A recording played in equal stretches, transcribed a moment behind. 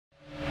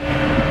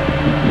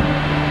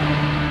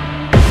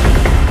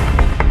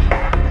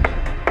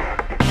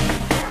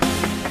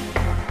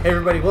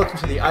everybody, welcome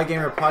to the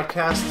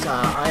igamerpodcast.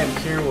 I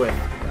am here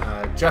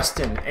with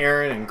Justin,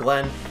 Erin, and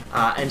Glen,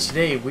 and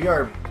today we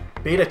are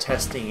beta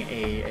testing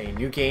a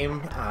new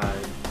game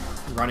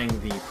running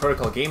the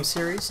Protocol game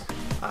series,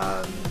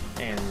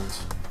 and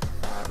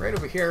right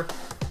over here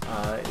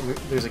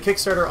there's a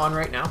Kickstarter on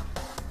right now,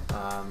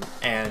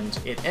 and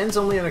it ends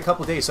only in a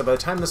couple days, so by the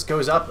time this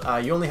goes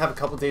up you only have a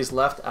couple days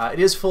left. It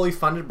is fully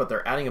funded, but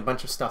they're adding a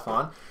bunch of stuff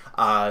on.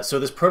 So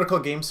this Protocol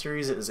game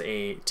series is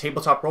a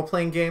tabletop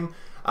role-playing game,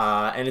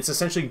 and it's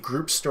essentially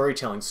group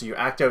storytelling. So you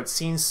act out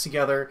scenes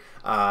together,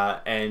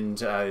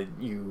 and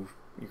you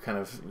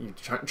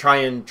try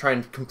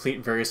and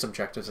complete various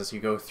objectives as you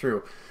go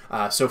through.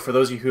 So for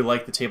those of you who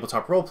like the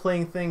tabletop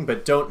role-playing thing,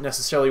 but don't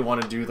necessarily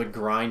want to do the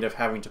grind of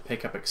having to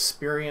pick up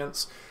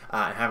experience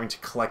and having to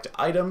collect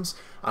items,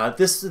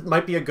 this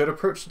might be a good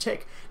approach to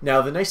take.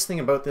 Now, the nice thing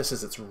about this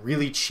is it's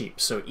really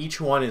cheap. So each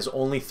one is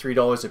only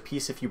 $3 a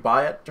piece if you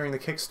buy it during the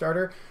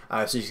Kickstarter,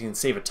 so you can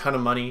save a ton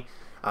of money.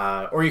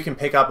 Or you can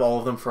pick up all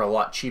of them for a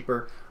lot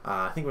cheaper.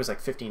 I think it was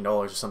like $15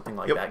 or something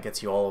like that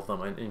gets you all of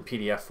them in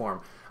PDF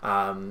form.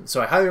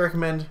 So I highly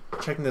recommend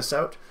checking this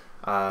out.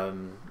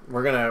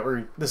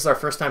 This is our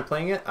first time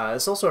playing it.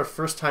 It's also our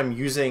first time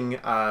using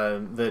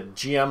the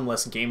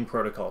GM-less game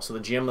protocol. So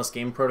the GM-less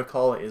game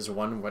protocol is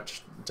one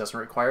which doesn't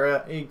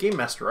require a game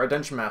master or a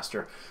dungeon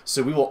master.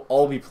 So we will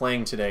all be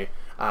playing today,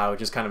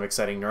 which is kind of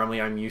exciting. Normally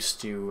I'm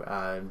used to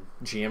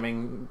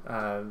GMing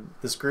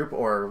this group,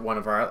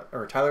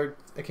 or Tyler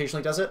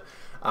occasionally does it.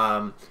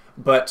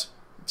 But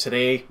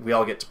today we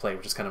all get to play,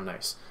 which is kind of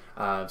nice.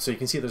 So you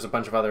can see there's a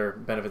bunch of other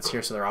benefits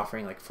here. So they're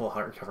offering like full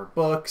hardcover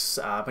books,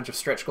 a bunch of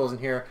stretch goals in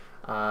here.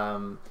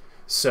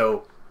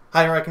 So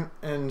highly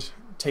recommend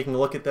taking a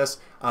look at this.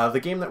 The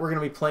game that we're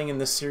going to be playing in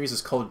this series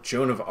is called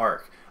Joan of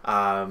Arc.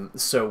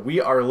 So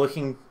we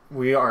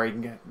are a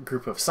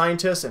group of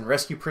scientists and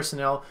rescue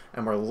personnel,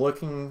 and we're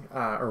working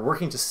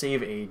to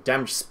save a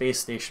damaged space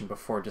station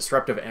before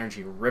disruptive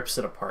energy rips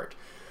it apart.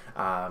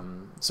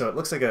 So it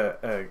looks like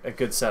a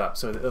good setup.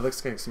 So it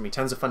looks like it's going to be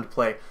tons of fun to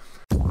play.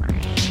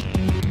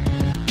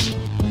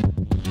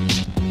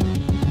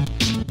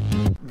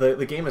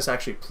 The game is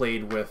actually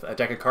played with a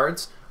deck of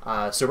cards.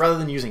 So rather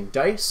than using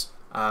dice,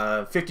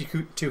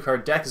 52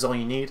 card deck is all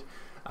you need.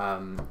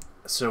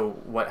 So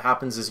what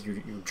happens is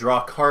you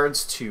draw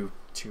cards to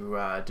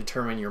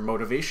determine your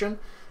motivation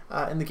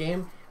in the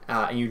game,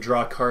 and you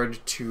draw a card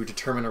to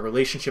determine a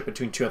relationship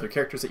between two other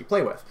characters that you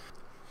play with.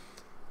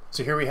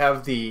 So here we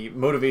have the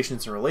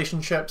motivations and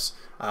relationships.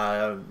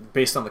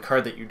 Based on the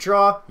card that you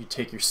draw, you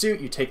take your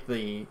suit, you take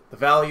the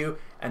value,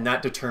 and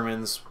that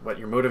determines what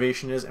your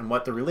motivation is and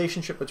what the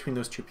relationship between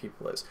those two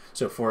people is.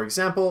 So for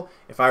example,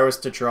 if I was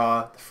to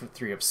draw the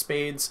 3 of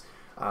spades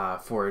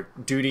for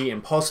duty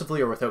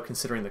impulsively or without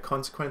considering the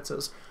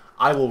consequences,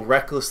 I will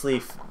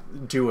recklessly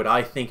do what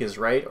I think is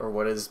right or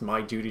what is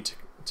my duty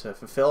to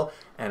fulfill,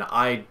 and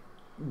I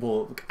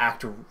will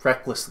act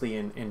recklessly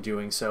in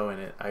doing so,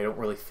 and I don't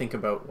really think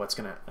about what's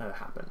going to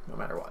happen no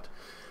matter what.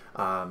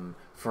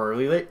 For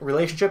a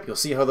relationship, you'll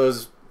see how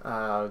those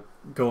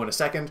go in a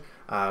second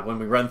when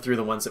we run through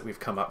the ones that we've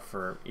come up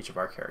for each of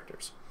our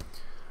characters.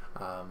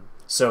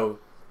 So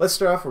let's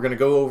start off. We're going to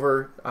go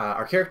over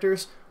our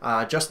characters.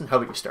 Justin, how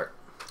about you start?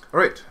 All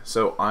right,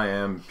 so I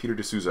am Peter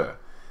D'Souza,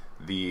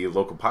 the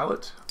local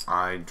pilot.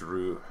 I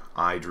drew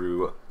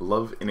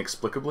Love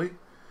Inexplicably.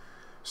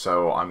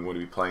 So I'm going to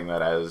be playing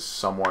that as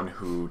someone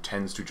who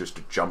tends to just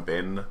jump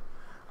in,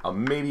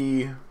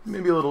 maybe a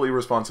little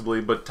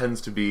irresponsibly, but tends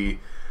to be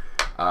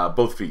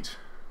both feet,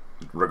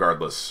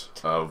 regardless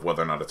of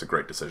whether or not it's a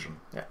great decision.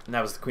 Yeah, and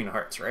that was the Queen of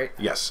Hearts, right?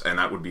 Yes, and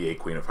that would be a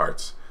Queen of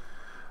Hearts.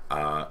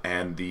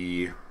 And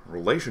the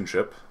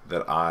relationship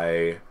that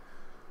I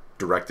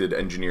directed,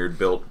 engineered,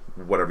 built,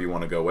 whatever you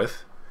want to go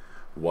with,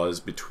 was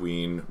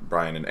between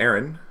Brian and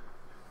Erin,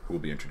 who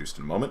will be introduced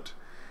in a moment.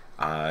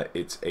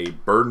 It's a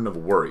burden of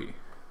worry,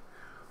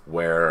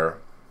 where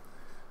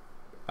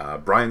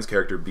Brian's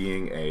character,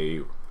 being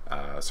a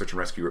search and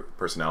rescue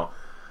personnel,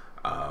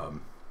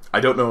 I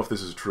don't know if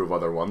this is true of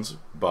other ones,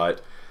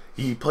 but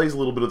he plays a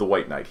little bit of the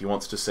White Knight. He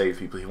wants to save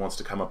people. He wants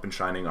to come up in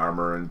shining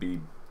armor and be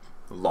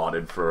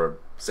lauded for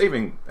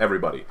saving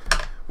everybody,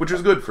 which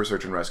is good for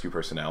search and rescue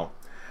personnel.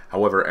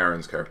 However,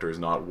 Erin's character is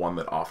not one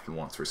that often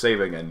wants for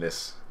saving, and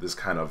this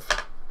kind of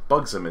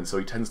bugs him, and so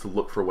he tends to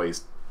look for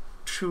ways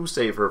to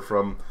save her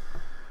from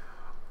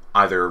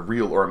either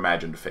real or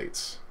imagined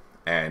fates.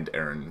 And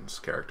Erin's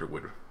character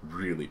would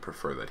really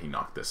prefer that he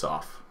knock this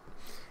off.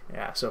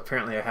 Yeah, so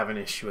apparently I have an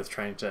issue with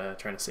trying to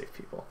save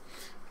people.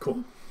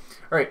 Cool.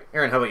 All right,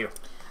 Erin, how about you?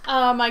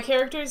 My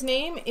character's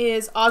name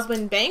is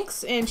Oswin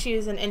Banks, and she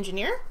is an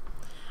engineer.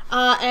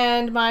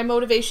 And my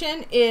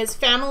motivation is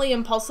family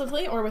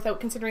impulsively, or without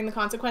considering the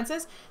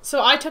consequences.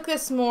 So I took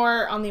this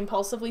more on the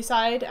impulsively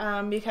side,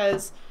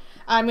 because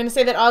I'm going to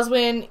say that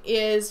Oswin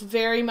is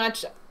very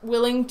much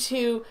willing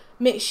to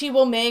she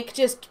will make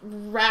just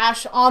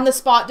rash,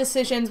 on-the-spot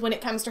decisions when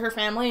it comes to her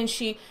family, and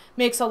she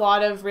makes a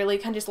lot of really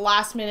kind of just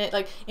last-minute,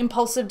 like,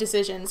 impulsive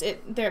decisions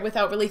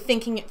without really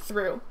thinking it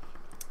through.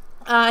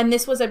 And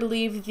this was, I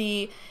believe,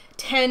 the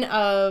 10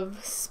 of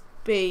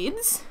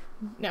spades.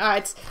 No,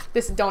 it's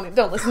this. Don't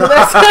listen to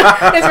this.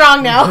 It's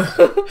wrong now.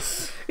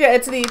 Yeah,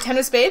 it's the 10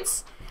 of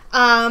spades.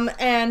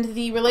 And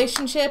the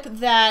relationship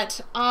that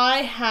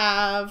I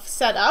have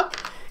set up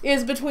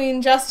is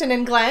between Justin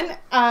and Glen,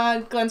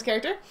 Glen's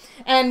character.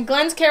 And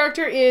Glen's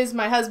character is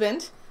my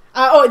husband.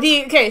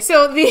 The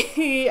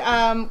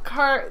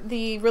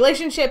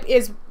relationship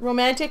is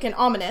romantic and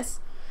ominous.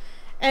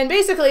 And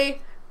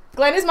basically,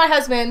 Glen is my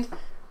husband,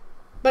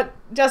 but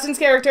Justin's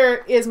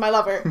character is my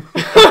lover.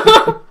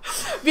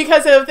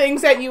 Because of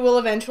things that you will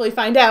eventually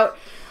find out.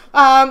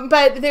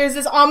 But there's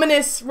this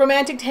ominous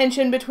romantic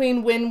tension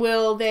between when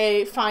will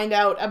they find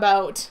out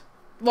about...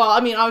 Well, I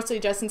mean, obviously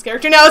Justin's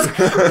character knows,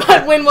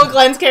 but when will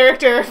Glen's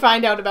character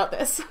find out about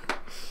this?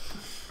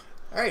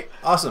 All right,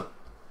 awesome.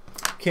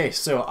 Okay,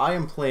 so I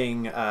am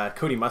playing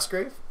Cody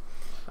Musgrave.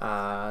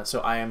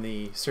 So I am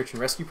the search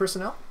and rescue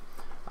personnel.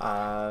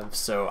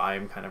 So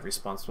I'm kind of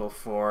responsible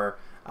for...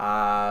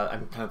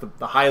 I'm kind of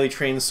the highly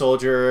trained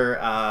soldier,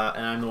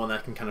 and I'm the one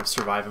that can kind of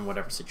survive in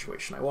whatever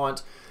situation I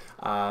want.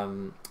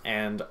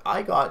 And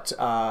I got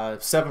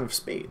 7 of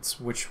spades,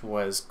 which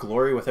was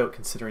glory without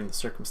considering the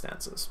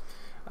circumstances.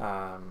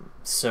 I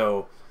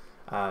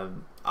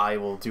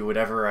will do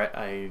whatever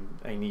I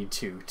need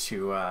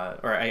to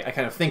or I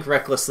kind of think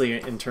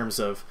recklessly in terms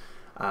of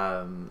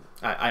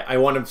I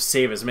want to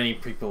save as many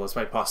people as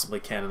I possibly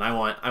can, and I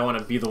want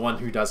to be the one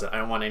who does it. I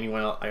don't want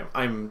anyone else.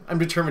 I'm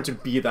determined to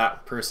be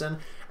that person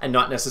and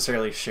not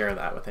necessarily share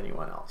that with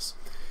anyone else.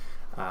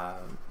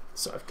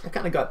 So I've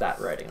kind of got that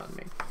writing on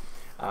me.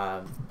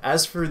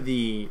 As for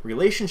the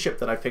relationship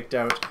that I picked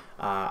out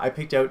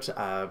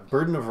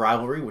Burden of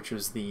Rivalry, which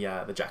was the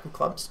Jack of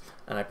Clubs,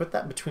 and I put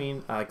that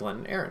between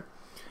Glen and Erin.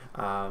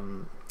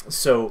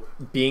 So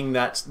being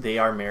that they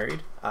are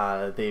married,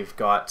 they've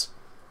got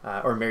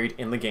or married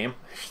in the game,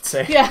 I should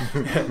say. Yeah.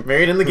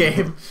 Married in the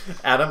game.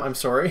 Adam, I'm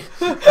sorry.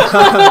 Given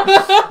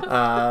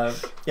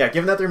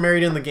that they're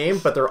married in the game,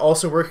 but they're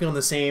also working on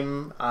the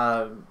same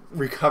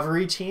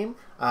recovery team,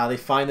 they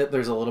find that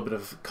there's a little bit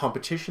of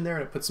competition there,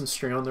 and it puts some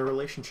strain on their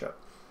relationship.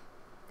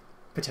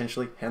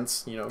 Potentially,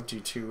 hence, due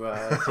to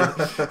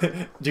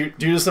due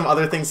to some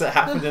other things that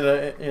happened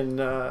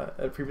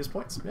at previous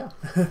points. Yeah.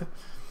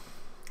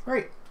 All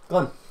right,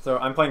 Glen. So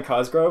I'm playing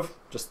Cosgrove,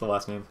 just the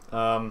last name.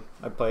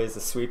 I play as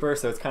a sweeper,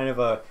 so it's kind of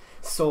a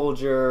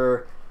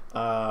soldier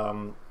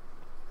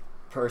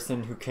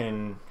person who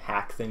can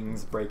hack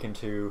things, break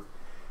through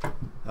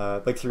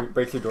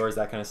doors,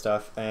 that kind of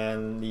stuff.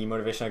 And the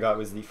motivation I got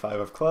was the 5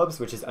 of clubs,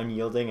 which is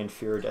unyielding and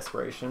fear or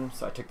desperation.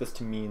 So I took this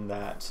to mean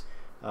that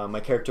my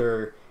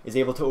character is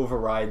able to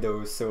override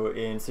those. So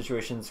in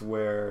situations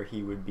where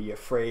he would be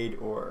afraid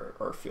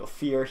or feel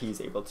fear, he's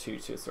able to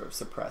sort of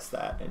suppress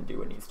that and do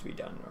what needs to be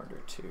done in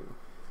order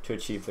to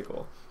achieve the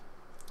goal.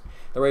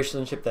 The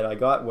relationship that I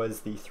got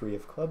was the 3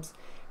 of clubs,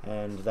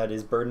 and that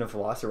is burden of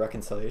loss or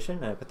reconciliation,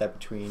 and I put that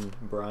between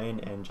Brian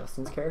and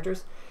Justin's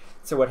characters.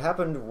 So what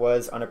happened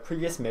was, on a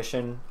previous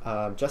mission,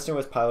 Justin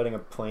was piloting a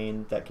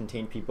plane that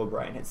contained people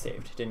Brian had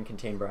saved. It didn't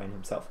contain Brian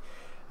himself.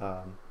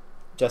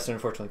 Justin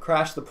unfortunately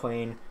crashed the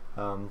plane,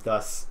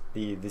 thus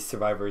the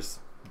survivors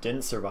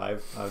didn't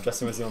survive.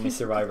 Justin was the only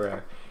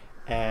survivor,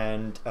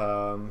 and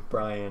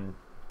Brian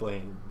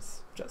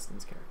blames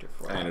Justin's character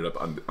for it. I ended up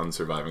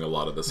unsurviving a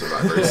lot of the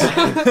survivors.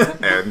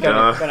 And kind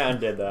of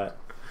undid that.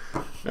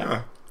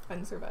 Yeah.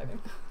 Unsurviving.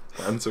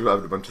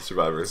 Unsurvived a bunch of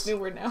survivors. New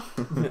word now.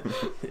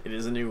 It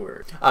is a new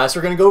word. So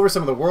we're going to go over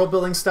some of the world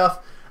building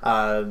stuff.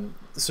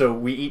 So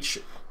we each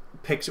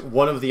picked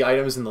one of the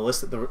items in the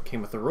list that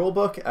came with the rule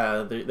book.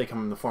 They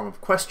come in the form of a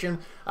question,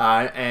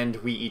 and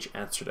we each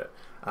answered it.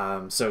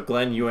 So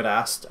Glen, you had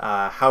asked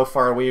how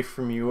far away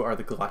from you are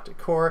the galactic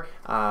core,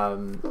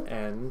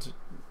 and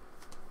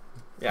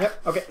yeah.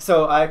 Yep. Okay,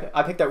 so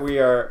I picked that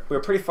we're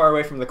pretty far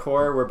away from the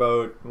core. We're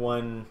about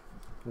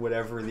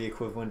whatever the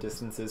equivalent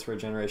distance is for a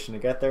generation to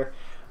get there,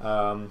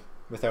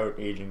 without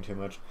aging too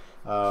much.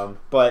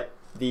 But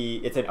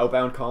it's an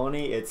outbound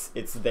colony.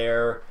 It's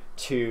there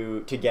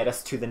to get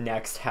us to the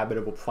next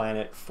habitable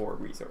planet for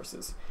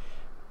resources.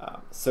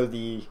 So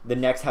the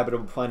next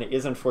habitable planet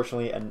is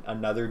unfortunately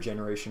another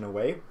generation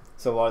away.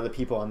 So a lot of the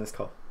people on this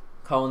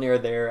colony are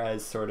there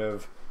as sort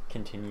of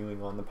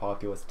continuing on the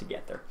populace to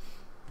get there.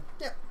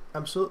 Yeah,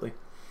 absolutely.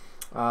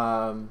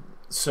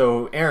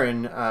 So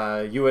Erin,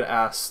 you had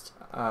asked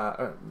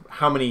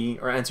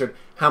answered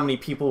how many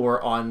people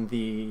were on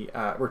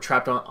were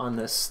trapped on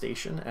this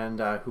station, and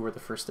who were the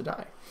first to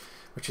die,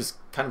 which is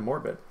kind of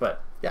morbid,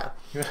 but yeah.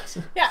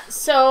 Yeah,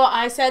 so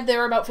I said there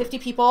were about 50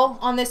 people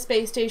on this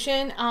space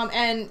station,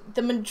 and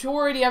the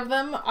majority of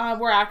them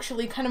were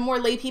actually kind of more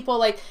lay people,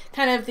 like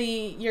kind of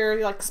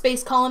your like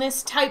space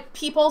colonist type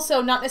people,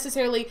 so not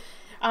necessarily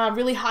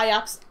really high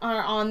ups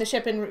are on the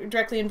ship and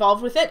directly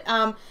involved with it.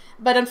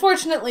 But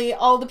unfortunately,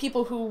 all the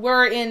people who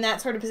were in that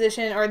sort of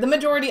position, or the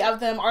majority of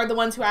them, are the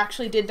ones who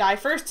actually did die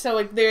first. So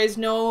like, there is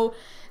no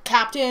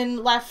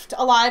captain left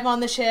alive on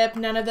the ship.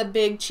 None of the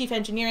big chief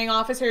engineering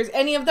officers.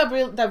 Any of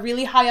the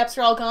really high ups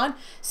are all gone.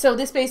 So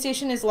this space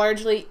station is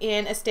largely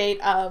in a state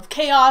of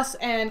chaos,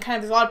 and kind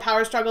of there's a lot of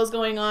power struggles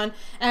going on,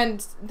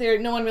 and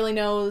no one really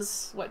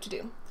knows what to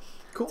do.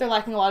 Cool. They're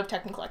lacking a lot of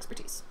technical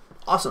expertise.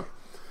 Awesome.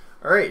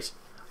 All right.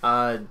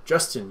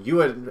 Justin, you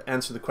had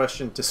answered the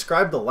question.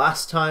 Describe the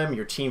last time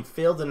your team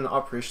failed in an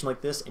operation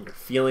like this and your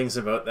feelings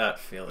about that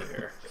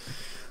failure.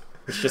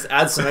 Which just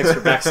adds some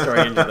extra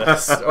backstory into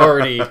this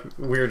already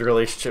weird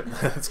relationship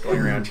that's going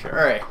around here.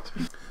 All right.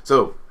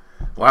 So,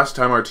 last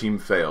time our team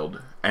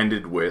failed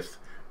ended with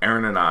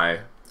Erin and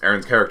I,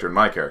 Erin's character and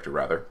my character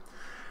rather,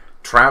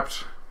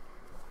 trapped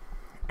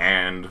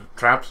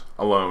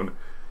alone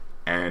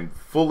and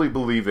fully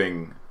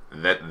believing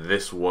that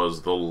this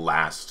was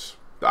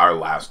our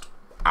last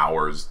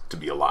hours to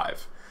be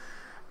alive.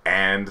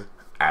 And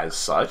as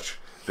such,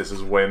 this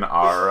is when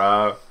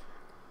our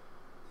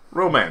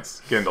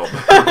romance kindled.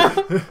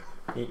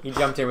 You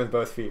jumped in with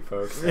both feet,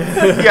 folks.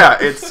 Yeah,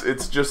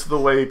 it's just the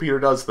way Peter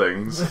does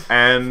things,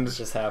 and It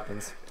just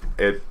happens.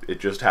 It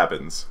just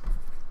happens.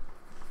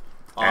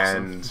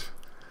 Awesome. And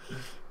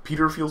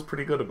Peter feels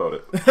pretty good about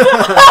it.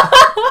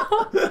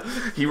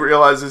 He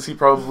realizes he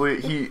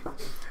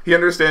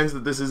understands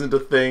that this isn't a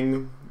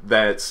thing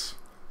that's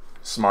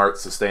smart,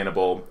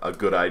 sustainable, a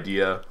good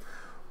idea,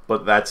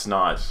 but that's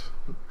not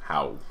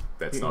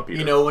Peter.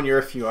 You know, when you're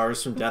a few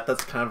hours from death,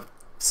 that's kind of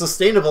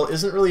sustainable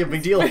isn't really a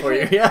big deal for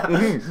you. Yeah.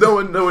 No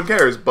one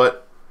cares,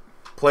 but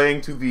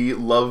playing to the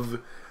love,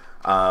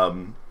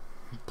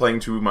 playing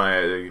to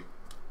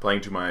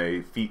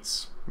my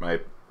feats, my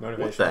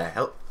Motivation. What the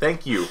hell?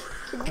 Thank you.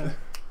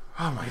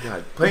 Oh my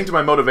god. Playing to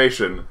my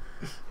motivation,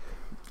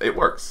 it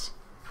works.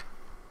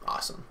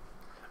 Awesome.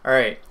 All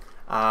right.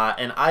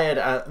 And I had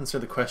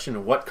answered the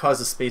question, what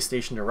caused the space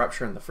station to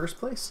rupture in the first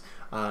place?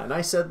 And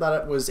I said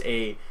that it was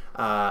an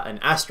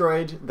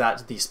asteroid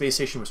that the space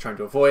station was trying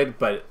to avoid,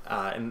 but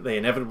and they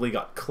inevitably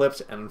got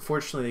clipped, and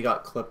unfortunately they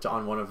got clipped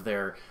on one of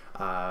their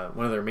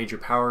major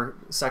power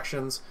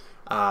sections,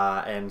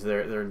 and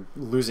they're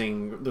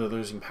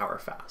losing power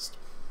fast.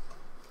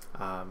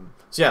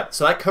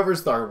 So that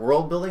covers our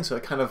world building. So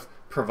it kind of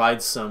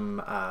provides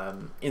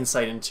some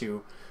insight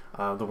into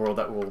the world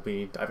that we'll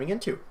be diving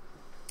into.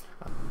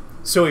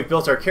 So we've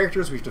built our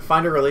characters, we've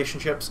defined our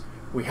relationships,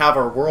 we have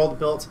our world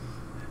built.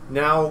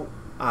 Now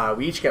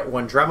we each get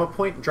one drama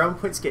point. Drama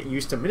points get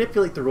used to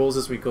manipulate the rules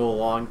as we go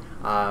along.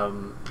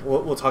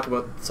 We'll talk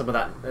about some of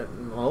that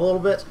in a little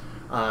bit.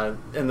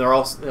 And they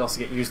also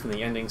get used in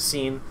the ending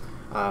scene.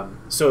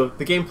 So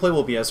the gameplay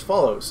will be as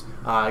follows.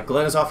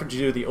 Glen is offered to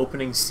do the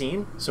opening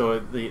scene. So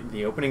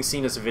the opening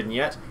scene is a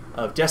vignette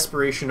of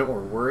desperation or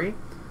worry.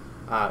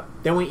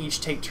 Then we each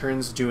take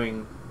turns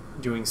doing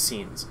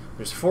scenes.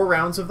 There's 4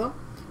 rounds of them,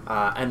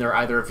 and they're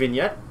either a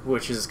vignette,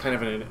 which is kind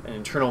of an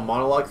internal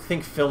monologue.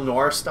 Think film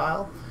noir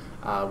style,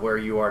 where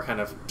you are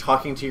kind of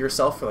talking to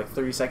yourself for like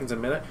 30 seconds a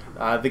minute.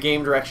 The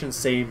game directions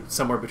say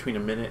somewhere between a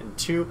minute and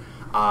 2.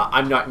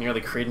 I'm not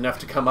nearly creative enough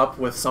to come up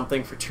with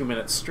something for 2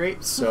 minutes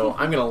straight, so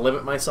I'm going to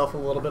limit myself a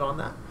little bit on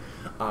that.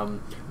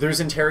 There's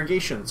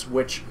interrogations,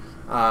 which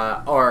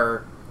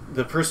are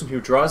the person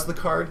who draws the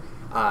card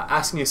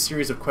asking a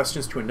series of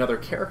questions to another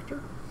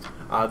character.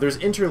 There's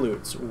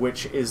interludes,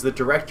 which is the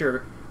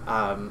director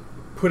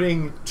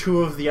putting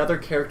 2 of the other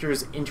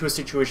characters into a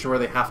situation where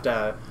they have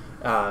to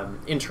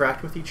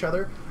interact with each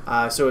other.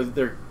 So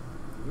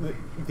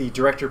the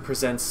director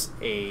presents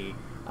a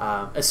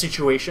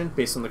situation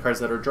based on the cards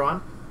that are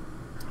drawn.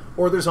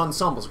 Or there's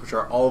ensembles, which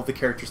are all of the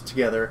characters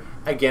together,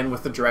 again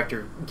with the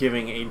director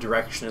giving a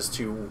direction as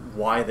to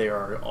why they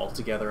are all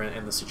together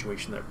and the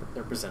situation that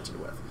they're presented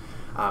with.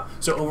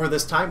 So over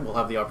this time, we'll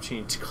have the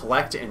opportunity to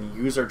collect and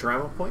use our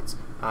drama points,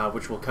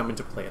 which will come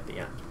into play at the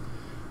end.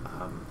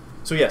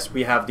 So yes,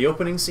 we have the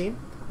opening scene.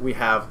 We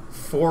have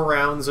 4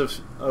 rounds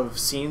of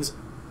scenes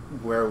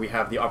where we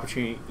have the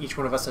opportunity, each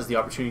one of us has the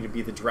opportunity to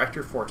be the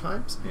director 4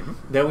 times. Mm-hmm.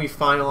 Then we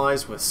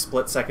finalize with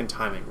split-second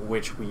timing,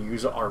 which we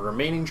use our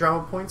remaining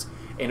drama points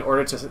in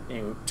order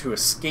to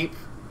escape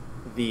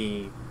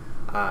the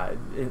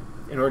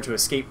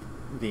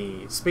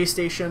space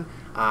station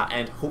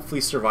and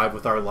hopefully survive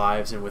with our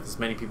lives and with as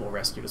many people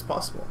rescued as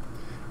possible.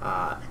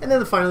 And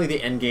then finally,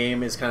 the end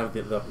game is kind of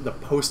the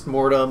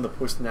post-mortem, the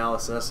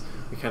post-analysis.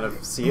 We kind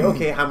of see,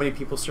 okay, how many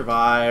people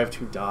survived,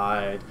 who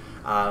died,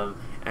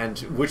 and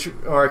which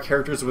of our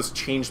characters was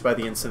changed by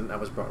the incident that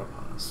was brought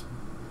upon us.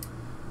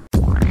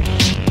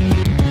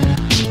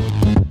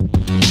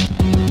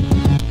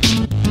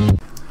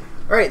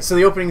 All right, so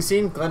the opening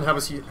scene. Glenn, how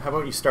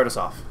about you start us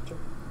off? Sure.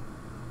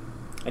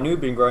 I knew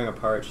we'd been growing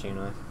apart, she and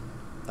I.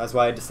 That's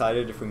why I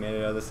decided if we made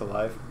it out of this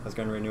alive, I was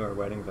going to renew our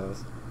wedding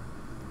vows.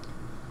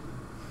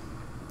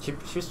 She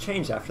was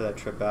changed after that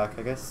trip back.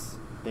 I guess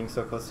being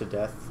so close to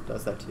death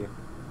does that to you.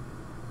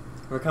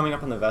 We're coming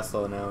up on the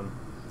vessel now, and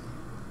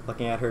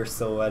looking at her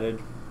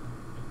silhouetted,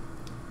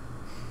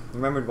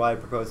 remembered why I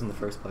proposed in the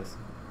first place.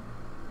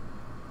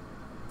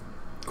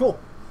 Cool.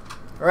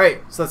 All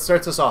right, so that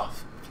starts us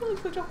off. I feel like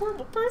such a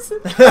horrible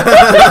person.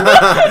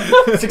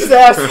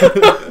 Success!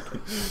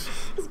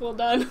 It's Well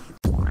done.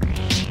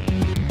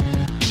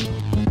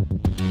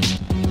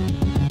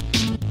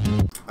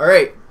 All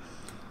right,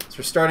 so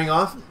we're starting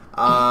off.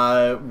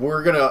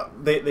 We're gonna.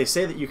 They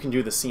say that you can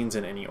do the scenes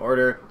in any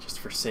order, just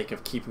for sake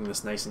of keeping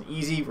this nice and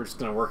easy. We're just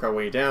gonna work our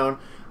way down.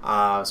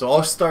 So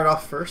I'll start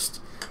off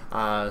first.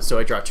 So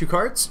I draw 2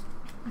 cards.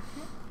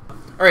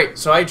 All right,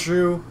 so I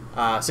drew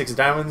 6 of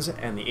diamonds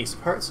and the ace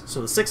of hearts.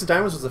 So the 6 of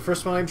diamonds was the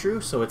first one I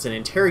drew. So it's an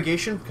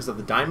interrogation because of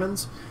the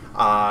diamonds,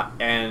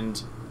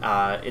 and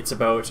it's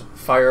about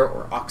fire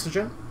or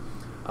oxygen.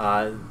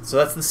 So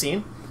that's the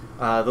scene.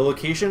 The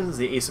location is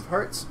the ace of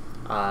hearts,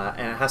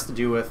 and it has to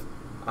do with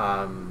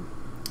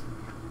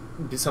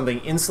something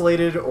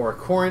insulated or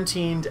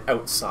quarantined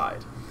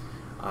outside.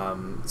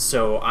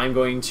 So I'm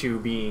going to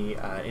be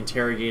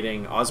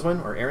interrogating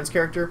Oswin, or Erin's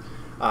character,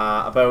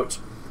 about.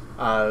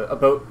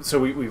 So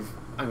we've.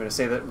 I'm going to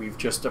say that we've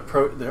just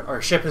approached.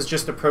 Our ship has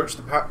just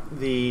approached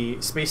the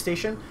space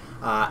station,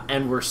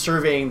 and we're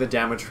surveying the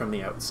damage from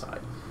the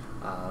outside,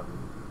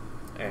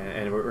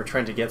 and we're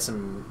trying to get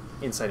some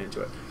insight into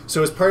it.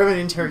 So as part of an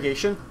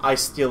interrogation, I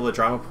steal a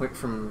drama point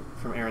from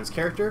Erin's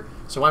character.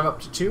 So I'm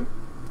up to 2.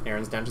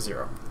 Erin's down to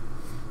 0.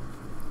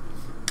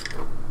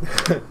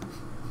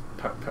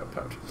 Pout, pout, pout.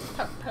 Pout,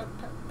 pout, pout,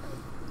 pout.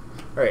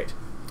 All right.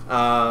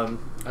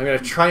 I'm going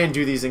to try and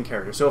do these in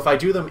character. So if I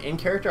do them in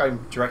character,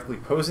 I'm directly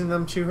posing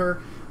them to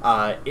her.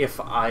 If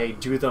I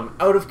do them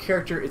out of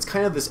character, it's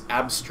kind of this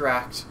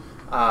abstract,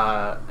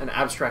 an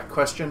abstract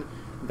question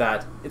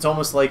that it's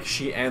almost like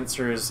she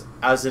answers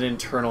as an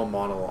internal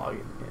monologue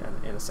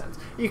in a sense.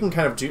 You can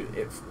kind of do,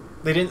 if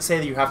they didn't say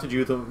that you have to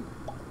do them,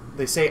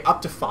 they say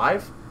up to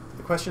 5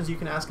 the questions you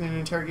can ask in an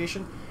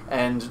interrogation,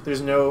 and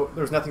there's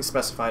nothing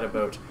specified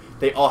about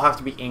they all have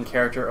to be in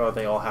character or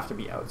they all have to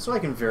be out. So I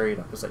can vary it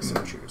up as I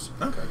so choose.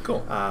 Okay, cool.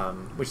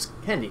 Which is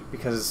handy,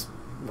 because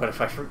what if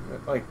I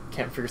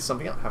can't figure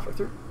something out halfway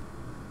through?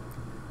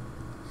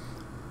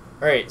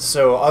 Alright,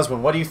 so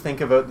Oswin, what do you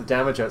think about the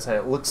damage outside?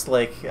 It looks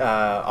like,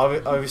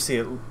 obviously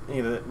it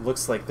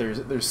looks like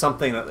there's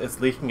something that is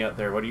leaking out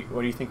there. What do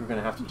you think we're going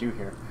to have to do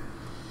here?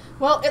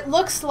 Well, it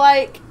looks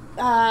like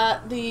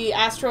the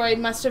asteroid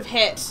must have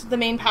hit the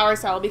main power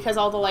cell because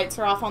all the lights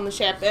are off on the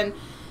ship, and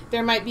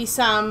there might be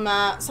some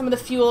of the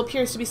fuel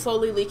appears to be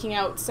slowly leaking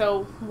out.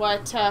 So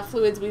what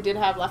fluids we did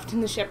have left in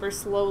the ship are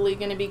slowly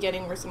going to be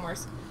getting worse and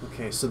worse.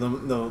 Okay, so the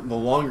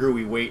longer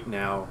we wait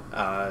now,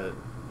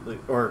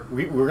 or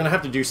we're going to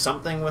have to do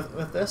something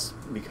with this,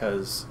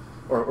 because,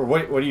 or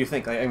what do you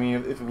think? I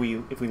mean, if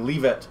we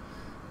leave it,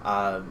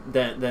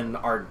 then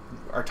our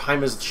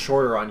time is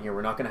shorter on here.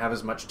 We're not going to have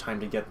as much time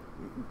to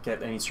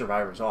get any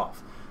survivors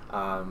off.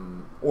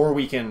 Or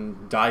we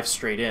can dive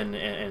straight in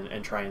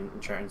and try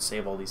and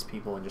save all these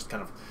people and just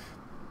kind of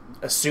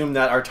assume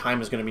that our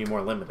time is going to be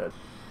more limited.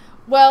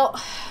 Well,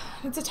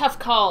 it's a tough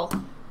call.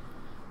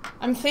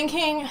 I'm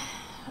thinking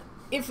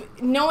if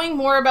knowing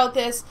more about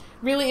this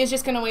really is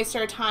just going to waste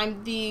our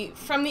time.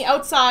 From the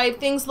outside,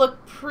 things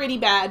look pretty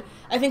bad.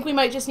 I think we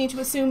might just need to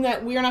assume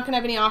that we're not going to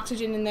have any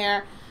oxygen in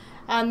there,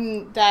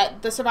 and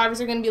that the survivors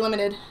are going to be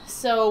limited.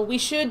 So we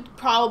should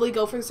probably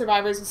go for the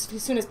survivors as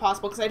soon as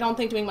possible, because I don't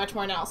think doing much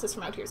more analysis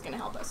from out here is going to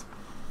help us.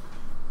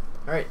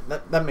 All right,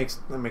 that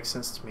makes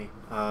sense to me.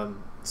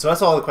 So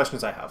that's all the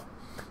questions I have.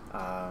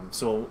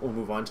 So we'll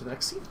move on to the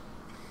next scene.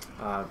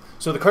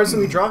 So the cards that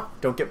we draw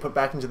don't get put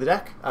back into the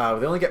deck.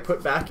 They only get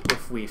put back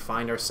if we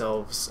find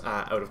ourselves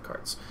out of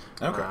cards.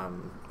 Okay.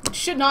 Which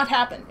should not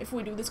happen if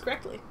we do this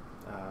correctly.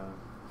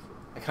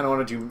 I kind of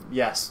want to do,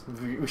 yes,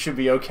 we should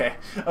be okay.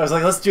 I was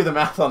like, let's do the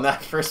math on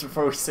that first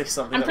before we say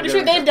something. I'm pretty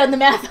sure they've done the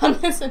math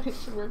on this and it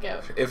should work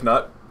out. If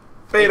not,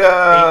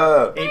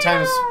 beta! 8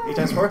 times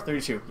 4?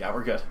 32. Yeah,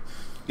 we're good.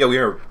 Yeah,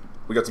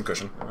 we got some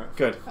cushion. All right,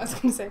 good. I was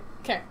going to say,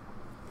 okay.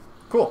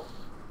 Cool.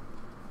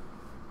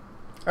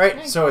 All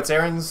right, so it's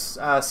Erin's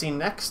scene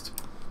next.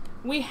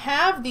 We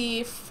have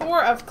the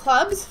 4 of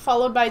clubs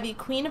followed by the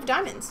Queen of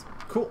diamonds.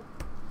 Cool.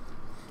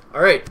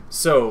 All right,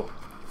 so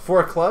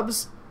 4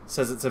 clubs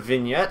says it's a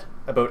vignette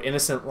about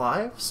innocent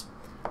lives,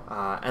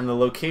 and the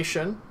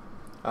location,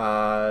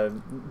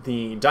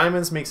 the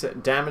diamonds makes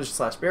it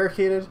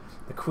damaged/barricaded.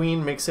 The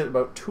queen makes it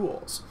about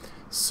tools.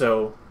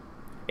 So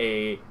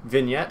a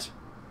vignette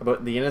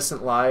about the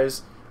innocent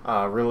lives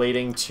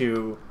relating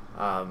to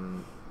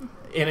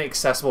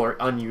inaccessible or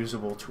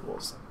unusable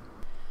tools.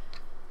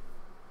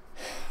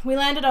 We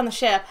landed on the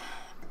ship.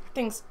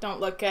 Things don't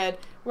look good.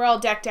 We're all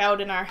decked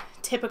out in our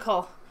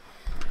typical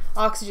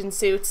oxygen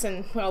suits,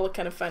 and we all look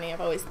kind of funny. I've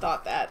always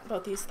thought that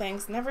about these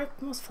things. Never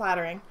most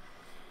flattering.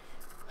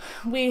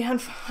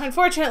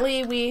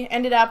 Unfortunately, we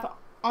ended up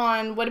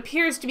on what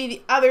appears to be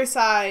the other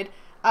side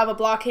of a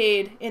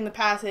blockade in the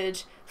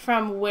passage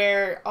from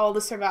where all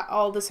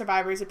the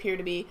survivors appear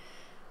to be.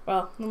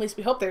 Well, at least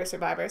we hope they're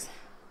survivors.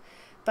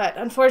 But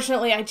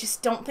unfortunately, I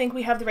just don't think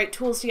we have the right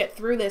tools to get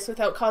through this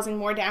without causing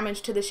more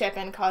damage to the ship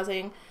and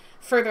causing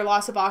further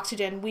loss of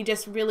oxygen. We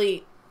just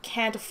really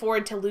can't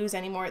afford to lose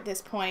anymore at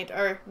this point,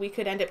 or we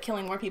could end up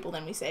killing more people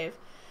than we save.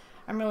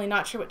 I'm really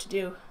not sure what to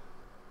do.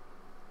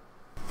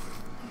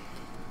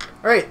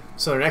 Alright,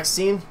 so our next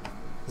scene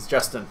is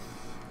Justin.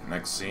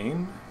 Next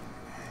scene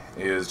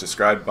is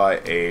described by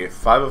a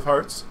 5 of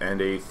hearts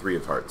and a 3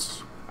 of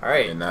hearts. All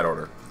right. In that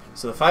order.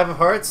 So the 5 of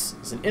hearts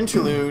is an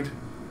interlude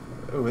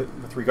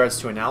with regards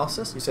to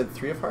analysis. You said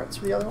 3 of hearts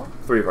for the other one?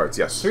 3 of hearts,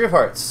 yes. 3 of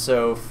hearts.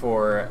 So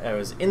for it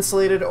was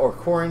insulated or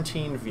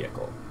quarantined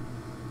vehicle.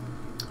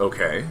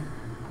 Okay.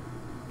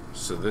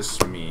 So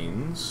this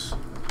means...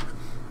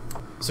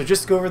 So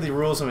just to go over the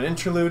rules of an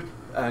interlude.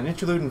 An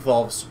interlude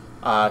involves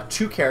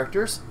 2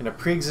 characters in a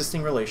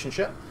pre-existing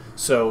relationship.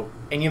 So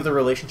any of the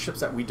relationships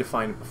that we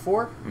defined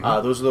before,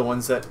 those are the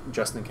ones that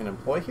Justin can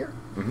employ here.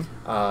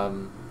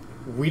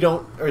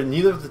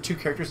 Neither of the 2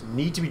 characters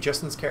need to be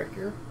Justin's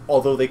character,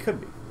 although they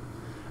could be.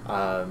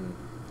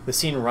 The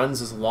scene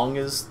runs as long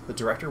as the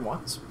director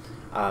wants,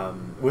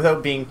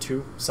 without being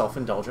too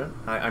self-indulgent.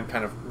 I'm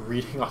kind of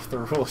reading off the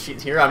rule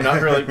sheet here. I'm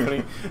not really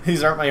putting...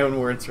 These aren't my own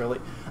words, really.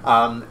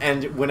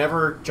 And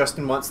whenever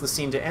Justin wants the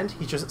scene to end,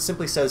 he just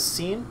simply says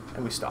scene,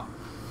 and we stop.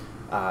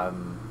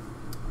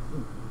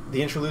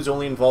 The interludes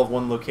only involve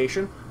one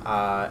location,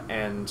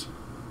 and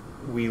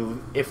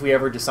if we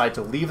ever decide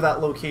to leave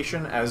that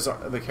location as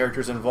the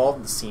characters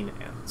involved, the scene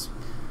ends.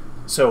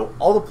 So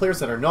all the players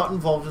that are not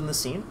involved in the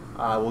scene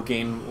will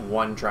gain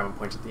 1 drama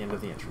point at the end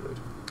of the interlude.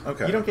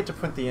 Okay. You don't get to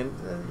put the end.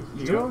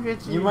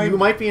 You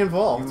might be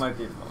involved. You might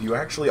be involved. You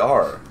actually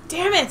are.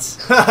 Damn it!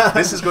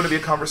 This is going to be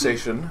a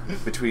conversation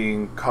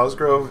between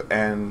Cosgrove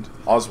and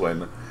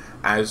Oswin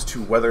as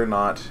to whether or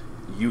not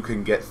you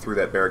can get through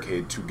that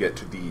barricade to get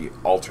to the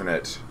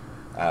alternate,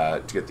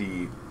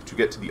 to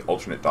get to the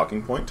alternate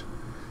docking point,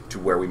 to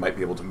where we might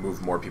be able to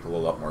move more people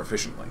a lot more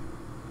efficiently.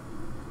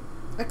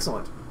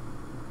 Excellent.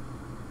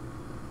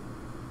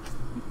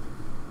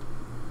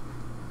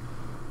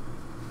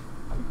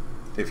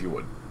 If you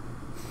would.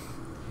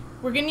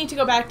 We're gonna need to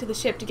go back to the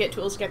ship to get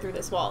tools to get through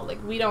this wall.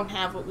 Like, we don't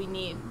have what we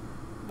need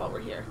while we're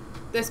here.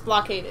 This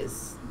blockade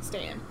is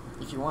staying.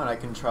 If you want, I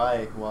can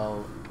try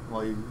while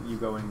you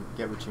go and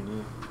get what you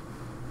need.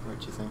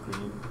 What you think we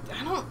need.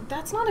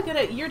 That's not a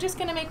good... You're just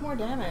gonna make more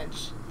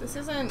damage. This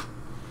isn't...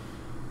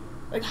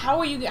 Like,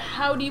 how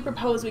do you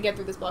propose we get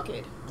through this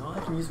blockade? Well, I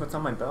can use what's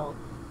on my belt.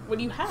 What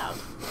do you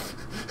have?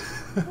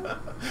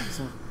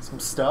 some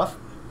stuff.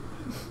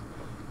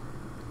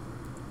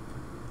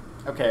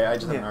 Okay, I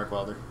just have an arc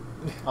welder.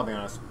 I'll be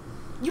honest.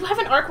 You have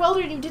an arc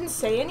welder and you didn't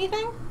say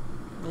anything?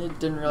 It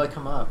didn't really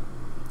come up.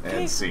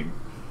 And scene.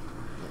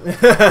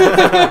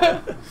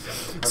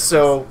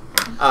 So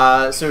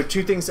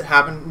 2 things that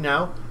happen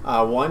now.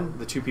 One,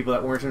 the 2 people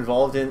that weren't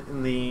involved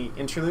in the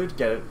interlude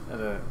get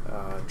a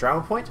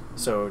drama point.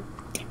 So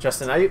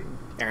Justin and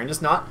Erin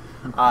does not.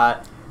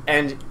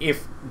 And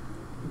if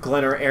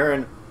Glen or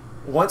Erin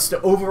wants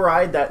to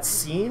override that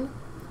scene,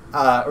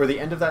 or the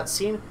end of that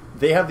scene,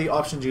 they have the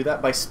option to do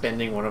that by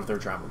spending 1 of their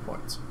drama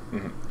points.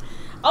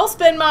 I'll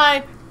spend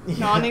my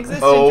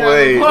non-existent Oh, drama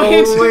wait.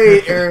 point. Oh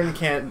wait, Erin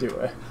can't do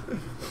it.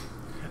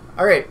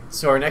 Alright,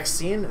 so our next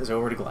scene is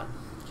over to Glen.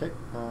 Okay,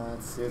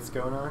 let's see what's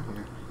going on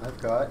here. I've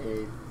got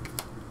a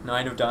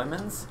 9 of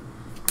diamonds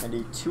and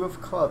a 2 of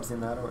clubs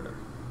in that order.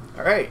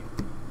 Alright,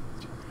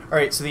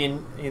 so the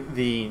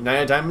 9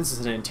 of diamonds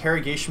is an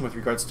interrogation with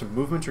regards to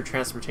movement or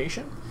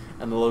transportation,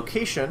 and the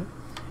location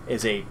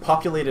is a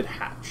populated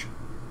hatch.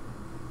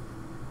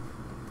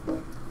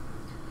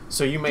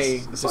 So you may...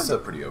 This lines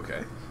up pretty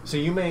okay. So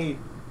you may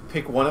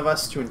pick one of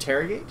us to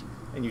interrogate,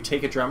 and you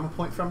take a drama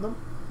point from them,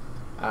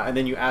 and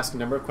then you ask a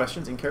number of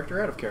questions in character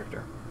or out of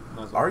character.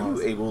 Are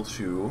you able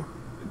to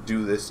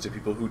do this to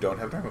people who don't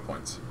have drama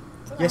points?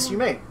 Yes, you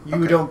may. You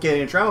Okay. don't get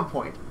a drama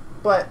point,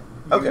 but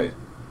Okay.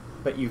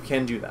 But you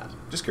can do that.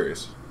 Just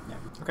curious. Yeah.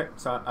 Okay,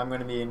 so I'm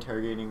going to be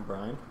interrogating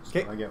Brian. So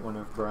Okay. I get one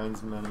of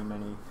Brian's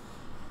many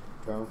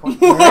drama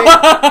points.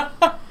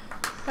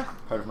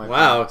 Part of my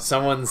Wow,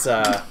 someone's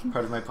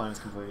part of my plan is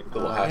complete.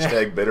 Little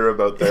hashtag bitter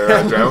about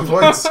their drama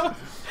points.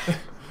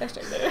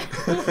 Hashtag there.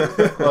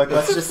 Look,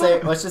 let's just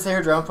say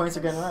her drama points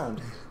are getting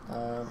around.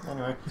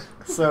 Anyway,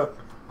 so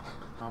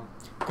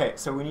okay,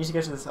 so we need to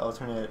get to this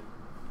alternate.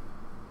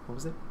 What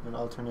was it? An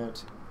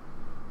alternate.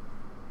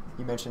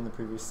 You mentioned in the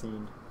previous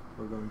scene.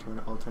 We're going to an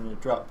alternate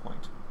drop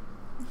point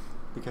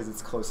because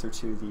it's closer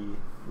to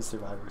the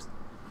survivors.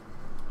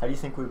 How do you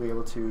think we'll be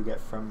able to get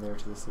from there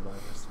to the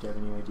survivors? Do you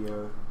have any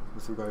idea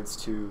with regards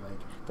to like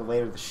the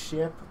layout of the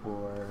ship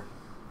or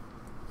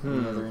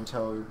any other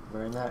intel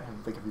regarding that?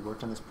 Have you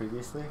worked on this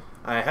previously?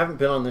 I haven't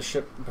been on this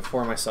ship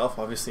before myself.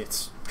 Obviously,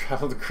 it's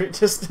traveled a great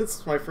distance.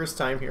 It's my first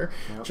time here,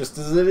 just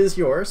as it is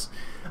yours.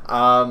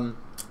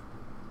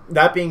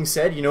 That being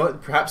said, you know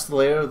what? Perhaps the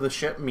layout of the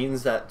ship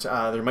means that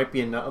there might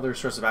be another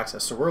source of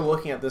access. So we're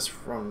looking at this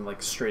from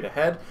like straight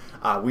ahead.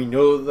 We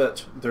know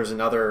that there's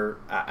another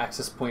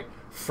access point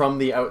from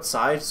the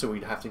outside, so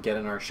we'd have to get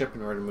in our ship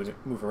in order to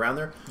move around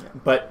there. Yeah.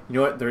 But you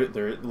know what? There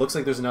it looks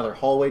like there's another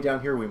hallway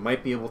down here. We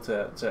might be able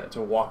to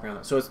walk around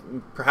that. So it's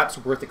perhaps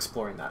worth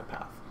exploring that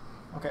path.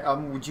 Okay.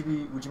 Would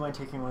you mind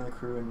taking one of the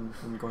crew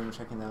and going and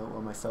checking that out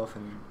while myself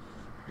and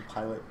the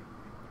pilot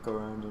go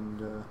around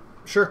and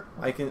Sure,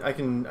 I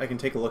can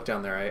take a look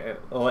down there.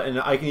 And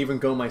I can even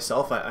go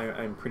myself.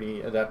 I'm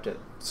pretty adept at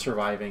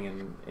surviving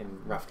in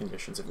rough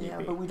conditions if need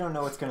be. But we don't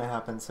know what's going to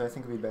happen, so I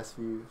think it'd be best if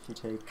you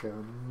take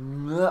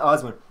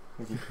Osmond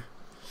with you.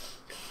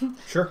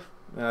 Sure.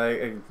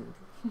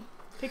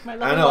 Take my I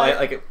don't know.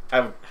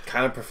 I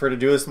kind of prefer to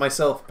do this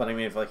myself, but I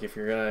mean, if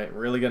you're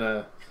really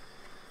gonna,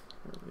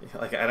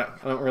 like, I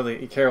don't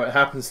really care what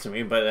happens to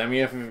me. But I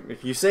mean,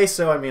 if you say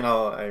so, I mean,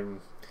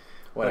 I'm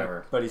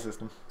whatever. Buddy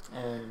system.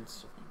 And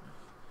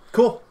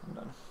cool. I'm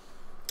done.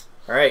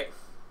 All right.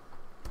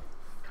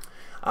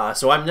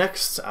 So I'm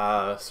next.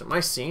 So my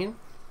scene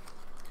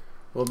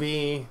will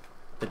be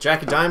the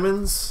Jack of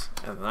Diamonds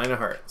and the Nine of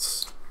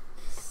Hearts.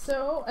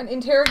 So, an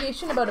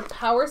interrogation about a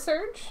power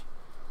surge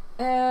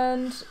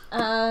and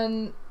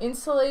an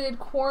insulated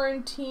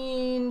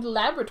quarantined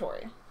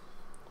laboratory.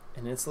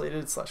 An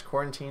insulated /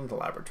 quarantined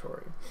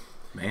laboratory.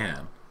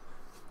 Man,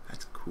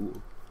 that's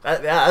cool.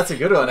 That's a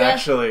good one,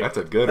 actually. That's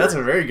a good one. That's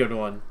a very good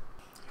one.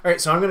 All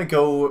right, so I'm going to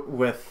go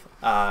with...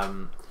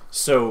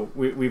 so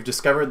we've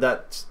discovered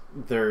that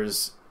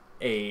there's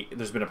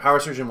been a power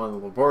surge in one of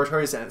the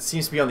laboratories, and it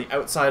seems to be on the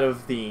outside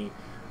of the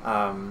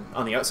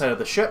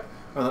ship.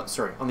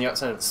 On the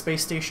outside of the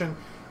space station.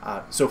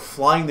 So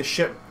flying the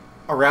ship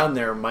around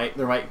there might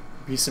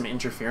be some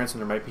interference,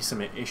 and there might be some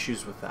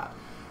issues with that.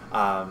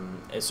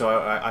 So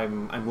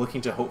I'm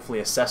looking to hopefully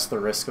assess the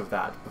risk of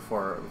that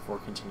before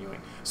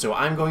continuing. So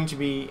I'm going to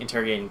be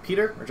interrogating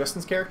Peter, or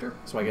Justin's character.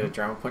 So I get a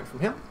drama point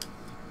from him.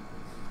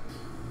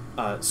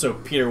 So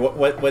Peter,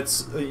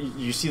 what's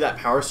you see that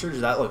power surge?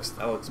 That looks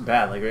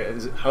bad. Like,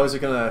 how is it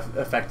going to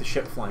affect the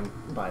ship flying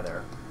by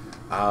there?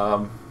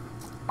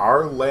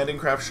 Our landing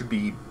craft should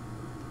be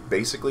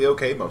basically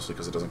okay, mostly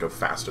because it doesn't go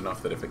fast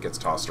enough that if it gets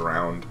tossed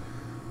around,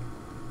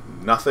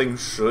 nothing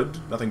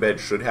bad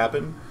should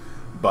happen,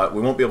 but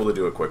we won't be able to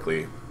do it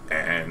quickly,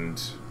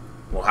 and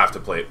we'll have to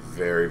play it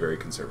very, very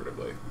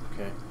conservatively.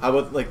 Okay. How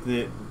about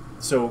it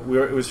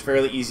was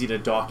fairly easy to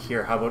dock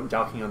here. How about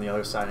docking on the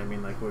other side? I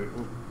mean, like,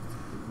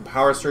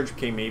 power surge,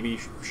 okay, maybe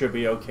should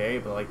be okay,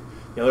 but like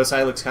the other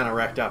side looks kind of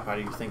wrecked up. How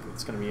do you think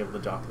it's going to be able to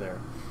dock there?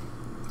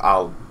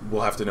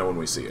 We'll have to know when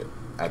we see it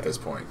at this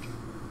point.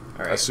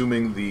 All right.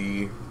 Assuming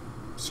the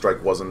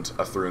strike wasn't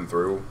a through and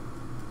through,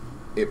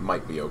 it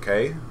might be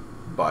okay,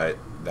 but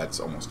that's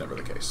almost never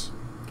the case.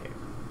 Okay,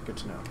 good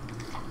to know.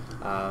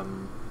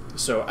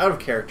 So out of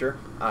character,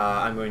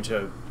 I'm going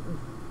to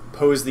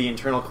pose the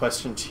internal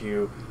question to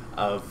you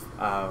of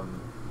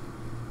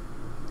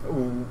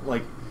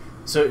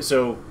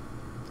so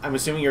I'm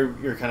assuming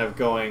you're kind of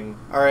going,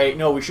 all right,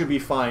 no, we should be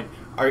fine.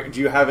 Do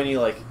you have any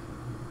like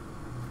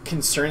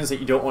concerns that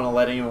you don't want to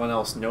let anyone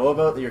else know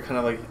about, that you're kind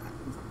of like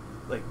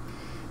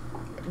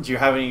do you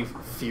have any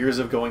fears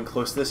of going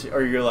close to this,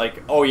 or you're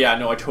like, oh yeah,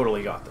 no, I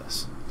totally got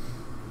this?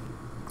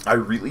 I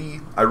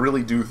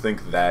really do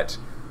think that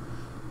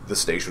the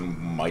station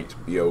might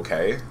be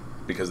okay,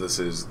 because this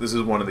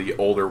is one of the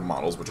older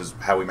models, which is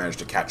how we managed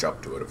to catch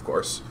up to it, of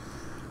course.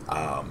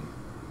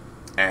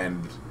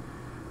 And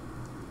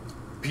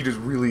Peter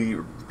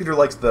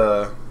likes he's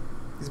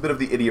a bit of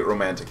the idiot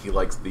romantic. He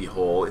likes the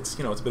whole, it's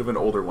a bit of an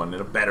older one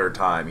in a better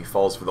time. He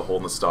falls for the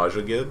whole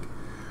nostalgia gig,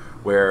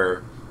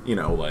 where,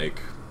 like,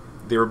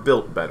 they were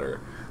built better.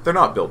 They're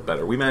not built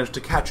better. We managed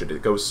to catch it.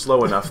 It goes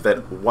slow enough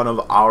that one of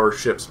our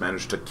ships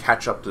managed to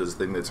catch up to this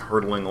thing that's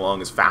hurtling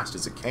along as fast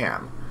as it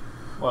can.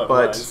 Well, it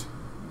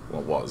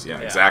was,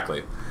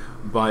 exactly.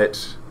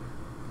 But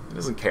it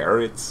doesn't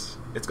care. It's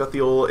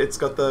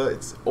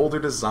older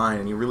design,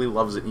 and he really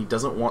loves it, and he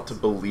doesn't want to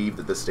believe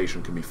that this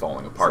station can be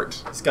falling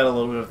apart. He's got a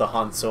little bit of the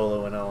Han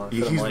Solo and all.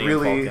 He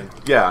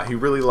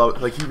really loved,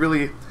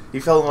 he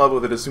fell in love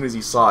with it as soon as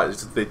he saw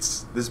it.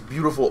 It's this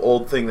beautiful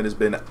old thing that has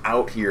been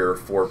out here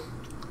for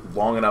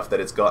long enough that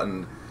it's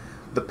gotten,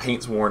 the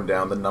paint's worn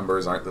down, the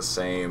numbers aren't the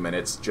same, and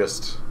it's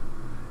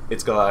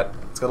got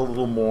a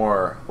little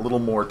more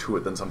to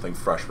it than something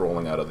fresh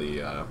rolling out of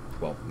the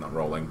not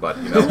rolling, but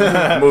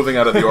moving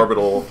out of the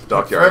orbital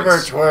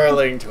dockyards.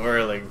 Forever twirling.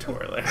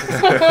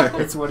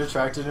 It's what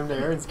attracted him to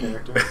Erin's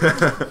character.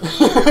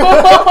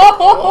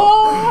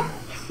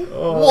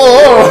 Whoa!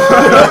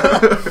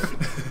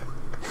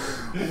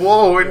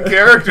 Whoa, in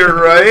character,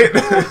 right?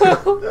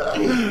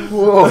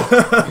 Whoa!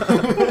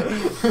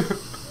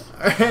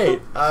 All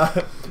right.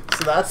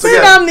 So that's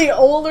it. I'm the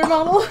older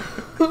model.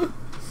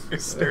 You're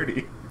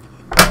sturdy.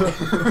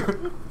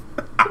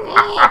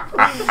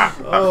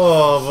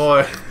 Oh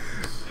boy.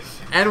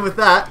 And with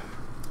that,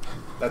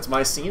 that's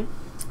my scene.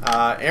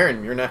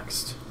 Erin, you're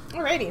next.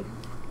 Alrighty.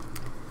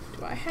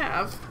 I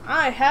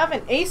have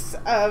an ace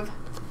of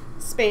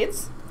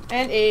spades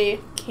and a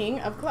king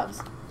of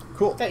clubs.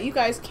 Cool. That you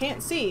guys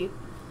can't see.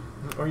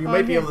 Or you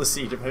might be able to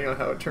see, depending on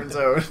how it turns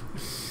out.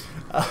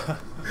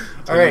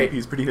 Alright.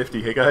 He's pretty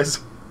nifty. Hey, guys.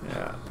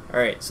 Yeah.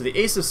 Alright, so the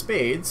ace of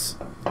spades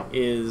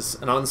is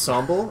an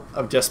ensemble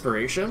of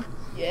desperation.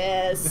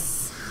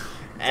 Yes.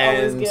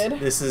 And always good.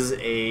 This is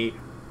a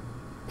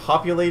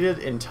populated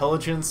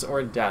intelligence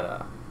or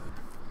data.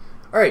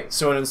 All right,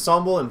 so an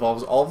ensemble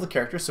involves all of the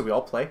characters, so we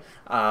all play.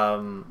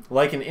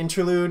 Like an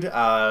interlude,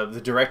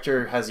 the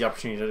director has the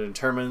opportunity to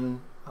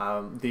determine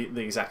the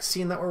exact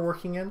scene that we're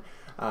working in,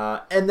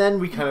 and then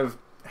we kind of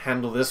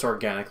handle this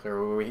organically,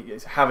 where we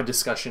have a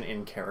discussion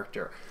in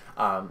character.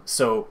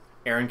 So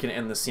Erin can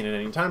end the scene at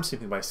any time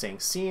simply by saying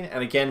scene,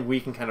 and again, we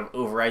can kind of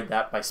override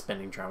that by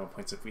spending drama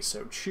points if we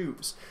so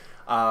choose.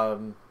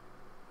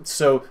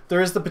 So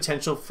there is the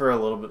potential for a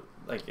little bit,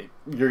 like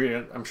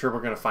I'm sure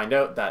we're going to find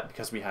out that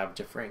because we have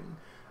differing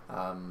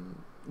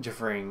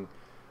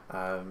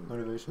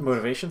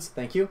motivations.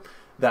 Thank you.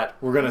 That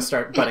we're going to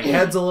start butting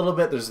heads a little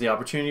bit. There's the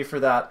opportunity for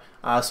that.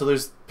 So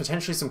there's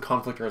potentially some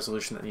conflict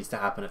resolution that needs to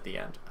happen at the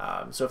end.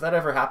 So if that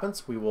ever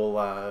happens, we will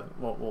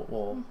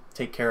we'll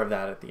take care of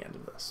that at the end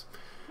of this.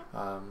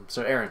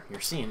 So Erin,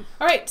 your scene.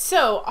 All right.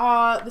 So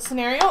the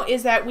scenario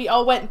is that we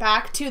all went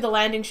back to the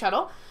landing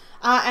shuttle.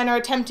 And are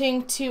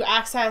attempting to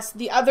access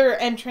the other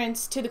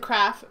entrance to the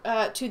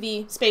to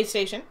the space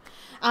station.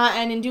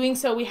 And in doing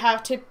so, we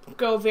have to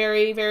go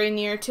very, very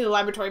near to the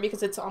laboratory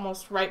because it's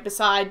almost right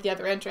beside the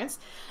other entrance.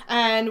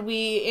 And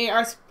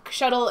our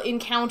shuttle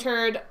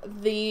encountered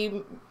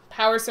the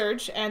power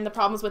surge and the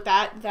problems with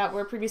that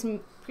were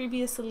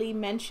previously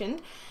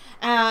mentioned.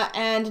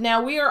 And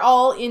now we are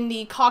all in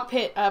the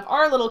cockpit of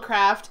our little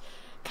craft,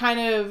 kind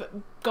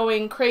of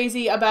going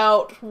crazy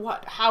about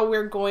how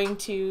we're going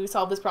to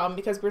solve this problem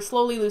because we're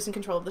slowly losing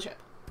control of the ship.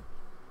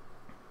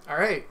 All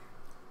right,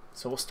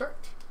 so we'll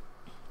start.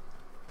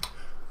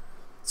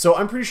 So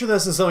I'm pretty sure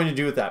this has something to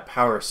do with that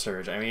power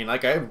surge. I mean,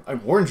 like I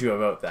warned you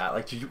about that.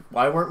 Like,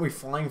 why weren't we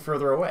flying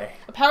further away?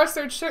 A power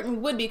surge certainly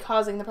would be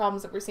causing the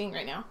problems that we're seeing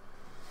right now.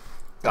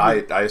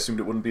 I assumed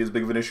it wouldn't be as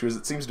big of an issue as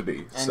it seems to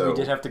be. And we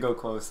did have to go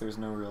close. There's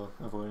no real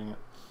avoiding it.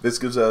 This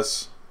gives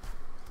us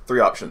 3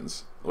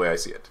 options, the way I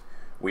see it.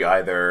 We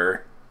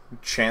either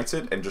chance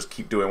it and just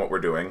keep doing what we're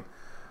doing,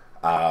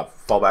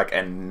 fall back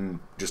and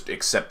just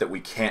accept that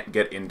we can't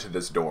get into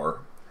this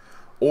door,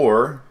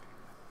 or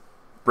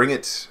bring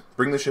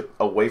the ship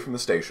away from the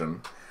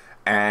station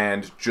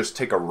and just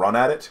take a run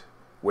at it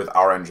with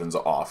our engines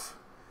off,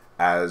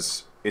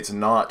 as it's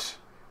not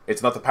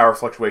the power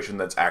fluctuation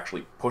that's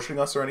actually pushing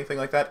us or anything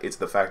like that. It's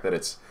the fact that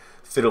it's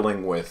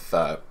fiddling with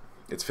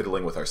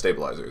our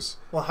stabilizers.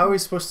 Well, how are we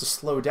supposed to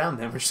slow down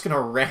then? We're just going to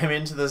ram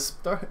into the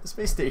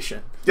space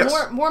station.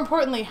 Yes. More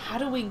importantly, how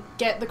do we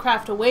get the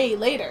craft away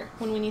later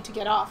when we need to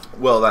get off?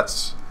 Well,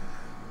 that's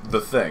the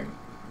thing.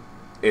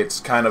 It's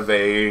kind of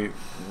a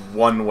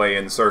one-way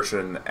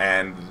insertion,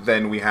 and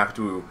then we have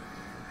to...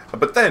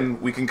 But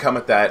then we can come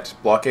at that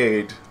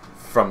blockade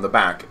from the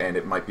back, and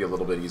it might be a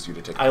little bit easier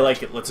to take. I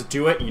like it. Let's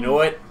do it. You know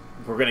what?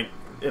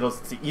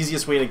 It's the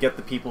easiest way to get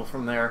the people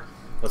from there.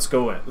 Let's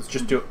go in. Let's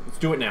just do it. Let's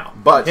do it now.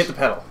 But hit the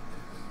pedal.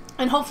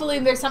 And hopefully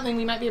there's something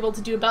we might be able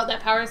to do about that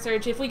power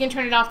surge. If we can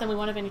turn it off, then we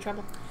won't have any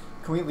trouble.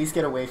 Can we at least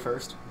get away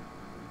first?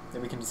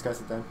 Then we can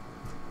discuss it then.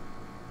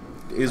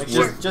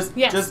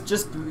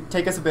 Just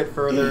take us a bit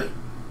further,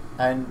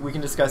 and we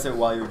can discuss it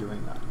while you're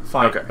doing that.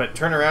 Fine. Okay. But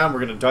turn around. We're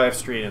going to dive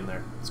straight in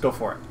there. Let's go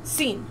for it.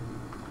 Scene.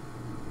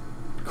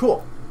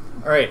 Cool.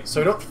 All right. So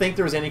I don't think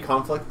there was any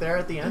conflict there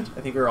at the end. I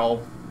think we're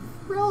all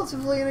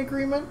relatively in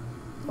agreement.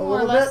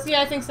 More or less.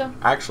 Yeah, I think so.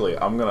 Actually,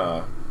 I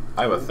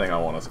have a thing I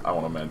want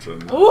to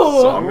mention.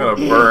 Ooh. So I'm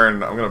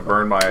gonna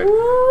burn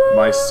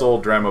my soul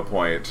drama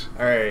point.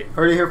 All right.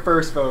 Heard it here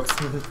first, folks.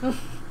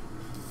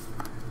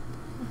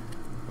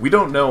 We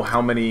don't know how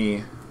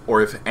many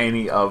or if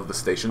any of the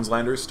station's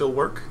landers still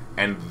work,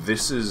 and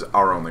this is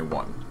our only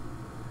one.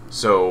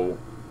 So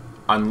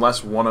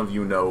unless one of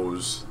you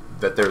knows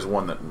that there's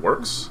one that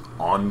works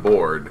on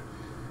board,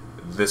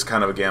 this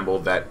kind of a gamble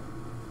that,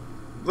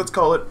 let's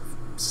call it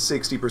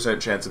 60%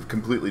 chance of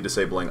completely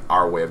disabling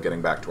our way of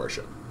getting back to our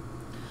ship.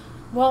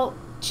 Well,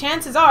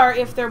 chances are,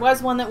 if there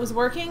was one that was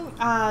working,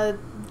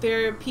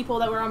 people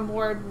that were on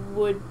board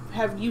would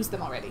have used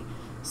them already.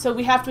 So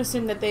we have to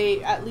assume that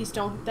they at least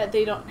don't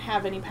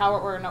have any power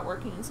or are not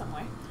working in some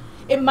way.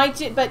 It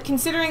might, but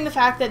considering the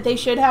fact that they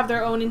should have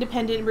their own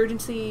independent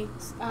emergency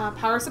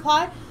power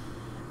supply,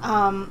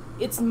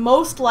 it's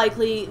most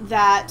likely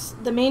that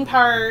the main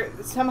power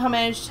somehow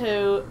managed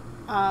to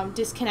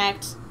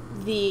disconnect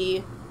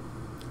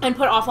and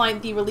put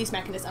offline the release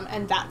mechanism,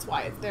 and that's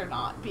why they're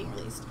not being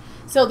released.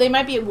 So they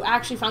might be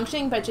actually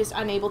functioning, but just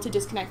unable to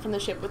disconnect from the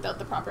ship without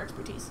the proper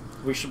expertise.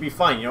 We should be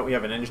fine. You know, we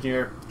have an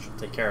engineer. She'll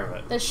take care of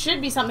it. That should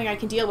be something I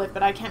can deal with,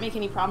 but I can't make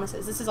any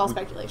promises. This is all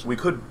speculation. We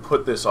could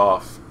put this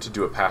off to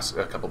do a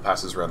couple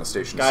passes around the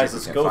station. Guys, to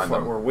see if let's we go can for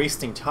find it. them. We're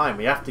wasting time.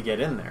 We have to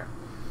get in there.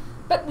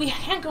 But we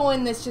can't go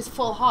in this just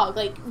full hog.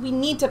 Like, we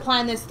need to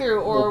plan this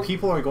through, or... Well,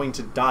 people are going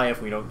to die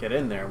if we don't get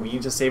in there. We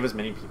need to save as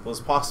many people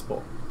as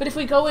possible. But if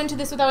we go into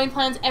this without any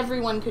plans,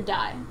 everyone could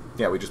die.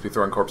 Yeah, we'd just be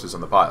throwing corpses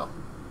on the pile.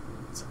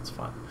 Sounds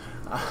fun.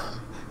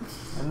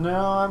 No,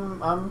 I'm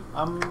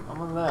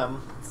one of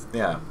them.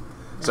 Yeah.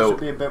 It So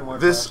should be a bit more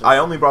this, cautious. I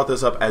only brought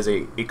this up as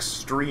a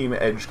extreme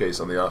edge case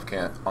on the off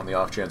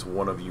chance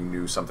one of you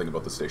knew something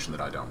about the station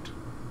that I don't.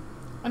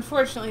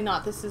 Unfortunately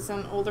not. This is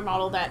an older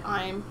model that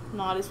I'm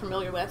not as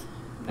familiar with.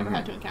 Never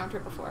had to encounter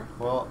it before.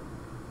 Well,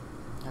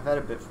 I've had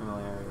a bit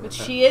familiarity with But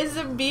it. she is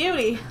a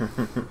beauty.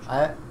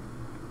 I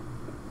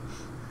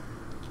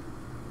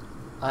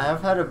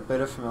have had a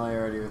bit of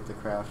familiarity with the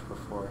craft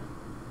before.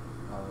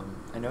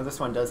 I know this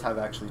one does have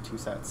actually 2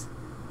 sets,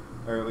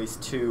 or at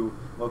least 2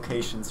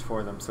 locations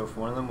for them. So if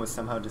one of them was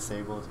somehow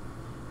disabled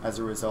as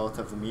a result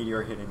of the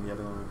meteor hitting, the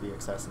other one would be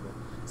accessible.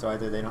 So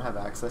either they don't have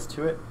access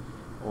to it,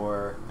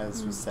 or,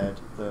 as was said,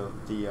 the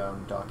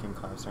docking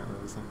clamps aren't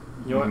releasing.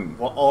 You know what?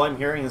 Well, all I'm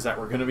hearing is that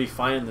we're going to be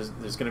fine.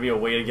 There's going to be a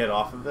way to get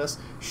off of this.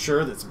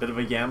 Sure, that's a bit of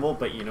a gamble,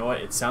 but you know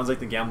what? It sounds like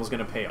the gamble's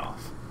going to pay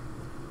off.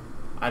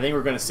 I think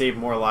we're going to save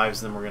more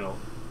lives than we're going to...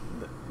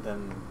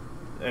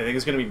 I think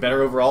it's going to be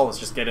better overall. Let's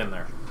just get in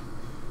there.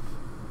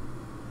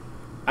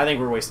 I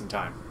think we're wasting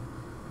time.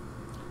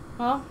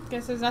 Well,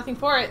 guess there's nothing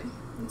for it.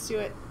 Let's do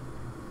it.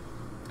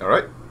 All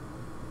right.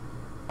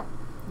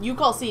 You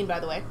call scene,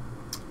 by the way.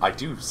 I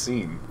do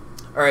scene.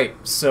 All right,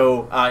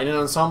 so in an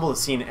ensemble, the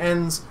scene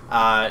ends.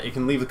 It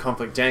can leave the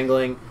conflict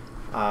dangling,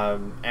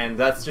 and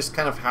that's just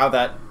kind of how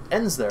that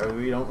ends. There,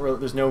 we don't.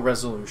 There's no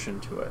resolution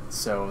to it,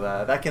 so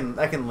that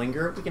can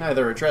linger. We can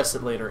either address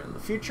it later in the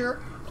future,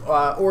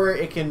 or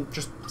it can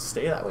just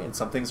stay that way, and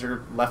some things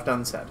are left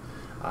unsaid.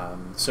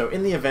 So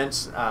in the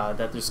event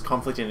that there's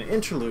conflict in an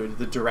interlude,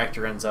 the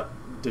director ends up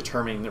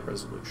determining the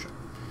resolution.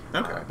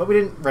 Okay. But we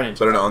didn't run into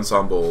But an that.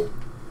 ensemble...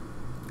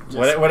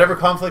 Whatever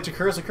conflict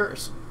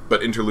occurs.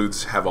 But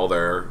interludes have all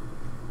their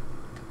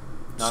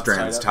Knots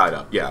strands tied tied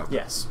up. Yeah.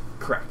 Yes,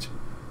 correct.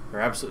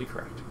 You're absolutely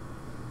correct.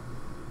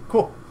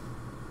 Cool.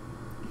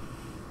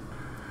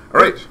 All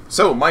right.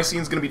 So my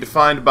scene's going to be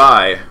defined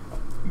by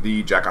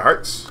the Jack of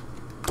Hearts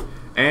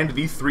and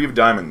the 3 of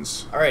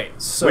Diamonds, All right,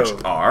 so... which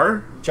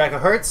are... Jack of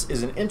Hearts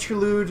is an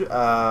interlude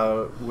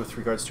with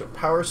regards to a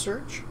power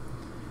surge.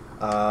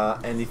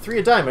 And the 3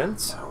 of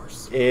Diamonds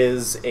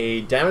is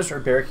a damaged or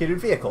barricaded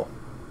vehicle.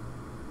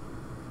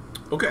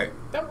 Okay.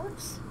 That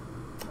works.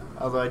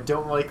 Although I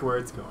don't like where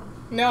it's going.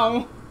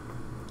 No.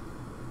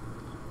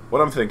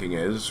 What I'm thinking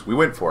is, we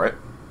went for it.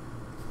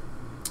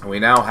 And we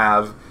now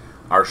have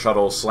our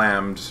shuttle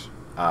slammed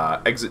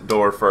exit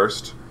door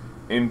first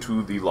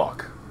into the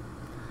lock.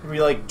 We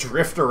like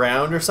drift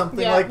around or something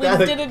Yeah, like we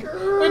that. did it.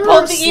 We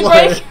pulled the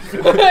e-brake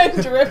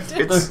and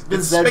drifted.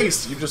 It's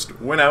space. You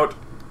just went out,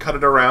 cut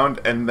it around,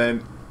 and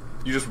then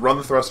you just run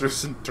the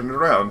thrusters and turn it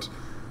around.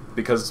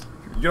 Because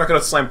you're not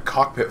going to slam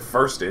cockpit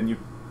first in.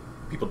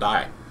 People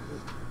die.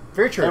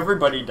 Very true.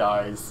 Everybody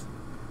dies.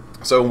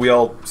 So we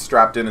all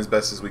strapped in as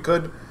best as we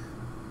could,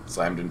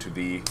 slammed into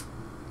the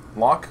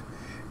lock,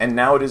 and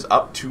now it is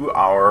up to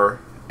our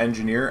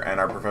engineer and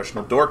our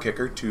professional door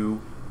kicker to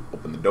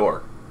open the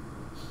door.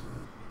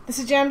 This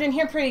is jammed in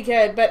here pretty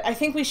good, but I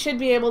think we should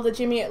be able to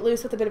jimmy it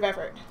loose with a bit of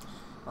effort.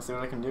 I'll see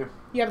what I can do.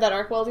 You have that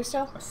arc welder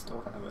still? I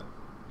still have it.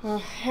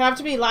 Have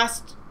to be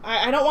last...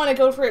 I don't want to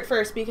go for it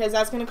first, because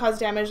that's going to cause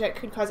damage that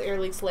could cause air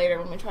leaks later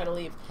when we try to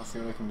leave. I'll see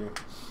what I can do.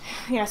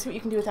 Yeah, see what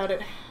you can do without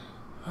it.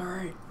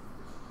 Alright.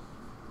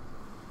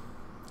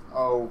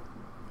 Oh,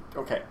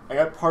 okay. I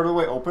got part of the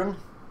way open.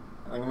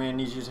 I'm going to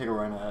need you to take a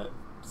run at it.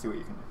 See what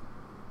you can do.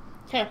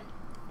 Okay.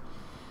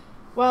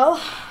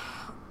 Well...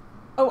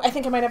 Oh, I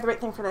think I might have the right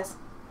thing for this.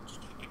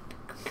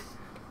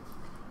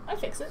 I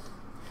fix it.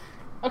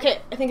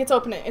 Okay, I think it's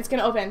opening. It's going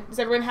to open. Does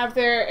everyone have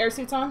their air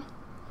suits on?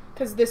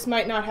 Because this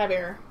might not have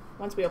air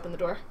once we open the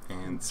door.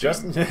 And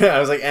Justin, I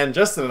was like, and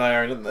Justin and I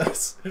aren't in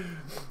this.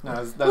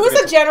 No, It was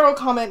a general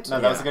comment.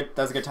 No, that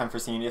was a good time for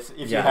scene. If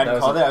you Yeah, hadn't that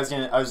was called a-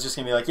 it, I was just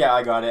gonna be like, yeah,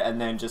 I got it,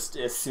 and then just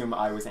assume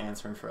I was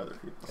answering for other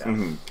people. Yeah.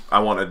 Mhm. I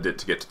wanted it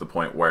to get to the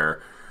point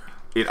where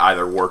it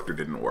either worked or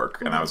didn't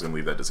work, and I was going to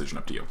leave that decision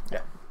up to you.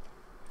 Yeah.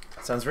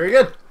 Sounds very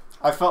good.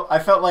 I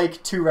felt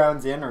like 2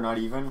 rounds in, or not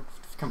even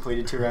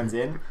completed 2 rounds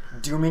in,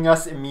 dooming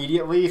us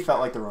immediately felt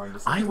like the wrong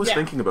decision. I was Yeah.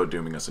 thinking about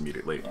dooming us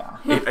immediately. Yeah.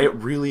 It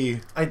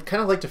really... I'd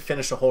kind of like to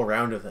finish a whole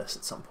round of this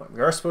at some point.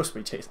 We are supposed to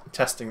be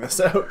testing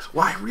this out.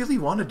 Well, I really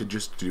wanted to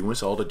just doom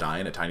us all to die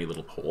in a tiny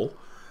little hole,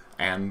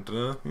 and,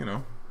 you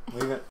know...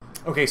 Leave it.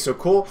 Okay, so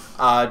cool.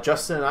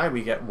 Justin and I,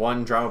 we get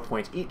 1 drama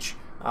point each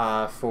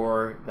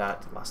for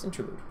that last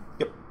interlude.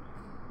 Yep.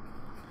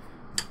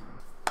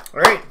 All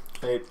right,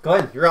 Hey,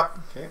 Glenn, you're up.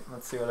 okay,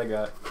 let's see what I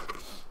got.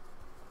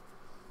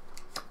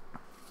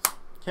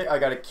 Okay, I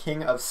got a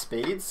King of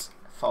Spades,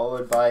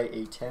 followed by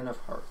a 10 of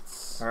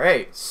Hearts. All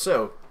right,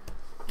 so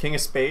King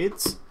of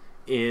Spades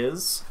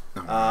is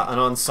an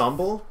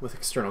ensemble with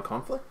external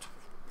conflict,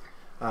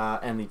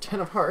 and the 10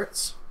 of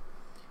Hearts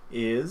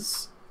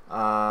is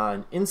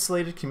an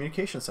insulated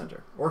communication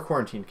center or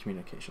quarantined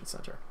communication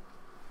center.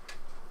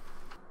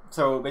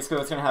 So basically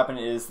what's going to happen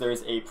is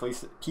there's a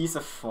piece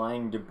of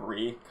flying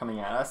debris coming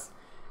at us,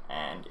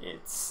 and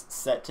it's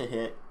set to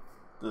hit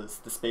the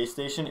space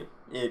station.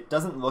 It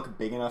doesn't look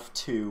big enough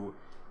to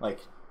like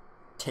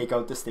take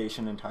out the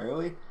station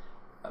entirely,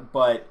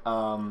 but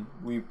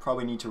we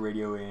probably need to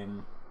radio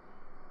in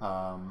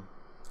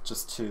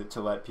just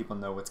to let people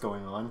know what's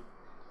going on,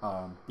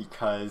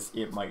 because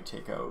it might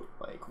take out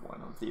like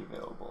one of the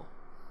available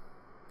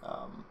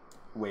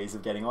ways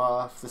of getting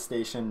off the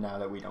station now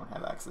that we don't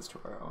have access to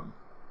our own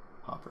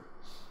hopper.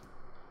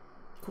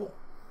 Cool.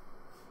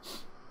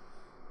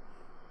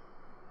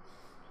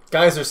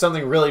 Guys, there's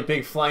something really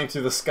big flying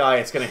through the sky.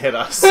 It's going to hit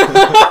us.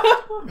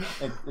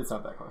 It's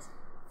not that close.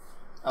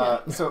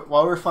 So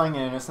while we're flying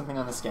in, there's something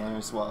on the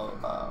scanners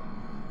while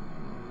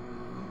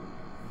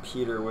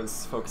Peter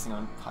was focusing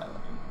on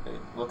piloting. It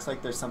looks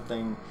like there's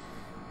something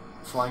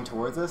flying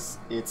towards us.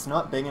 It's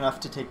not big enough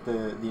to take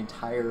the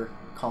entire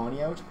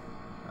colony out,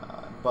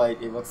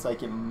 but it looks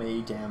like it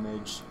may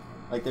damage,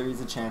 like there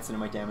is a chance that it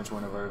might damage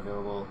one of our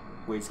available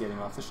ways getting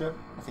off the ship.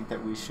 I think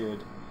that we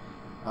should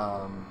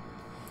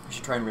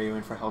try and radio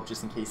in for help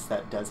just in case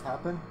that does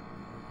happen,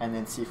 and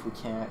then see if we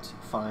can't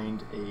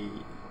find a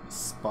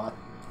spot,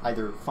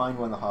 either find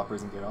one of the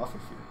hoppers and get off of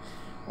here,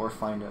 or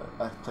find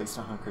a place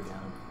to hunker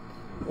down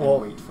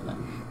and wait for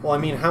them. Well, I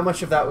mean, how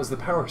much of that was the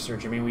power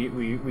surge? I mean,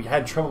 we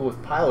had trouble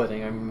with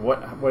piloting. I mean,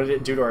 what did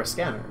it do to our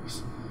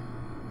scanners?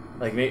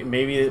 Like,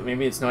 maybe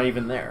it's not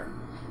even there.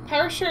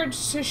 Power surge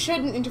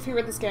shouldn't interfere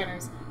with the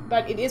scanners,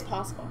 but it is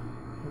possible.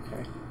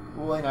 Okay.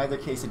 Well, in either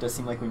case, it does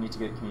seem like we need to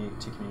get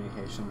to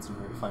communications in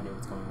order to find out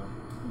what's going on.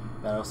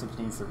 That also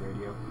contains the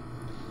radio.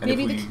 And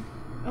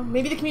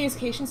Maybe the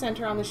communication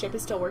center on the ship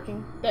is still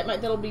working.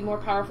 That'll be more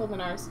powerful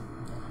than ours.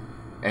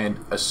 And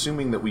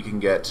assuming that we can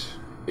get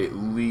at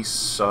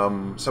least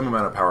some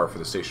amount of power for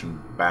the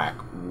station back,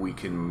 we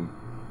can,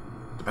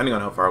 depending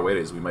on how far away it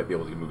is, we might be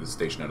able to move the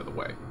station out of the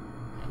way.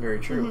 Very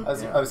true.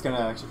 Mm-hmm. I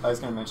was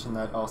gonna mention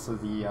that also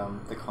the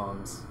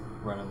comms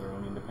run on their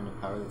own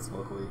independent power that's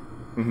locally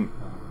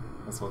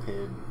that's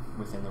located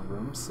within the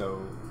room,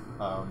 so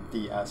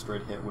the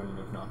asteroid hit wouldn't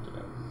have knocked it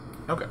out.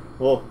 Okay.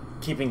 Well,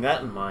 keeping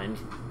that in mind,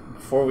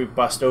 before we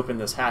bust open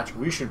this hatch,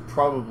 we should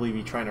probably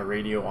be trying to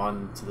radio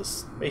on to the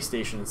space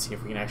station and see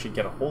if we can actually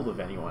get a hold of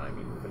anyone.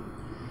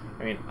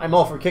 I mean, I'm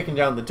all for kicking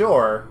down the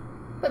door,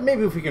 but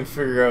maybe if we can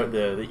figure out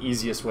the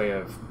easiest way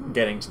of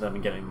getting to them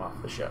and getting them off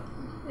the ship,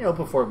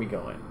 before we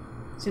go in.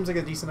 Seems like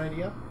a decent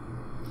idea.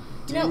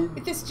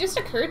 This just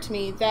occurred to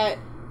me that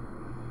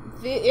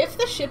if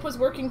the ship was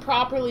working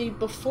properly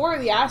before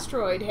the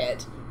asteroid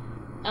hit,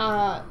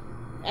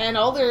 and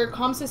all their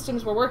comm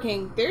systems were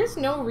working, there's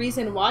no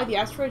reason why the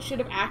asteroid should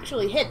have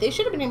actually hit. They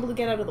should have been able to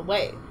get out of the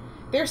way.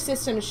 Their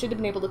systems should have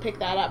been able to pick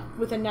that up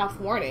with enough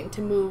warning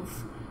to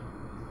move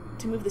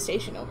the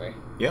station over.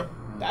 Yeah.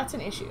 That's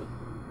an issue.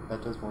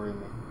 That does worry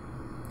me.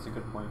 It's a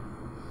good point.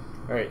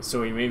 All right,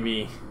 so we may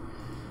be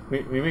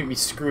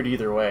screwed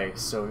either way.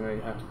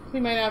 So we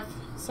might have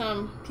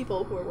some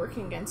people who are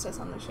working against us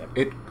on the ship.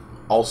 It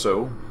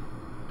also,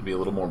 to be a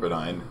little more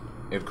benign,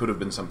 it could have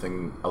been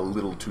something a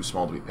little too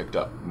small to be picked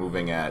up,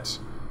 moving at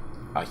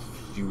a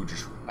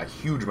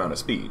huge amount of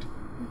speed.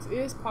 It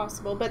is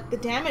possible, but the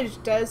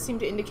damage does seem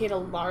to indicate a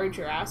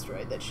larger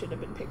asteroid that should have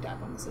been picked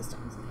up on the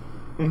systems.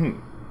 Mm-hmm.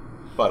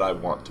 But I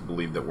want to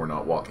believe that we're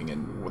walking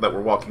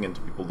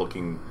into people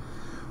looking.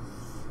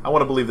 I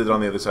want to believe that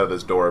on the other side of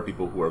this door are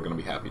people who are going to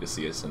be happy to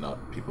see us and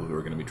not people who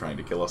are going to be trying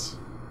to kill us.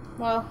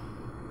 Well,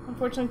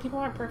 unfortunately, people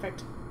aren't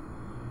perfect.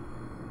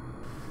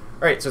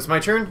 Alright, so it's my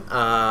turn.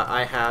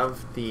 I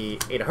have the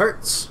 8 of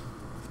Hearts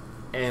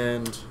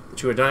and the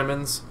 2 of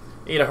Diamonds.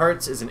 8 of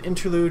Hearts is an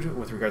interlude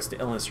with regards to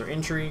illness or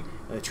injury,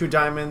 and the 2 of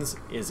Diamonds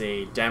is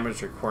a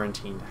damaged or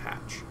quarantined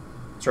hatch.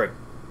 Sorry,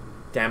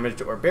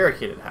 damaged or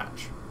barricaded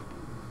hatch.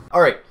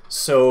 Alright,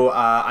 so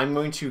I'm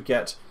going to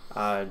get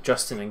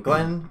Justin and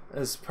Glen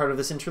as part of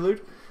this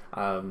interlude.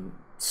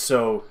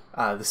 So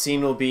the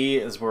scene will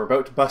be as we're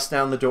about to bust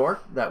down the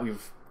door that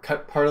we've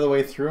cut part of the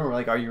way through, and we're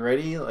like, "Are you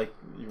ready? Like,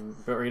 you're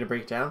about ready to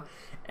break down?"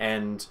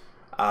 And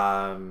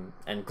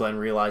Glen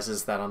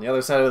realizes that on the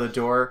other side of the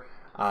door,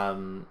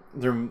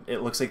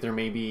 it looks like there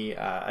may be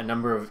a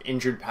number of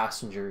injured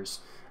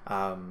passengers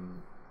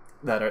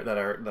that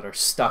are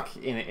stuck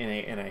in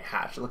a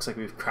hatch. It looks like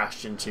we've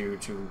crashed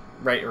into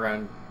right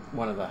around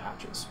one of the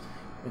hatches,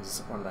 into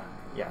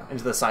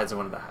the sides of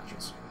one of the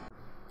hatches.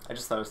 I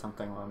just thought of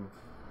something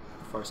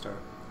before I start.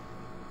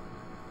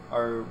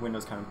 Our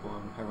window's kind of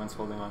blown. Everyone's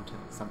holding on to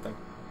something.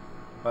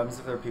 What happens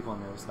if there are people on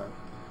the other side?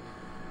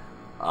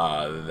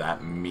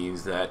 That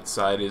means that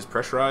side is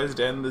pressurized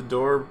and the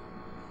door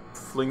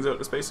flings out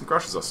to space and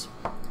crushes us.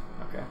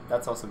 Okay,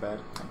 that's also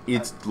bad.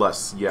 It's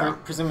less, yeah.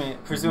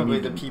 Presumably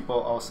the people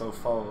also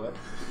follow it.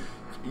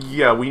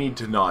 Yeah, we need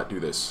to not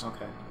do this.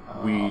 Okay.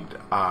 We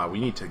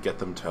need to get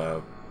them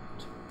to.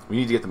 We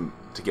need to get them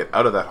to get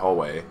out of that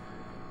hallway,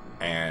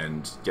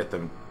 and get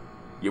them.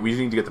 Yeah, we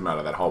need to get them out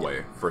of that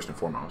hallway first and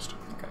foremost.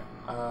 Okay.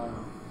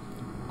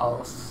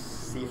 I'll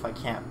see if I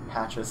can't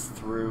patch us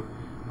through.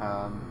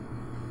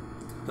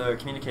 The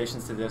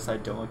communications to this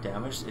side don't look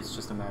damaged. It's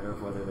just a matter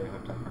of whether they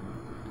hooked up or not.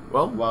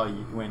 Well,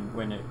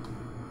 when it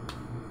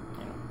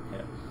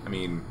hit. I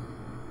mean,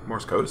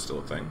 Morse code is still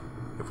a thing.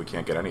 If we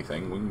can't get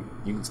anything,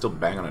 you can still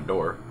bang on a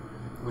door.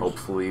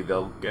 Hopefully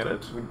they'll get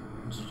it.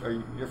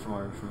 You're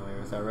familiar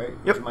with that, right?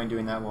 Yep. Would you mind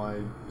doing that while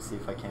I see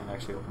if I can't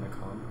actually open a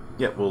comm?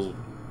 Yeah,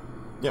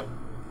 Yep.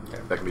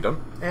 Okay. That can be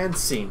done. And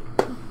scene.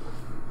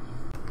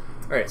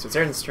 Alright, so it's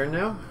Erin's turn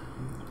now.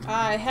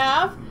 I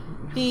have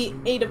the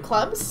 8 of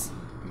Clubs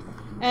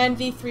and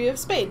the 3 of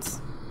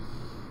Spades.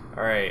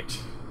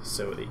 Alright,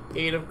 so the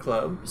 8 of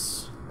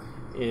Clubs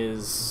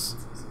is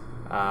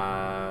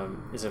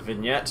is a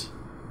vignette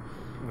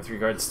with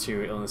regards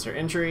to illness or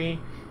injury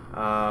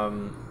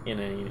in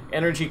an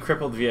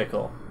energy-crippled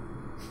vehicle.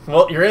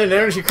 Well, you're in an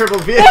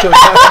energy-crippled vehicle.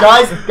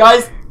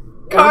 guys,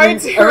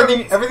 Cards.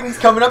 everything's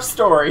coming up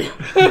story.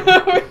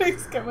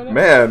 Everything's coming up.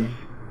 Man,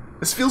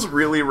 this feels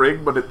really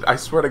rigged, but I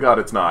swear to God,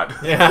 it's not.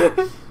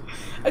 Yeah.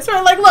 I sort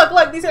of like,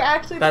 look, these are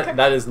actually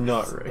That is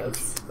not rigged.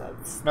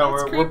 No,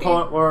 that's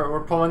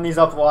we're pulling these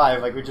up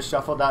live. Like we just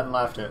shuffled that and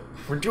left it.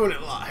 We're doing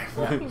it live.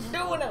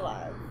 doing it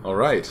live. All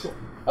right.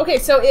 Okay,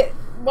 so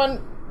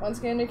once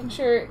again making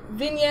sure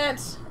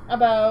vignette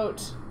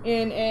about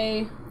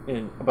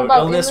about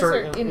illness or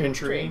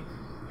injury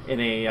in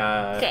a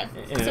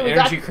in so an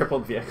energy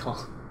crippled vehicle.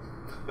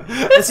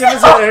 As soon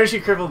as an energy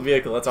crippled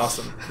vehicle, that's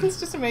awesome. It's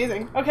just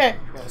amazing. Okay.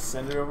 Gotta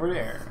send it over to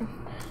Erin.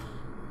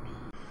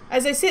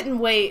 As I sit and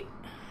wait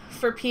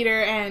for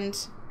Peter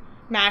and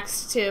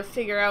Max to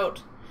figure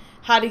out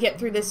how to get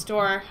through this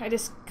door, I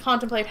just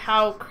contemplate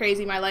how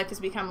crazy my life has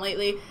become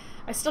lately.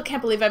 I still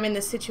can't believe I'm in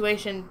this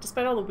situation,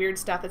 despite all the weird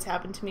stuff that's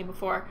happened to me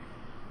before.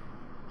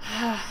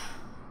 I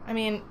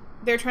mean,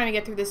 they're trying to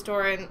get through this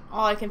door, and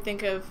all I can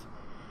think of...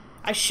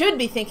 I should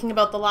be thinking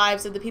about the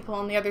lives of the people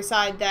on the other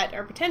side that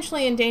are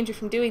potentially in danger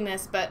from doing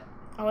this, but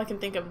all I can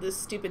think of is this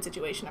stupid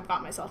situation I've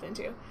got myself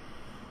into.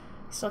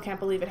 Still can't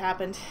believe it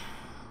happened.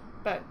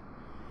 But,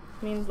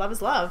 I mean, love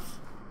is love.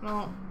 I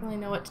don't really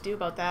know what to do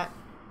about that.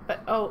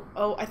 But,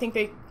 I think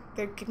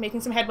they're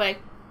making some headway.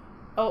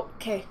 Oh,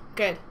 okay,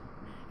 good.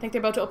 I think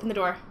they're about to open the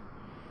door.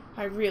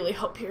 I really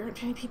hope there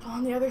aren't any people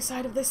on the other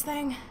side of this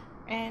thing.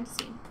 And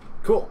scene.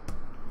 Cool.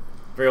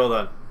 Very well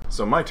done.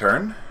 So my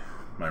turn,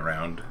 my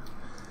round,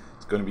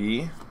 is going to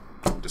be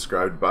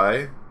described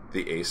by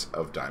the Ace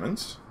of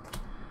Diamonds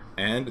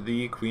and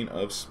the Queen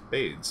of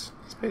Spades.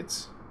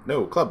 Spades?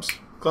 No, clubs.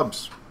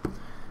 Clubs.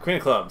 Queen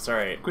of Clubs,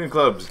 alright. Queen of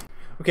Clubs.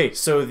 Okay,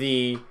 so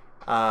the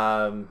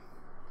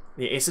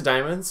Ace of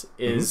Diamonds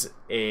is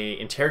a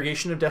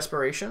interrogation of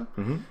desperation,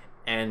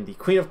 and the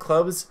Queen of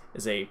Clubs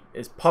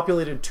is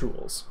populated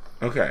tools.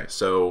 Okay,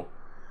 so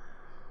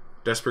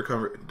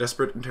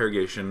desperate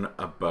interrogation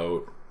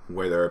about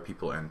where there are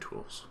people and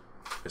tools.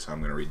 Guess I'm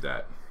going to read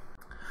that.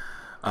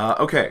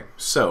 Okay,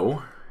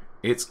 so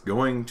it's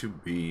going to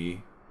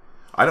be...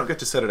 I don't get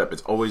to set it up.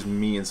 It's always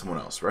me and someone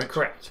else, right?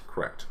 Correct.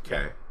 Correct.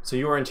 Okay. So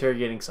you are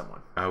interrogating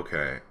someone.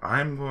 Okay.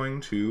 I'm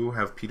going to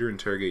have Peter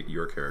interrogate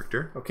your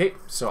character. Okay,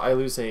 so I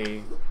lose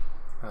a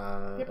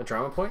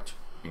drama point.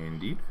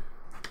 Indeed.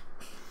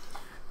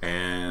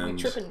 And...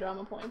 tripping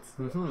drama points.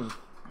 Mm-hmm.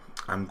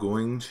 I'm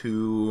going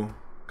to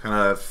kind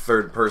of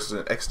third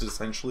person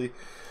existentially.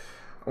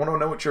 I want to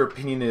know what your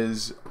opinion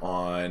is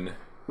on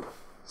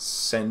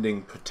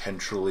sending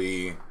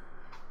potentially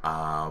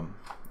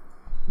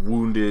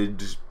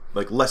wounded,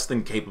 like less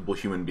than capable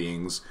human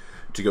beings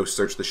to go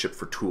search the ship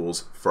for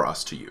tools for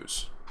us to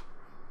use.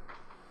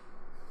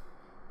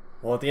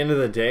 Well, at the end of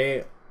the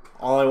day,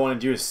 all I want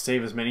to do is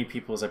save as many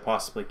people as I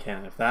possibly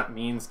can. If that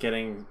means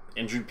getting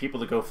injured people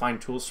to go find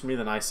tools for me,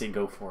 then I say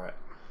go for it.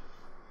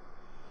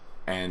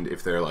 And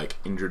if they're like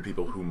injured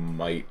people who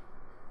might,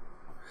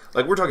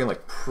 like we're talking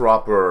like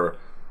proper,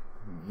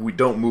 we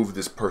don't move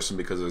this person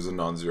because there's a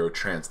non-zero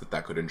chance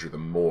that could injure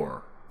them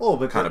more. Oh,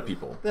 but kind of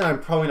people. Then I'm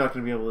probably not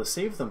going to be able to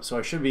save them, so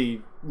I should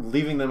be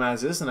leaving them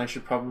as is, and I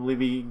should probably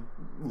be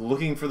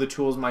looking for the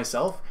tools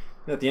myself.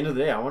 And at the end of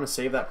the day, I want to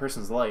save that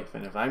person's life,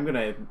 and if I'm going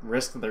to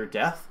risk their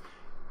death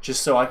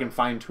just so I can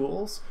find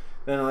tools,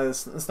 then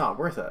it's not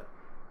worth it.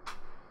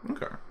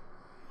 Okay.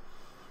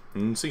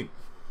 See.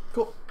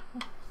 Cool.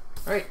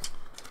 All right,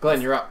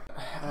 Glenn, you're up.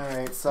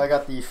 Alright, so I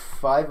got the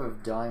 5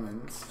 of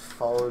diamonds,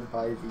 followed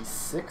by the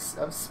 6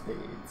 of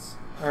spades.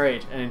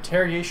 Alright, an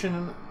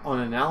interrogation on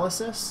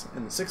analysis,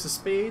 and the 6 of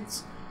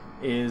spades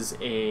is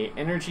a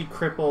energy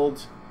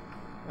crippled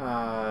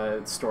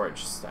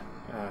storage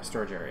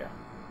area.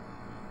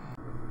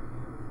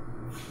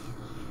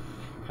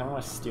 I kind of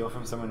want to steal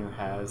from someone who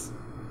has.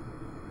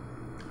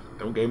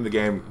 Don't game the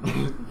game.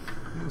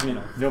 You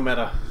know. No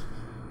meta.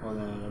 Well,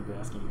 then I'd be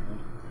asking Erin.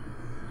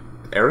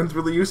 Erin's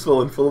really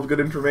useful and full of good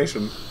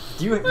information.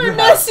 You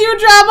miss you,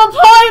 drama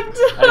point!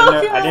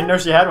 I didn't know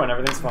she had one.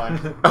 Everything's fine.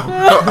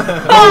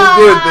 Oh,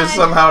 good. This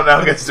somehow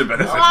now gets to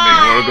benefit me.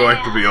 We're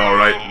going to be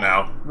alright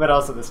now. But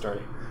also the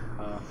story.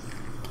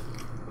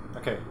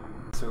 Okay.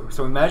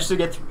 So we managed to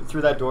get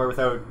through that door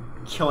without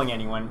killing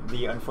anyone.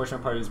 The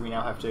unfortunate part is we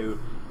now have to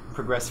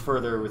progress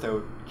further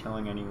without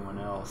killing anyone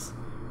else.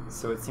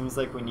 So it seems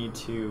like we need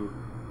to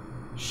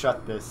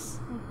shut this,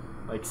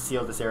 like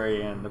seal this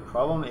area in. The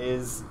problem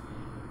is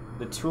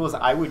the tools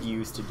I would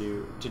use to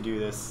do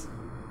this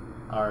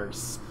are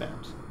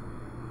spent.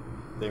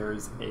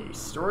 There's a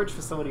storage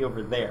facility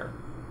over there.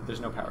 But there's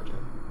no power to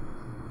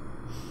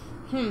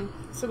it.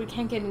 So we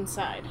can't get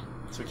inside.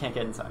 So we can't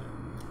get inside.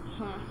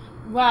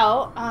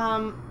 Well,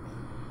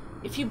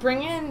 if you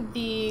bring in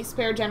the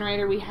spare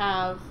generator we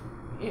have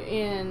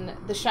in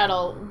the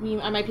shuttle,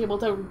 I might be able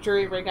to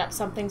jury rig up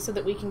something so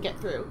that we can get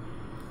through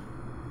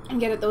and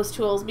get at those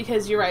tools,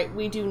 because you're right,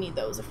 we do need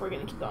those if we're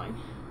going to keep going.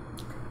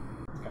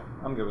 Okay,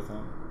 I'm good with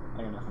that.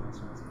 I got nothing else.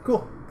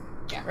 Cool.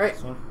 Yeah. All right.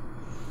 So,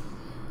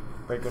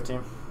 Right, go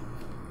team.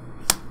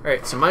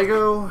 Alright, so my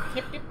go.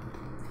 Yep.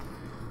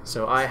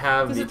 So I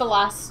have. This is the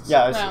last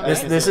Yeah, I round. was-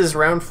 Right? This is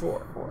round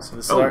 4. So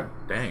this is Oh, our.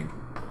 dang.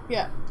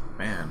 Yeah.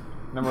 Man.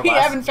 Remember We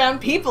last, haven't found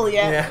people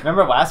yet. Yeah.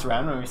 remember last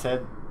round when we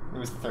said it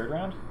was the third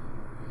round?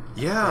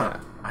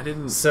 Yeah. I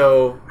didn't...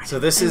 So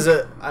this is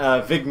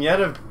a vignette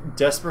of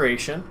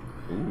desperation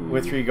Ooh.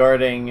 with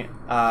regarding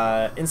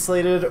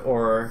insulated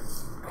or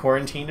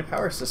quarantined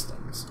power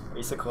systems.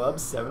 Ace of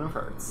clubs, 7 of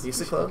hearts. Ace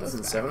of clubs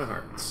and 7 of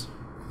hearts.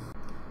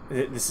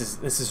 This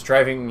is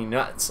driving me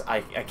nuts. I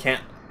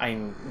can't.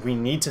 We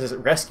need to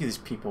rescue these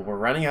people. We're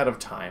running out of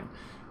time.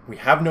 We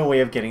have no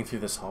way of getting through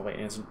this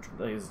hallway, and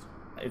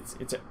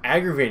it's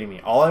aggravating me.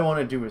 All I want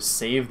to do is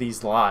save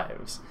these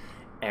lives,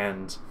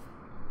 and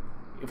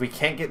if we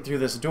can't get through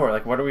this door,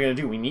 like, what are we going to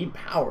do? We need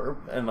power,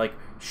 and, like,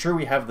 sure,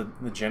 we have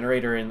the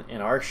generator in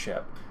our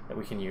ship that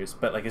we can use,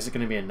 but, like, is it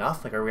going to be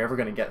enough? Like, are we ever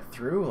going to get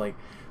through? Like,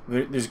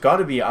 there's got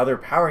to be other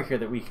power here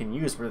that we can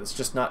use where it's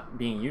just not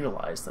being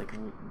utilized. Like,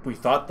 we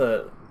thought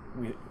the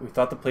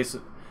place,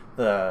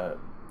 the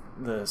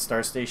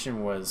star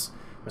station was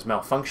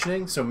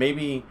malfunctioning, so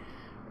maybe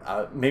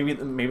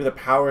the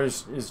power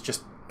is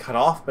just cut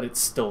off, but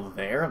it's still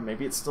there.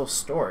 Maybe it's still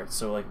stored.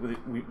 So, like,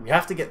 we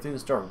have to get through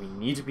this door. We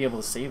need to be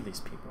able to save these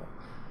people.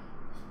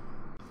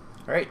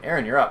 All right,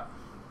 Erin, you're up.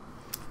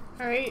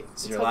 All right.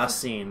 This is your last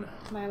scene.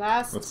 My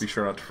last. Let's be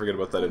sure not to forget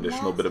about that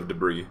additional bit of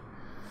debris.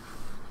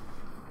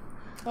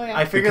 Oh yeah.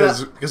 I figured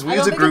Because we I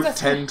as don't a think group it's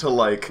a- tend to,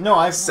 like, No,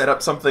 I've- set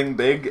up something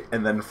big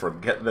and then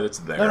forget that it's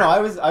there. No, I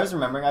was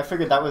remembering. I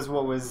figured that was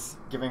what was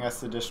giving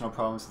us additional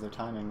problems with their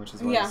timing, which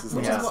is why Yeah, this is the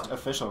which is last what-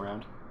 official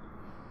round.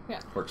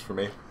 Works for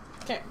me.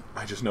 Okay.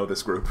 I just know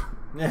this group.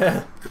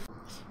 Yeah.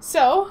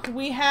 So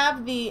we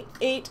have the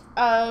 8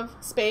 of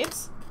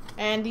spades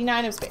and the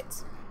 9 of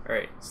spades. All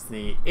right. So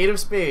the 8 of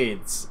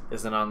spades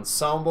is an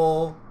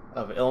ensemble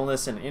of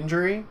illness and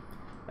injury,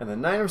 and the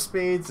 9 of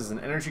spades is an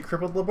energy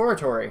crippled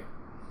laboratory.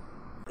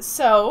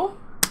 So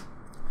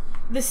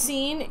the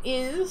scene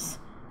is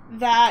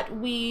that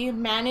we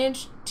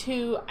managed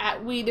to.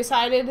 We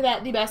decided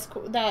that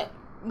that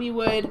we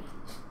would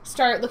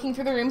start looking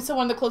through the rooms. So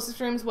one of the closest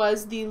rooms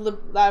was the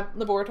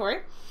laboratory.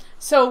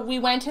 So we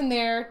went in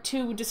there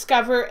to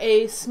discover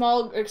a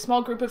small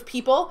group of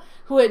people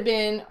who had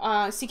been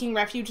seeking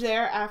refuge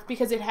there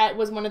because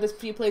was one of the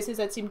few places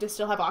that seemed to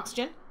still have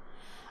oxygen.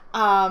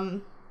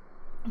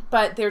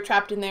 But they're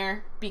trapped in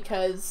there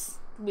because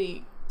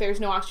there's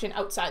no oxygen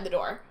outside the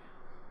door.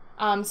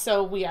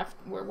 So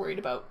we're worried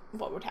about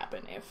what would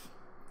happen if,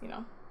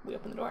 we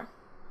open the door,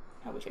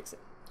 how we fix it.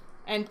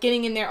 And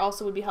getting in there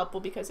also would be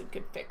helpful because it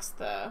could fix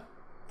the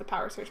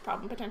power surge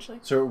problem potentially.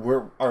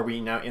 So are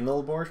we now in the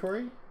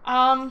laboratory?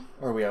 Or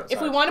are we outside?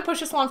 If we want to push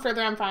this along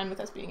further, I'm fine with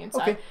us being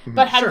inside. Okay.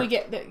 But how Sure. do we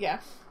get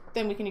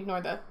then we can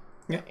ignore the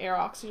Yeah. air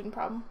oxygen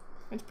problem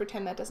and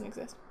pretend that doesn't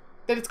exist.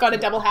 That it's got a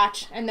double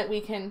hatch and that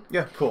we can...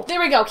 Yeah, cool. There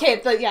we go. Okay,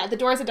 the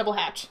door is a double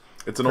hatch.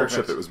 It's an old Perfect.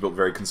 ship that was built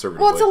very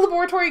conservatively. Well, it's a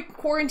laboratory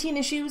quarantine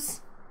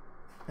issues.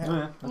 Oh,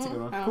 yeah, that's a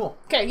good one. Oh. Cool.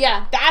 Okay,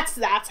 yeah,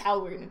 that's how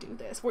we're gonna do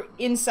this. We're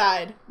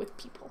inside with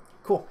people.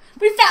 Cool.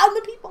 We found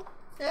the people.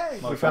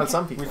 Yay. We found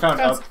some people. We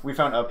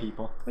found up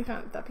people. We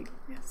found the people.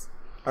 Yes.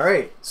 All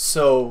right,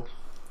 so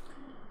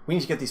we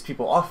need to get these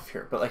people off of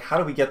here. But, like, how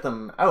do we get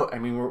them out? I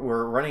mean,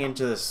 we're running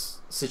into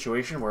this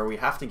situation where we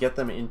have to get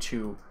them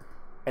into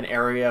an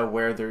area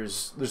where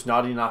there's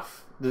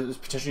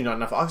potentially not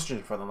enough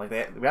oxygen for them. Like,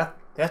 they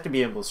have to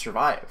be able to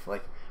survive.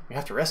 Like, we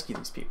have to rescue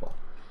these people.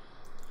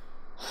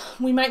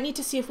 We might need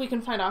to see if we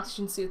can find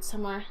oxygen suits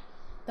somewhere.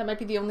 That might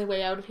be the only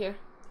way out of here.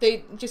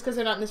 Just because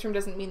they're not in this room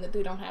doesn't mean that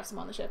we don't have some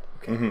on the ship.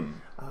 Okay.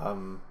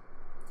 Mm-hmm.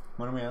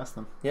 Why don't we ask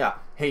them? Yeah.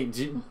 Hey,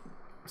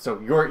 so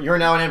you're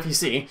now an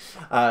NPC.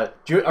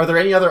 Are there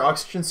any other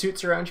oxygen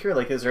suits around here?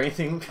 Like, is there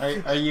anything?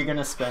 Are you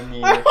gonna spend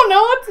the? I don't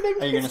know what's the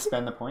name. Are you gonna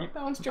spend the point?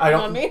 That one's I jumping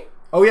don't- on me.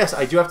 Oh yes,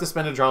 I do have to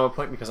spend a drama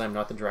point because I'm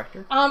not the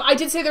director. I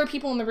did say there were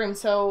people in the room,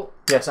 so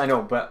Yes, I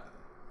know, but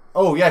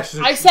oh yes,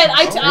 I said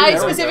there I we go.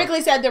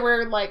 specifically said there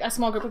were like a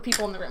small group of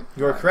people in the room.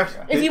 you are correct.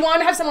 Yeah. If you want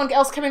to have someone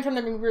else come in from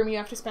the room, you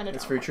have to spend it.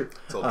 That's very true.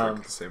 It's all dark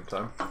at the same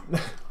time.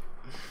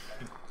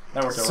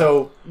 That worked out.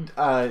 So,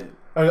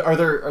 are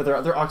there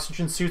other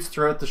oxygen suits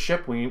throughout the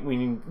ship? We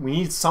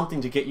need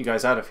something to get you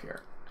guys out of here.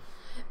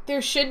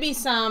 There should be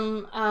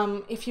some.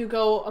 If you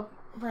go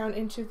around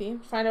into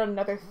find out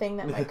another thing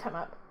that might come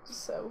up.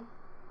 So.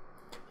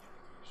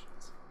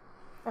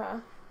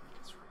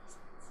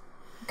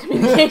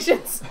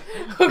 Communications.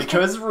 Okay.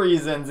 Because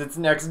reasons, it's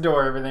next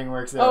door. Everything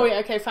works out. Oh yeah.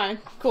 Okay. Fine.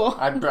 Cool.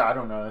 I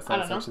don't know if I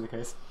that's don't know. actually the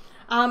case.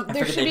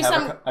 There should be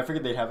some. I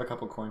figured they'd have a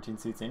couple quarantine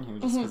suits in here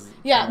just because.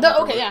 Yeah.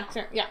 Okay. Yeah.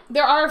 Sure, yeah.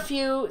 There are a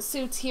few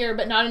suits here,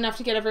 but not enough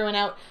to get everyone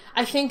out.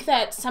 I think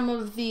that some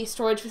of the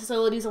storage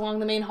facilities along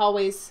the main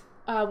hallways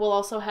will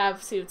also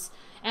have suits,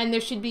 and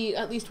there should be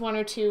at least 1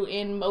 or 2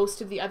 in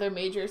most of the other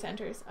major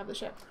centers of the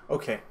ship.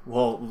 Okay.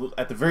 Well,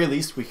 at the very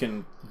least, we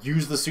can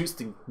use the suits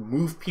to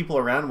move people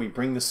around. We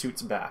bring the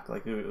suits back.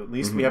 Like, at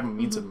least we have a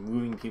means of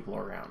moving people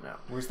around now.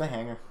 Where's the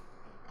hangar?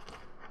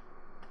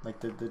 Like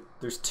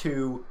there's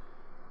 2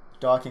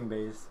 docking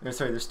bays.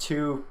 There's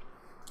 2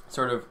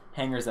 sort of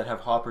hangars that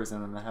have hoppers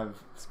in them that have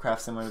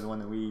craft similar to the one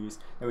that we use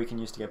that we can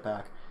use to get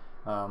back.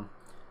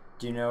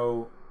 Do you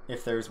know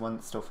if there's one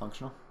that's still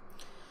functional?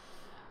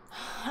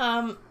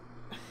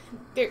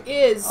 There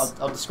is.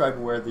 I'll describe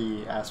where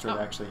the asteroid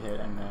actually hit,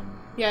 and then...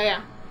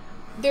 Yeah.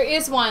 There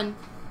is one,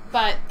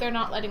 but they're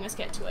not letting us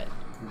get to it.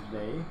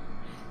 They?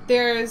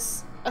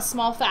 There's a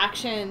small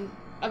faction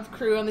of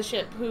crew on the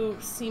ship who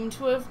seem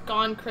to have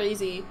gone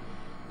crazy,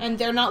 and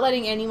they're not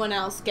letting anyone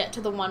else get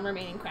to the one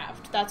remaining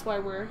craft. That's why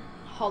we're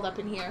hauled up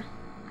in here.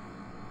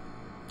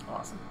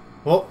 Awesome.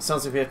 Well,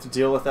 sounds like we have to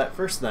deal with that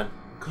first then.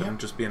 Couldn't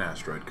just be an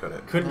asteroid, could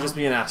it? Couldn't just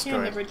be an Can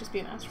asteroid. never just be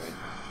an asteroid.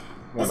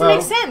 Although-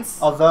 Doesn't make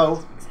sense.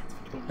 Although,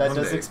 that One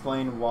does day.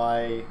 explain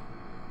why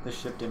the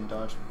ship didn't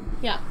dodge.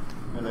 Yeah.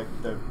 Or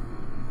the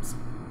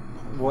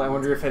Well, I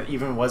wonder if it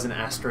even was an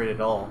asteroid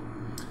at all.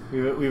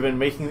 We've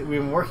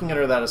been working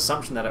under that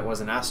assumption that it was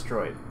an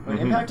asteroid. when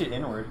it impacted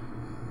inward.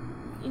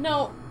 You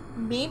know,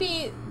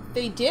 maybe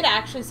they did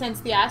actually sense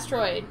the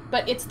asteroid,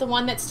 but it's the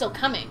one that's still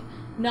coming,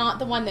 not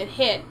the one that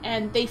hit,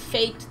 and they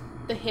faked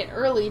the hit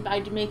early by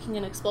making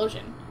an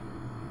explosion.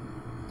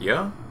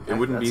 Yeah, it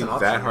wouldn't That's be an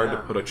that option, hard yeah.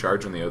 to put a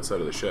charge on the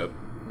outside of the ship.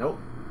 Nope.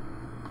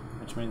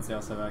 Which means they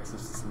also have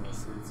access to some of the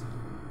suits.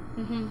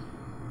 Mm-hmm.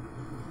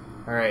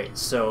 All right,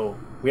 so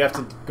we have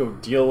to go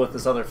deal with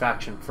this other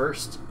faction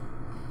first,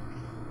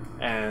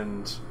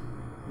 and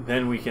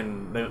then we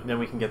can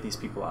get these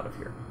people out of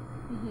here.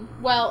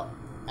 Mm-hmm. Well,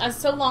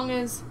 so long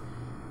as...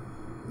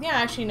 Yeah,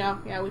 actually, no.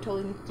 Yeah, we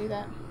totally need to do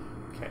that.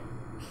 Okay.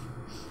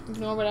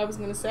 Ignore what I was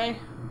going to say.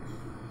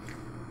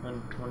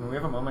 When we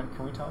have a moment,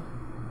 can we talk?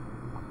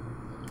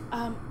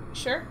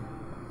 Sure.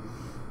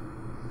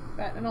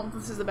 But I don't know if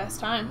this is the best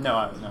time. No,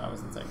 I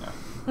wasn't saying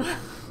no.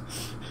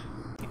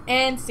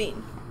 And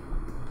scene.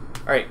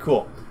 All right,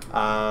 cool.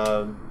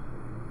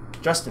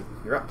 Justin,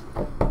 you're up.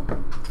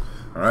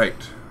 All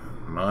right,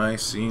 my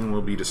scene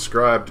will be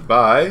described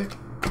by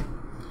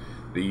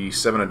the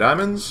 7 of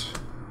diamonds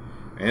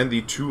and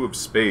the 2 of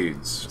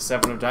spades.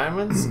 Seven of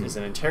diamonds is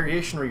an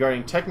interrogation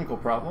regarding technical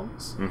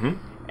problems, Mm-hmm.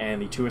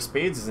 and the 2 of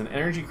spades is an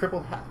energy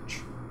crippled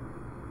hatch.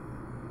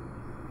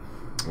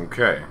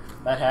 Okay.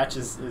 That hatch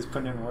is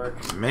putting in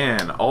work.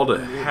 Man, all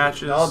the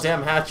hatches. All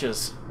damn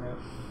hatches. Yep.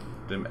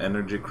 Them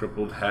energy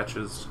crippled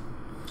hatches.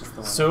 Just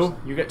the one. So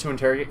you get to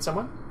interrogate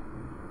someone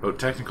Oh,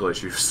 technical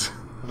issues.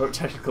 about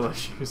technical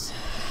issues.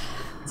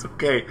 It's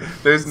okay.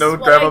 There's no This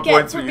is what I drama get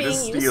points for for you to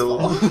being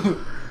steal.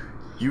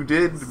 You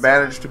did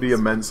manage to be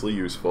immensely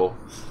useful.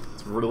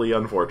 It's really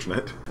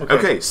unfortunate.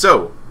 Okay,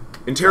 so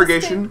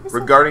interrogation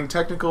Justin, regarding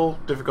technical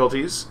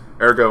difficulties,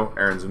 ergo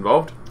Erin's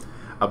involved,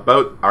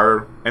 about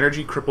our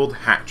energy crippled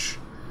hatch.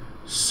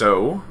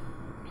 So,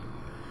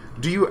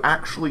 do you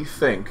actually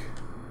think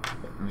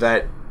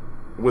that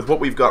with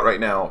what we've got right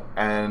now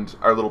and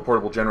our little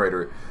portable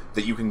generator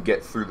that you can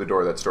get through the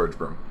door of that storage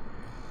room?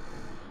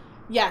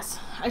 Yes,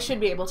 I should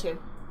be able to.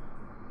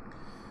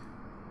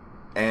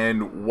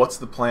 And what's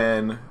the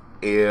plan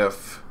for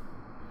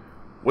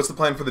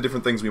the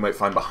different things we might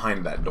find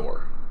behind that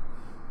door?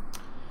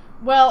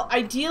 Well,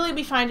 ideally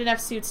we find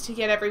enough suits to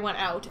get everyone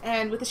out,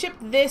 and with a ship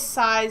this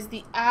size,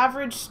 the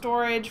average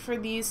storage for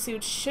these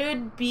suits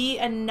should be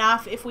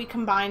enough if we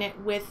combine it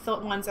with the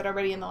ones that are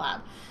already in the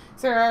lab.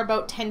 So there are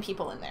about 10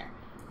 people in there.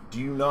 Do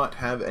you not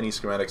have any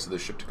schematics of the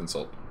ship to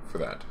consult for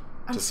that?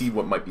 To see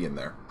what might be in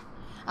there?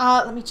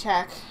 Let me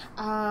check.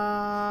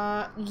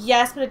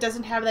 Yes, but it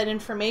doesn't have that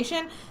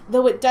information,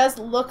 though it does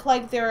look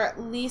like there are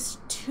at least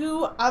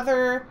 2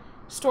 other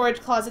storage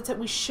closets that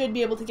we should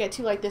be able to get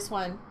to, like this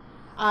one.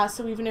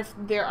 So even if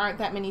there aren't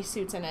that many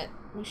suits in it,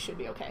 we should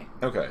be okay.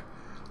 Okay.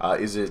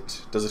 Does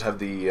it have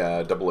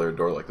the double-layered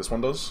door like this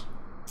one does?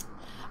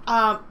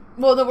 Well,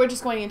 no, we're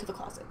just going into the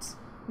closets,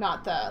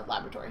 not the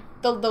laboratory.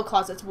 The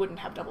closets wouldn't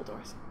have double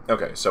doors.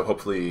 Okay, so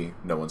hopefully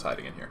no one's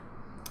hiding in here.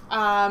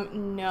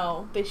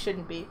 No, they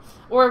shouldn't be.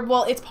 Or,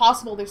 well, it's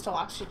possible there's still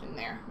oxygen in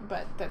there,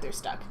 but that they're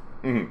stuck.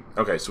 Mm-hmm.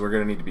 Okay, so we're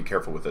going to need to be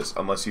careful with this,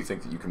 unless you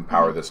think that you can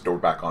power this door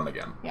back on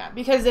again. Yeah,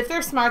 because if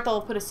they're smart,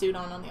 they'll put a suit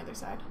on the other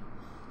side.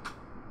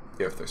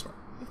 If they're smart.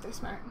 If they're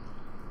smart.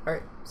 All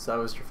right, so that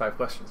was your 5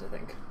 questions, I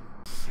think.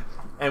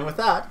 And with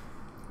that,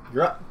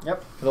 you're up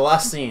Yep, for the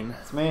last scene.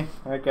 it's me.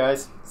 Alright,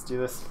 guys, let's do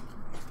this.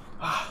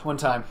 One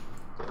time.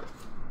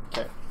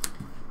 Okay.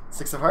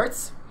 6 of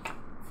hearts.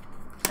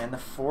 And the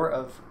 4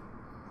 of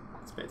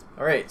spades.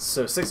 All right,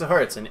 so 6 of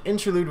hearts, an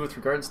interlude with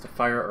regards to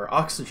fire or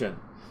oxygen.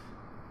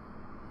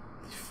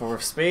 4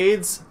 of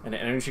spades, an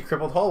energy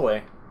crippled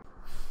hallway.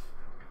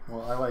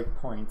 Well, I like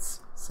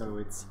points, so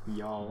it's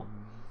y'all.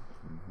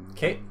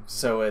 Okay,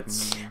 so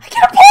it's... I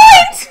get a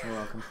point! You're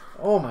welcome.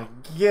 Oh my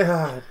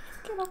god.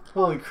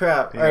 Holy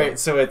crap. Yeah. Alright,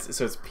 so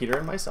it's Peter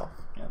and myself.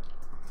 Yep.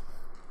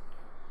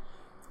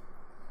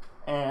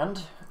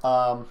 And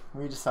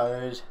we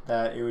decided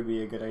that it would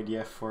be a good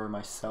idea for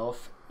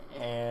myself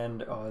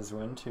and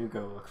Oswin to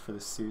go look for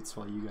the suits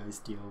while you guys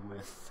deal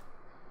with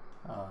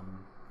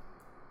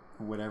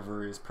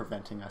whatever is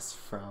preventing us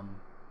from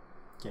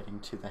getting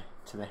to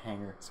the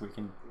hangar, so we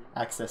can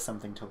access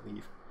something to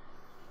leave.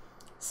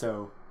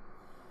 So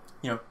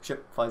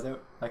ship flies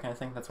out, that kind of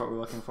thing. That's what we're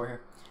looking for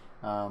here.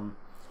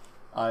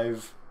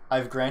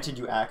 I've granted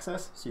you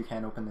access, so you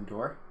can open the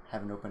door.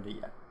 Haven't opened it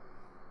yet.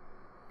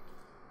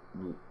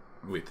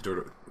 Wait, the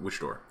door? Which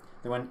door?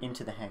 The one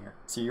into the hangar.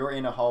 So you're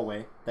in a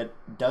hallway that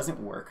doesn't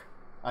work.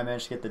 I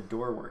managed to get the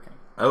door working.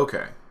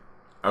 Okay,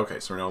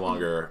 so we're no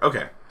longer...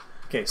 Okay,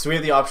 so we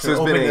have the option So of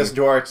there's been opening this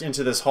door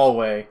into this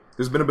hallway.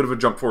 there's been a bit of a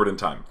jump forward in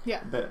time.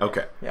 Yeah. But,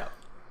 Okay, Yeah.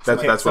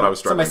 that's what I was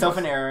So struggling myself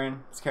with. and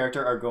Erin's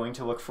character are going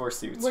to look for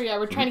suits. Well, yeah,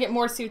 we're trying to get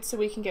more suits so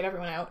we can get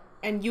everyone out.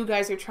 And you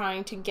guys are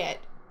trying to get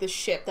the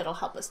ship that'll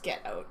help us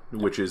get out.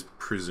 Which is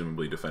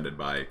presumably defended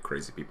by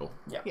crazy people.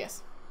 Yeah.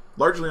 Yes.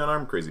 Largely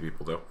unarmed crazy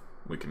people, though,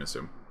 we can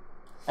assume.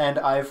 And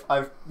I've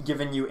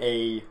given you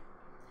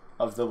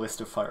of the list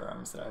of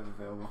firearms that I have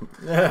available.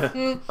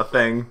 A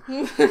thing.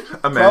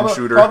 A man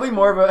shooter. Probably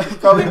more of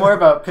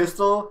a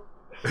pistol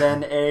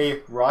than a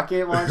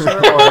rocket launcher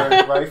or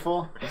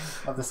rifle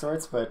of the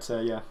sorts, but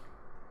yeah.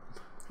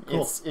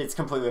 Cool. It's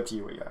completely up to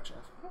you what you actually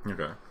have.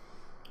 Okay.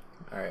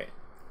 All right.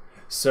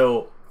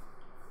 So,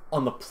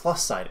 on the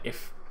plus side,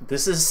 if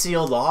this is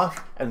sealed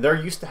off and they're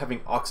used to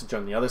having oxygen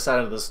on the other side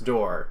of this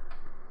door,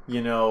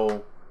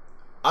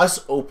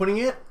 us opening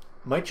it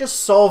might just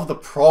solve the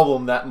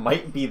problem that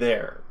might be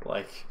there.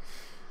 Like,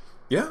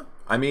 Yeah,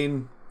 I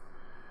mean,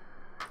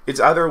 it's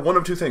either one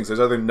of two things. There's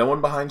either no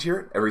one behind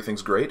here,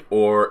 everything's great,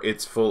 or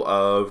it's full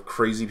of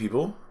crazy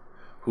people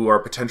who are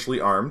potentially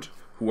armed,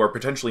 who are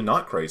potentially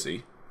not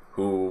crazy,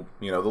 who,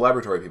 the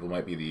laboratory people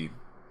might be the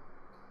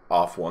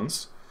off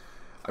ones.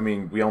 I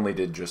mean, we only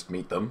did just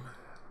meet them.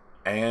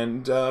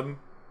 And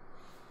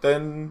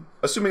then,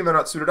 assuming they're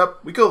not suited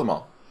up, we kill them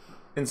all,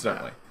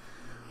 incidentally.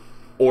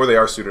 Or they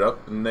are suited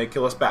up, and they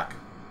kill us back.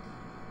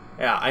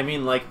 yeah, I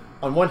mean, like,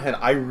 on one hand,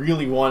 I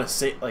really want to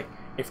say, like,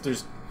 if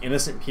there's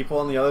innocent people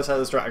on the other side of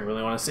this door, I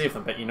really want to save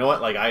them. But you know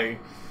what?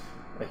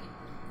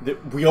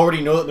 We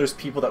already know that there's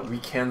people that we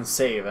can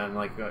save, and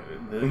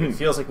it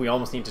feels like we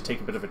almost need to take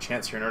a bit of a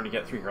chance here in order to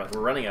get through here. Like, we're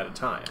running out of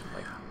time.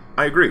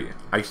 I agree.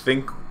 I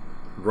think,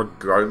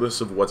 regardless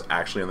of what's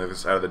actually on the other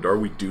side of the door,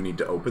 we do need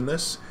to open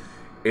this.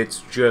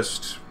 It's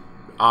just,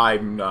 I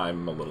don't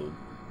want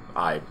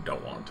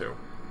to.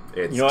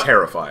 It's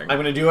terrifying. I'm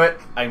gonna do it.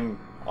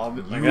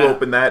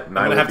 Open that, and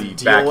I will be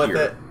back here.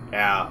 It.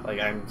 Yeah,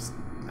 I'm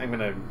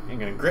gonna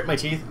grit my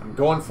teeth. I'm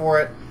going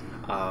for it,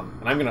 and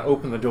I'm gonna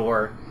open the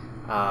door.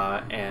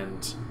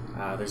 And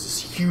there's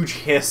this huge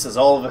hiss as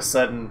all of a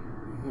sudden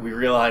we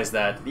realize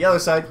that the other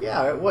side,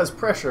 it was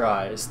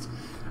pressurized,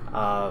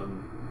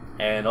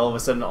 and all of a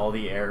sudden all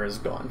the air is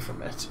gone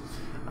from it.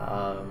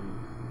 And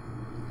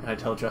I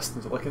tell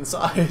Justin to look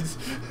inside.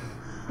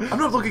 I'm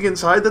not looking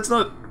inside. That's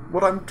not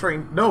what I'm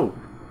trained. No.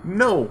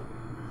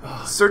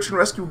 Search and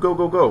rescue. Go,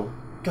 go, go.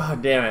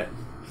 God damn it!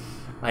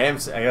 I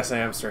guess I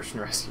am search and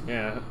rescue.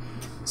 Yeah.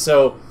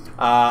 So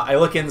I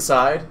look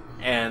inside,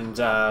 and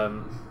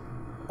all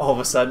of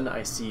a sudden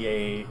I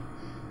see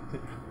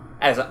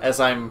as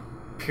I'm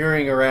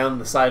peering around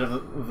the side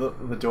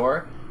of the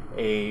door,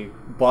 a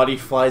body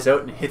flies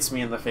out and hits me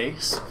in the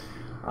face.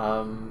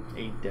 A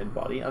dead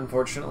body,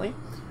 unfortunately.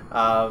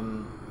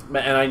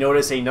 And I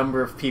notice a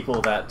number of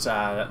people that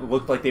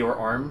looked like they were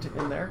armed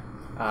in there.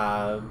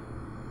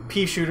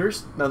 Pea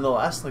shooters,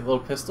 nonetheless, like little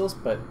pistols,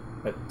 but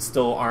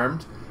still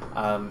armed.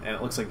 And it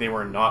looks like they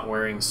were not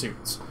wearing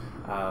suits.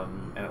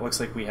 And it looks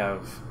like we've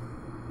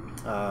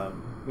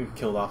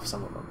killed off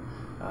some of them.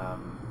 All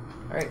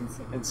right,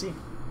 and see.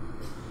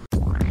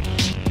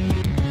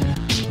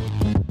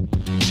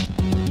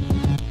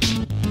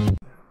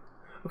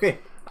 Okay.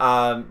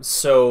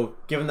 So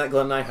given that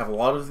Glen and I have a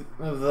lot of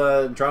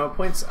the drama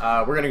points,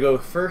 we're gonna go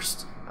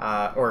first.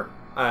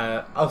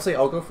 I'll say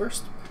I'll go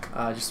first,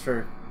 just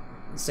for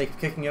the sake of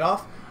kicking it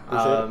off.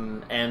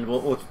 And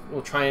we'll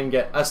try and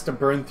get us to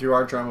burn through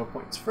our drama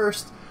points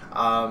first.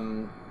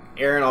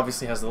 Erin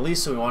obviously has the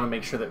least, so we want to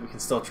make sure that we can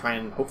still try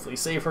and hopefully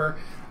save her,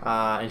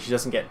 and she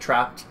doesn't get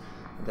trapped,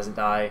 doesn't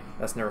die.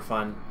 That's never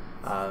fun.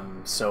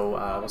 So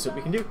we'll see what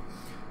we can do.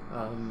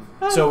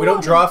 So we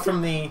don't draw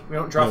from the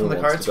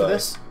cards for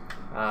this.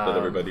 But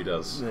everybody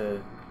does.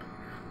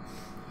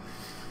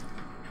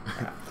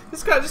 This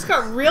just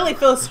got really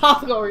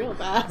philosophical real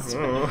fast.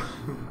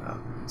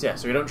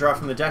 So we don't draw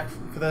from the deck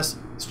for this.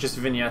 It's just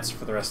vignettes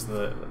for the rest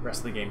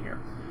of the game here.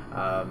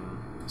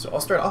 So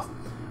I'll start off.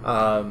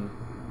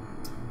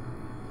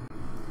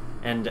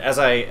 And as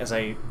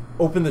I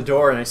open the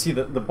door and I see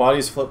the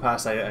bodies float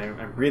past,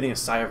 I'm breathing a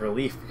sigh of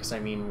relief, because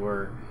we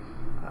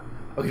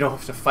don't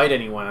have to fight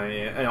anyone.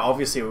 And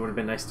obviously it would have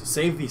been nice to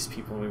save these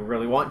people, and we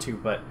really want to,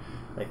 but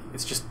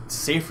it's just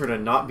safer to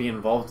not be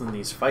involved in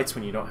these fights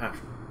when you don't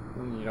have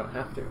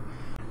to.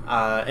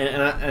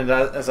 And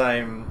as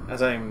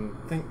I'm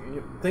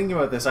thinking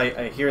about this,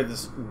 I hear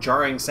this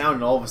jarring sound,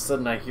 and all of a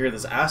sudden I hear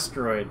this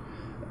asteroid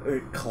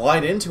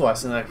collide into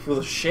us, and I feel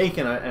the shake,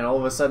 and all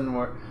of a sudden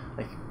we're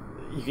like,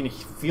 you can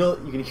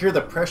hear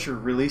the pressure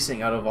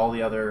releasing out of all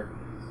the other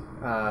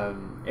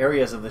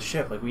areas of the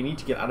ship. Like, we need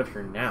to get out of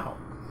here now,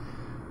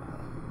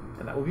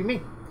 and that will be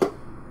me.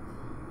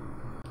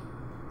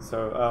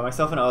 So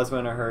myself and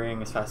Oswin are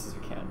hurrying as fast as we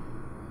can.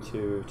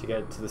 to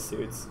get to the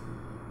suits.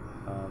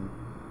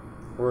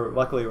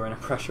 Luckily we're in a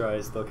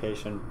pressurized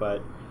location,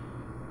 but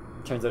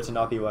it turns out to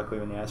not be luckily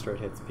when the asteroid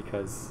hits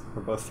because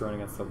we're both thrown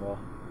against the wall.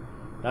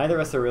 Neither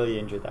of us are really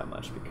injured that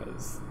much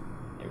because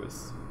it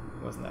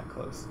wasn't that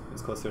close. It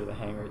was closer to the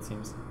hangar, it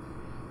seems.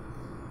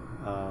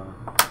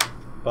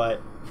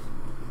 But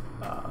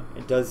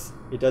it does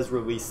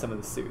release some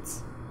of the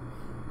suits,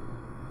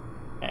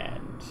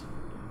 and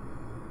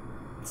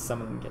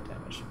some of them get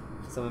damaged.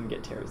 Some of them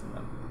get tears in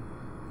them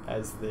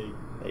as they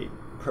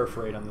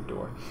perforate on the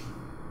door.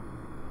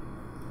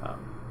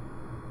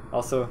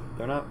 Also,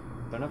 they're not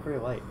very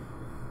light.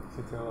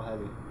 So they're a little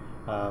heavy.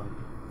 So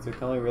we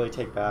can only really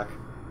take back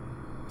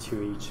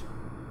 2 each.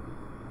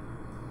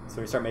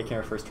 So we start making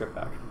our first trip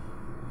back,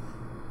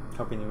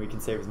 hoping that we can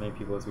save as many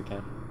people as we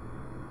can.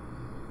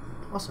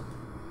 Awesome.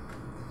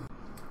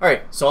 All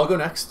right, so I'll go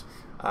next.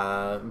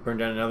 Burn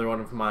down another one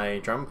of my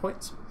drama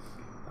points.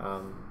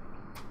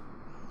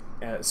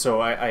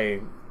 So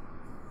I'm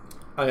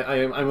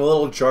a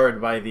little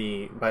jarred by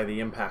the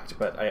impact,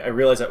 but I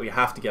realize that we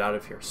have to get out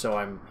of here. So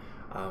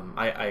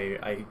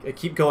I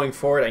keep going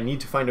forward. I need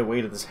to find a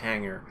way to this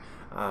hangar,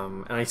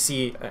 and I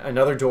see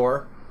another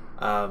door.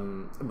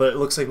 But it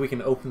looks like we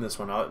can open this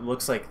one. It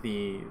looks like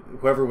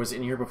whoever was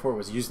in here before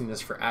was using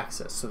this for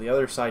access. So the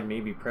other side may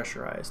be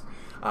pressurized.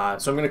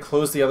 So I'm going to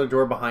close the other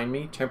door behind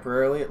me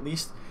temporarily, at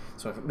least.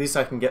 So at least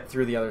I can get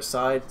through the other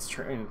side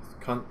and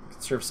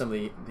conserve some of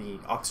the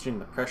oxygen,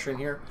 the pressure in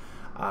here.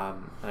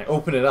 And I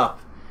open it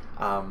up,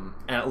 and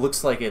it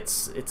looks like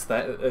it's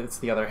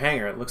the other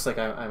hangar. It looks like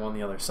I'm on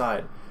the other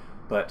side,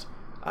 but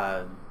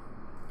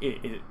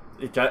it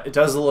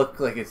does look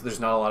like there's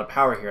not a lot of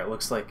power here. It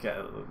looks like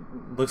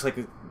we're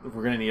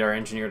going to need our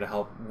engineer to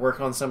help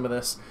work on some of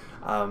this.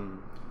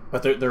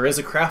 But there is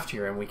a craft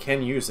here, and we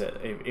can use it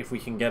if we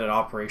can get it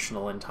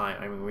operational in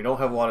time. I mean, we don't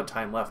have a lot of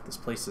time left. This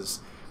place is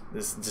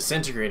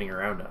disintegrating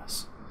around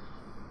us.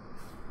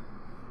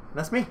 And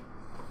that's me.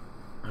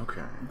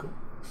 Okay. Cool.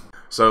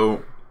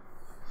 So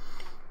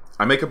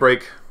I make a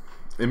break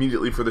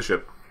immediately for the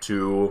ship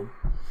to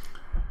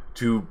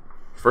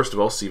first of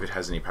all see if it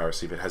has any power,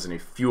 see if it has any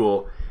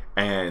fuel,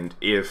 and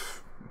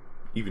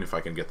even if I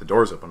can get the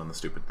doors open on the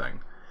stupid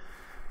thing.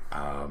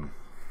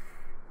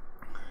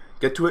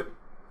 Get to it.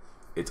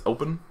 It's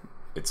open.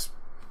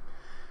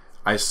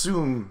 I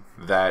assume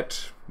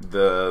that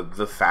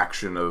the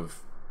faction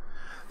of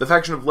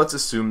let's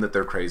assume that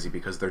they're crazy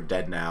because they're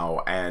dead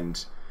now,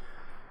 and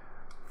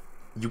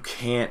I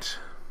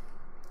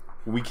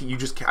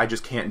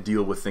just can't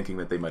deal with thinking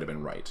that they might have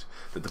been right,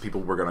 that the people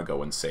we're going to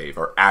go and save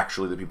are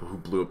actually the people who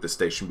blew up the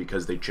station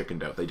because they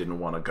chickened out. They didn't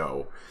want to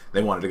go.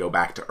 They wanted to go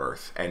back to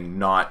Earth and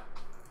not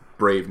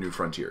brave new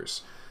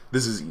frontiers.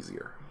 This is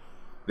easier.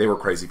 They were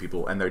crazy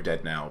people, and they're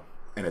dead now,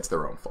 and it's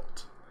their own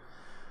fault.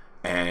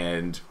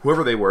 And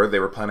whoever they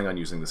were planning on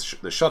using this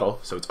shuttle,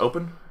 so it's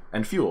open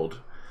and fueled.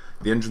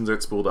 The engines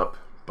aren't spooled up,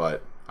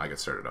 but I get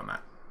started on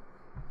that.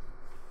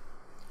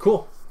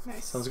 Cool.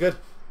 Nice. Sounds good.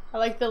 I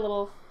like the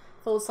little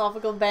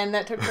philosophical bend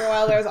that took for a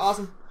while there. It was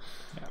awesome.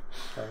 Yeah,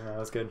 that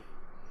was good.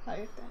 I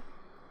like that.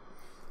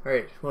 All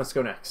right, who wants to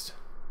go next?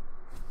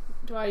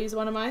 Do I use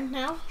one of mine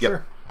now? Yep.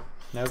 Sure.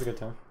 Now's a good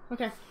time.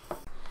 Okay.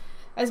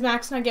 As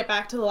Max and I get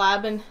back to the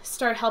lab and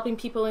start helping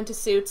people into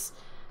suits,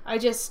 I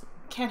just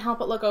can't help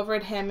but look over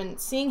at him, and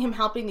seeing him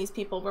helping these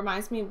people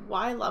reminds me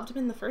why I loved him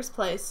in the first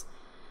place.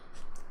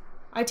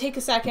 I take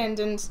a second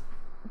and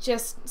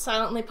just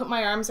silently put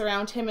my arms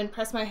around him and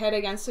press my head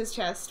against his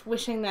chest,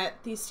 wishing that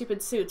these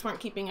stupid suits weren't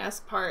keeping us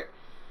apart.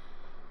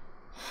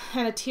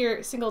 And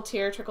a single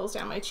tear trickles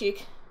down my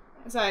cheek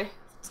as I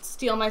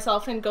steel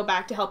myself and go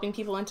back to helping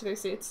people into their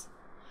suits.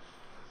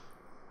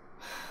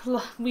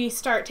 We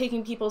start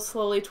taking people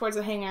slowly towards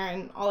the hangar,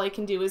 and all I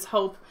can do is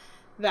hope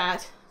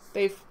that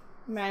they've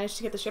managed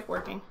to get the ship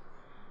working.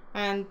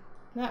 And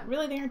that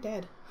really they aren't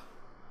dead.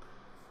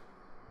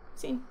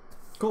 Scene.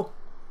 Cool.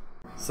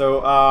 So,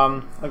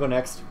 I'll go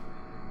next.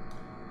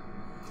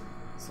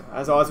 So,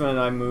 as Osmond and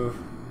I move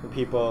the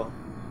people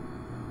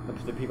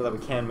that we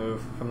can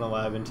move from the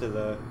lab into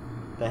the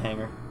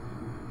hangar,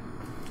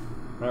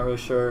 we're not really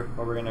sure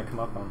what we're going to come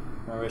up on.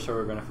 We're not really sure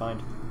what we're going to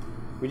find.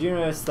 We do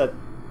notice that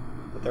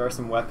there are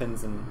some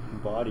weapons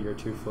and body or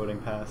two floating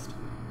past.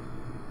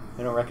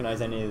 I don't recognize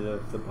any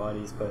of the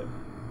bodies, but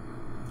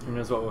who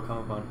knows what we'll come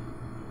upon.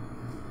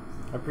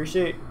 I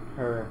appreciate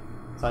her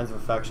signs of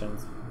affection.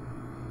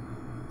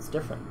 It's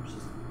different.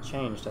 She's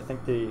changed. I think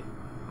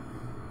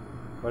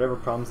whatever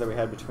problems that we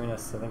had between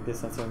us, I think the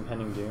sense of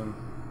impending doom,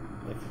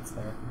 if it's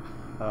there,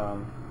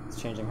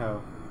 it's changing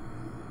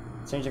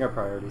our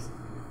priorities.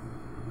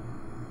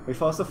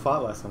 We've also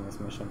fought less on this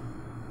mission.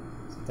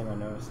 Something I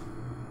noticed.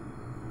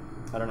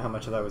 I don't know how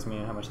much of that was me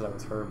and how much of that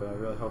was her, but I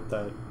really hope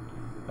that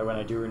when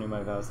I do renew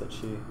my vows that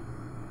she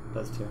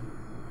does too.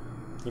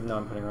 Even though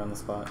I'm putting her on the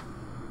spot.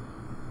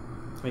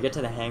 We get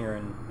to the hangar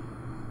and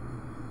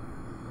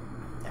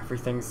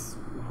everything's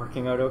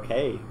working out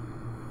okay.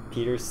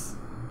 Peter's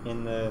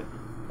in the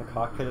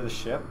cockpit of the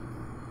ship,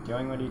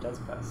 doing what he does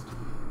best.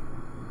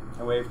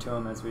 I wave to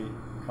him as we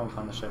come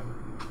upon the ship.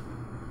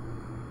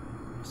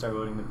 start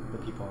loading the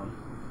people on.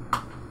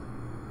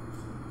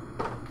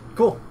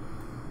 Cool.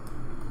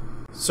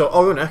 So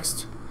I'll go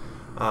next.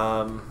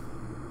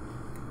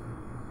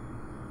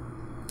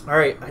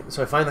 Alright,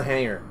 so I find the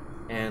hangar,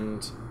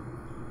 and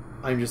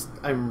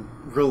I'm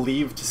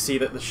relieved to see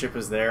that the ship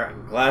is there.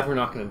 I'm glad we're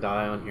not going to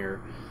die on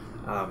here.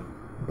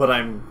 But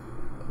I'm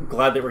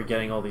glad that we're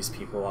getting all these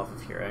people off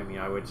of here. I mean,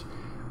 I would...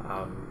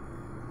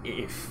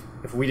 if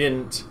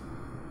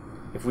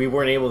we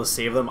weren't able to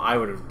save them, I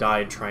would have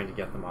died trying to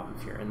get them off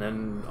of here, and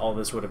then all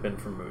this would have been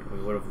for moot.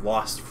 We would have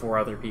lost 4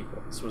 other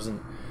people. This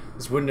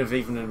wouldn't have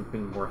even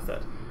been worth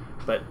it.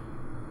 But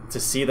to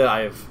see that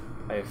I've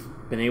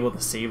been able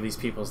to save these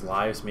people's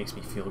lives makes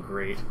me feel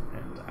great,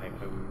 and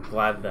I'm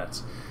glad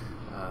that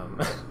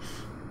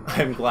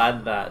I'm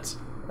glad that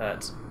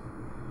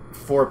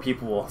 4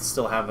 people will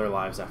still have their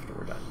lives after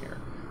we're done here.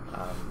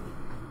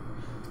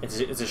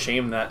 It's a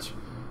shame that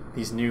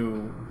this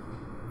new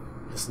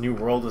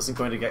world isn't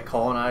going to get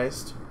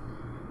colonized.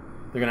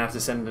 They're going to have to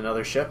send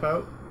another ship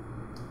out.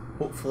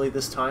 Hopefully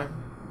this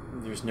time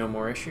there's no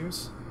more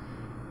issues,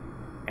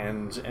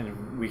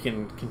 and we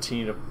can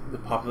continue to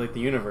populate the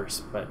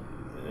universe. But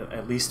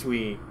at least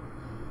we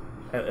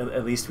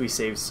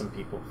saved some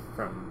people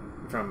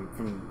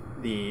from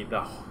the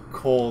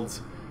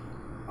cold,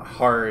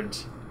 hard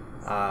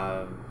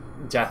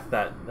death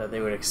that they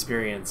would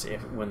experience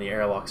when the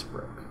airlocks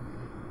broke.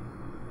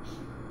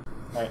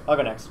 Alright, I'll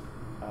go next.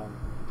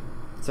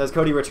 So as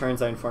Cody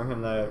returns, I inform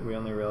him that we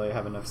only really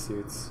have enough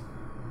suits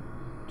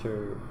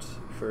for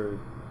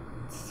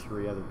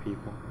 3 other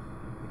people.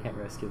 We can't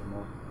rescue them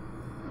all.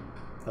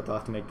 So they'll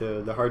have to make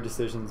the hard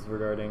decisions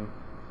regarding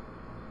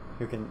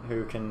who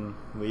can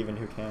leave and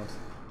who can't.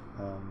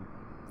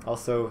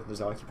 Also,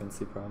 there's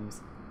occupancy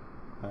problems.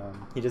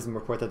 He doesn't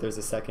report that there's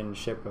a second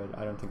ship, but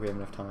I don't think we have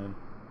enough time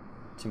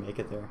to make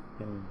it there.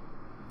 And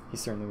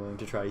he's certainly willing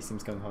to try. He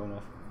seems gung-ho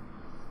enough.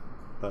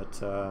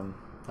 But I'm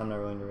not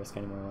willing to risk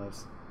any more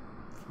lives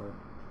for it.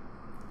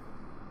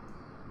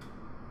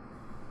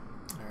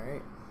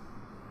 Alright.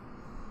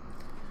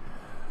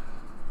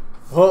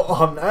 Well,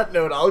 on that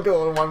note, I'll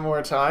go one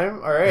more time.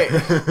 Alright.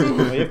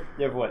 You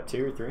have what,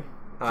 2 or 3?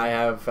 I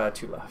have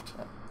 2 left.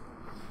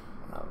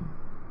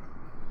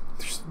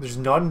 There's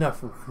not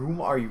enough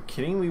room. Are you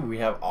kidding me? We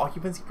have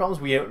occupancy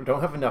problems. We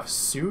don't have enough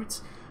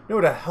suits. No,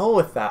 to hell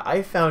with that.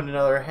 I found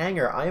another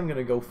hangar. I am going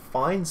to go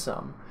find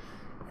some.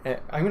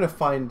 I'm going to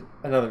find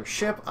another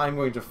ship. I'm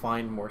going to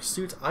find more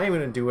suits. I am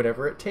going to do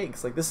whatever it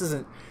takes. Like,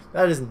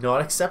 that is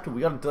not acceptable.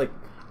 We got to, like,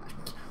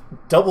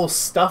 double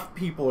stuff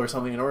people or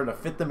something in order to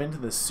fit them into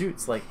the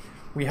suits. Like,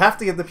 we have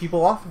to get the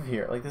people off of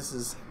here. Like, this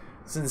is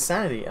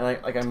insanity.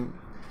 And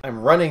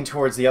I'm running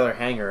towards the other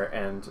hangar,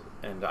 and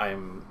I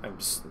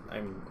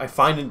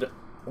find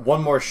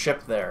one more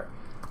ship there,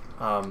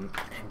 and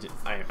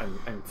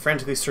I'm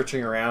frantically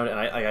searching around, and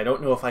I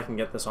don't know if I can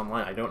get this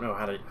online. I don't know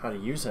how to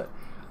use it.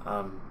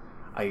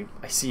 I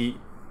see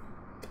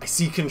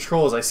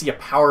controls. I see a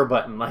power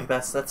button. Like I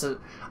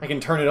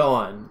can turn it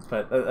on,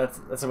 but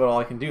that's about all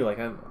I can do. Like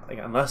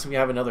unless we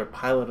have another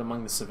pilot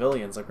among the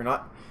civilians, like we're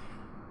not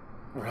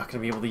going to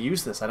be able to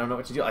use this. I don't know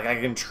what to do. Like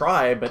I can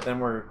try, but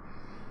then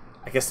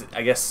I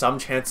guess some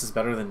chance is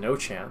better than no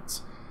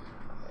chance.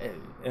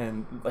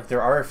 And like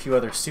there are a few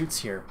other suits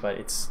here, but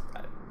it's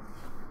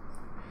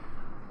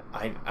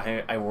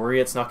I worry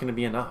it's not going to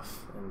be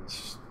enough, and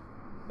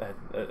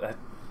that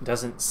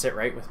doesn't sit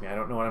right with me. I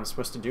don't know what I'm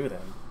supposed to do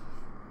then.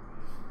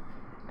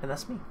 And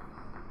that's me.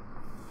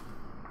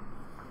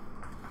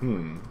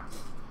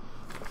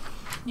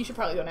 You should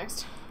probably go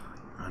next.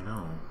 I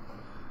know.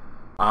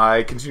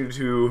 I continue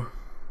to...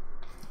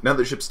 Now that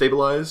the ship's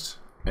stabilized,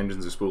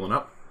 engines are spooling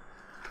up,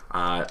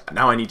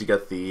 now I need to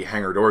get the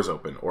hangar doors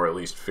open, or at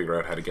least figure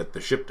out how to get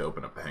the ship to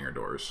open up the hangar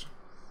doors.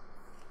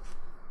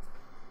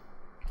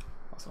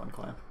 Also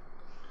unclamp.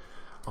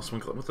 Well,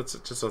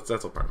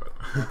 that's all part of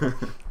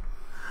it.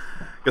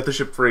 Get the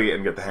ship free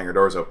and get the hangar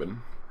doors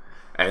open.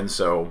 And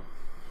so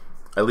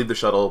I leave the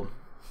shuttle,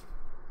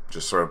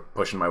 just sort of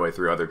pushing my way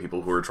through other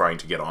people who are trying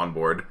to get on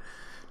board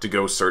to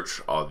go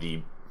search all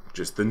the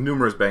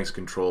numerous banks of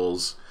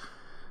controls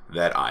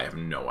that I have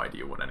no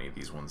idea what any of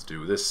these ones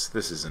do. This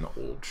is an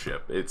old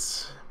ship.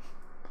 There's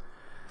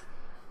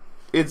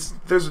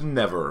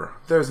never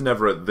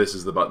a this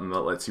is the button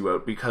that lets you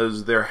out,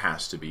 because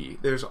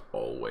there's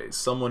always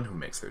someone who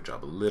makes their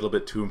job a little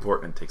bit too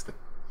important and takes the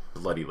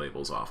bloody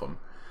labels off them.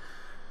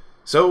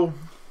 So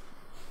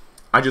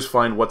I just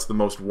find what's the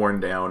most worn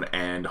down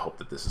and hope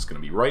that this is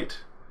going to be right.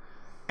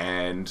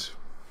 And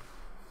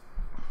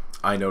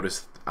I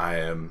noticed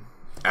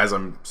as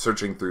I'm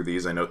searching through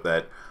these, I note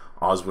that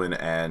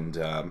Oswin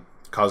and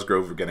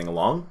Cosgrove are getting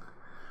along,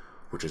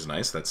 which is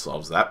nice. That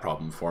solves that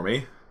problem for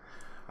me.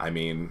 I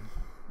mean,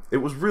 it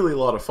was really a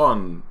lot of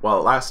fun while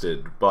it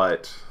lasted,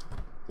 but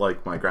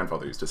like my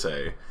grandfather used to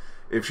say,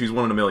 if she's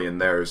 1 in a million,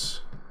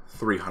 there's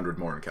 300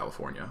 more in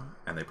California,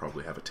 and they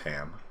probably have a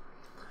tan.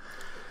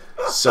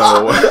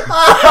 So...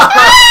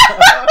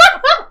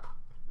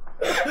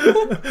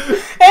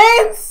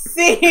 And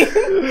scene!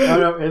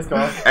 No, it's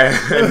gone.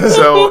 And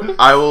so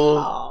I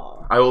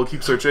will I will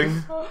keep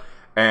searching,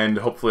 and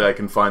hopefully I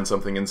can find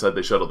something inside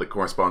the shuttle that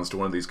corresponds to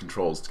one of these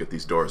controls to get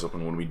these doors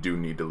open when we do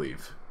need to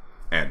leave.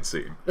 And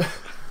scene.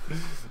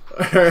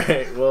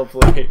 Alright, well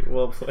played,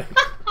 well played.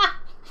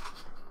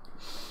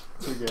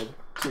 Too good.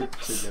 Too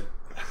good.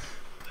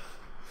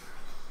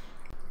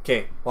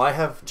 Okay, well I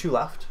have 2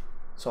 left,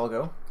 so I'll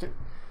go.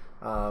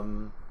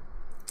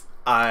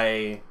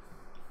 I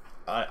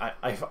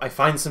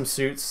find some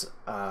suits,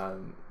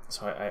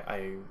 so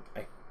I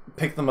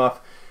pick them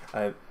up.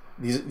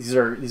 These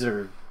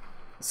are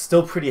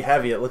still pretty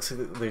heavy. It looks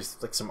like there's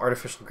like some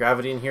artificial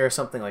gravity in here or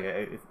something. Like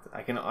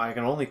I can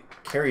only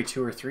carry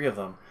 2 or 3 of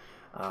them,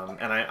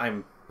 and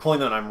I'm pulling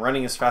them. I'm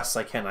running as fast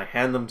as I can. I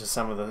hand them to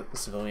some of the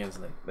civilians,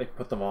 and they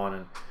put them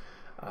on.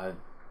 And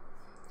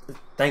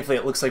thankfully,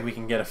 it looks like we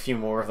can get a few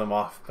more of them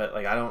off. But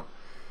like I'm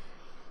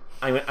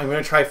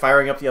gonna try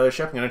firing up the other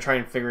ship. I'm gonna try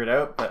and figure it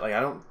out. But like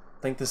I don't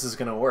think this is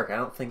gonna work. I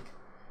don't think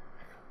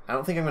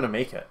I'm gonna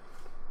make it.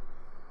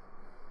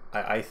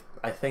 I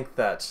think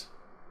that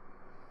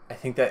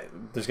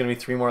there's gonna be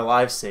 3 more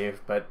lives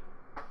saved, but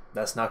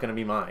that's not gonna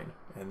be mine,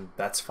 and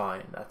that's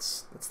fine.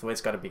 That's the way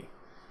it's got to be.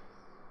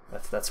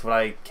 That's what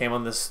I came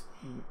on this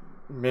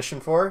mission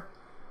for.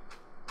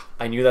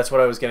 I knew that's what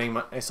I was getting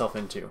myself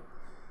into,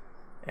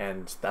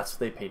 and that's what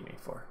they paid me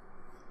for.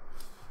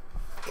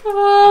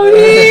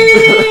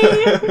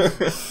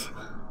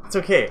 It's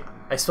okay.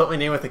 I spelled my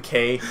name with a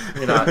K.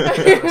 You're not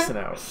missing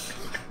out.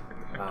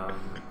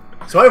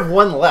 So I have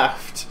 1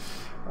 left.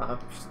 Alright,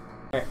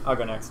 I'll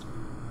go next.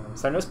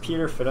 So I noticed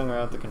Peter fiddling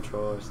around with the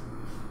controllers.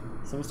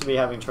 Seems to be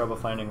having trouble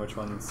finding which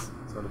one's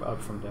sort of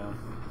up from down.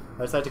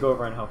 I decided to go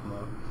over and help him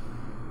out.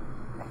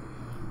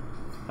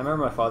 I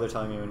remember my father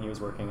telling me when he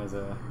was working as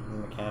a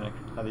mechanic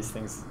how these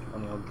things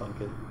on the old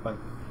clunkers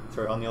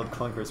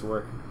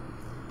work.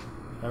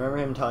 I remember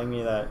him telling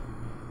me that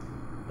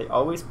they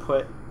always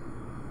put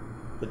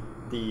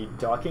the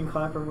docking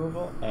clamp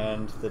removal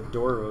and the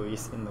door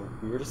release in the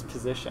weirdest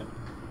position,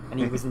 and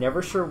he was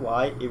never sure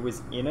why it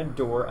was in a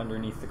door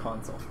underneath the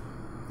console.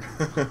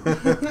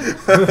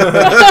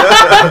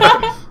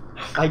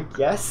 I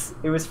guess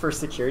it was for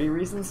security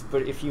reasons,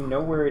 but if you know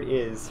where it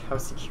is, how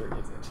secure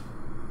is it?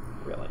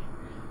 Really?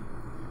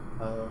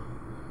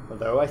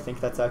 Although I think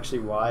that's actually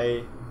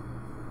why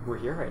we're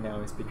here right now,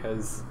 is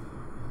because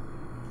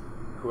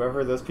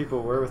whoever those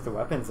people were with the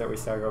weapons that we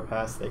saw go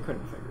past, they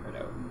couldn't figure it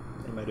out.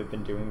 They might have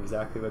been doing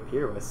exactly what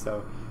Peter was,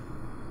 so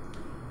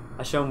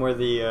I show him where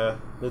the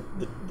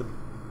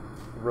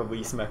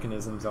release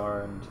mechanisms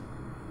are, and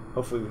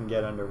hopefully we can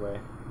get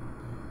underway.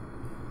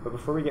 But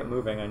before we get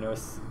moving, I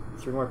notice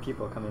 3 more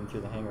people coming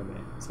through the hangar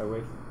bay, so I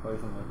wave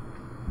them in.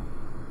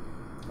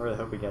 I really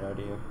hope we get out of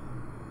here.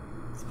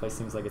 This place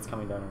seems like it's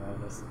coming down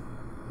around us.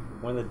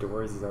 One of the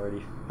doors has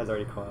already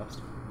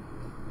collapsed.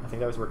 I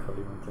think that was where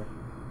Cody went through.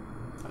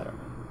 I don't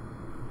know.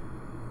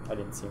 I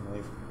didn't see him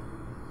leave.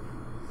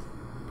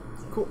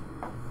 Cool.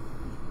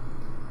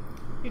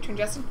 Your turn,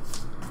 Justin.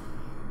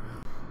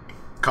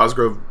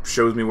 Cosgrove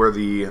shows me where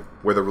the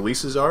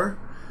releases are,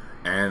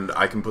 and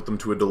I can put them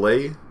to a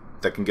delay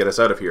that can get us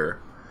out of here.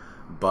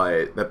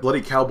 But that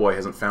bloody cowboy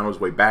hasn't found his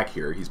way back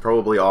here. He's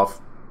probably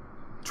off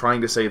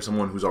trying to save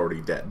someone who's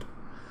already dead.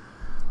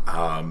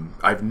 I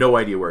have no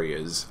idea where he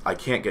is. I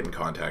can't get in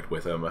contact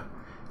with him,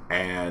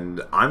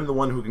 and I'm the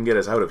one who can get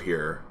us out of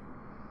here,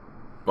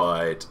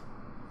 but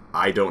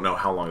I don't know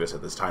how long to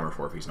set this timer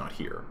for if he's not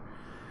here.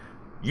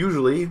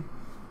 Usually,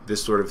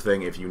 this sort of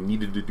thing, if you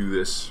needed to do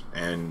this,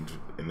 and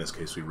in this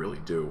case we really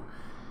do,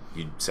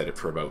 you'd set it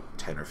for about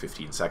 10 or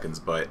 15 seconds,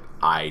 but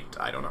I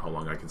don't know how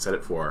long I can set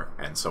it for,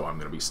 and so I'm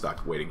going to be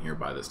stuck waiting here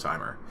by this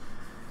timer.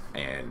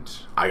 And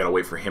I gotta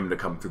wait for him to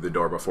come through the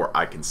door before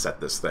I can set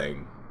this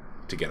thing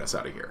to get us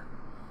out of here.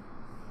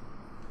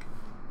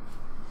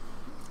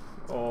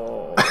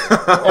 Oh.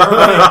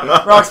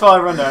 Rocks fall,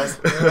 everyone dies.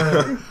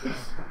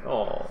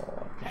 Oh.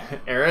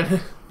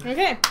 Erin?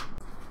 Okay.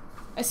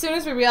 As soon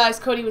as we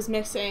realized Cody was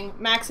missing,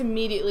 Max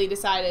immediately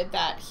decided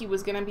that he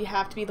was going to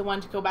have to be the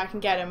one to go back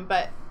and get him,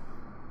 but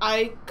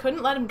I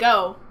couldn't let him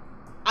go.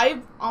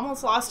 I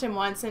almost lost him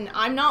once, and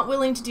I'm not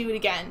willing to do it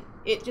again.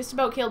 It just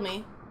about killed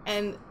me.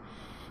 And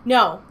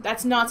no,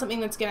 that's not something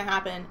that's going to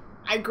happen.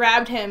 I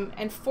grabbed him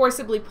and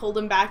forcibly pulled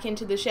him back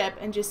into the ship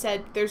and just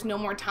said, there's no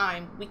more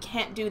time. We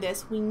can't do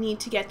this. We need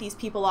to get these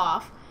people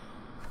off.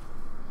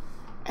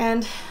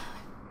 And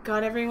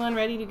got everyone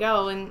ready to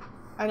go, and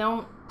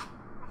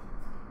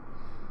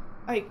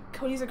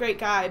Cody's a great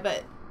guy,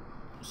 but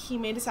he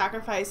made a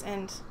sacrifice,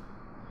 and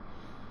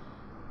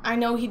I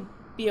know he'd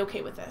be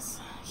okay with this.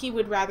 He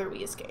would rather we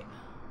escape.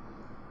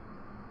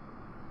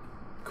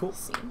 Cool.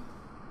 Scene.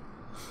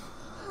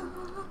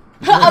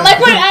 I like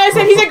when I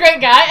said he's a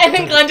great guy, and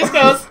then Glen just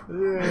goes,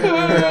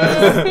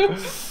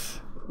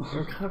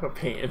 I'm kind of a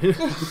pain. a bit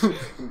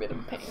of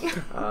a pain.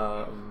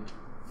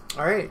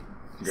 Alright.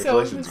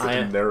 Congratulations, So- you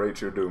can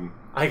narrate your doom.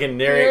 I can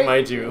narrate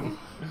my doom.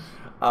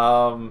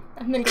 And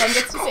then Glen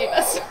gets to save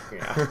us.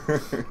 Yeah.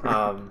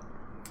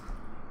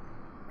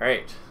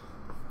 Alright.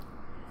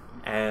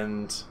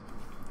 And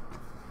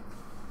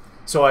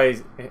So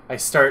I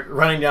start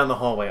running down the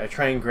hallway. I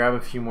try and grab a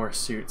few more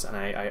suits, and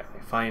I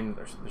find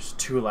there's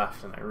 2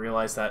 left, and I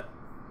realize that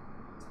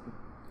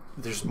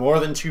there's more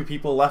than 2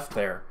 people left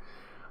there.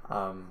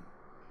 And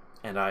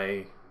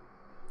I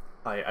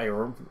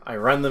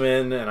run them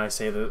in, and I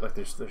say that like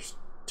there's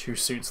 2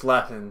 suits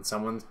left, and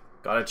someone's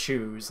got to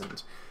choose,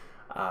 and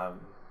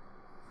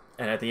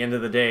at the end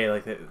of the day,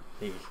 like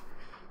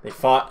they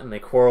fought and they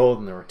quarreled,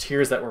 and there were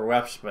tears that were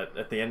wept, but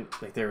at the end,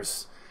 like there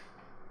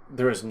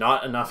was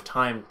not enough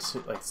time to,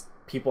 like,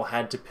 people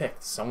had to pick.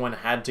 Someone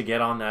had to get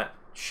on that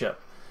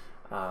ship,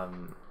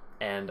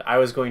 and I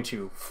was going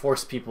to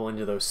force people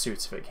into those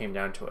suits if it came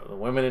down to it. The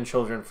women and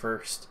children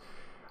first.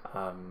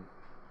 And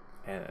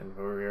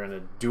we were going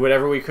to do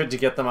whatever we could to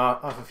get them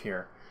off of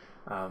here.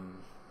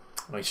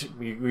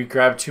 We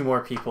grabbed 2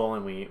 more people,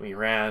 and we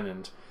ran,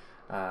 and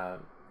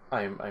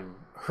I'm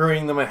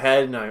hurrying them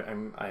ahead,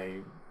 and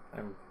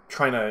I'm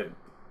trying to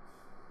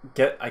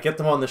get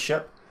them on the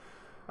ship,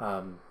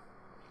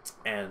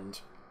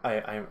 and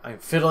I'm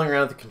fiddling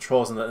around with the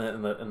controls, and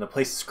the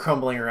place is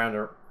crumbling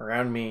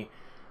around me,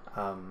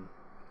 and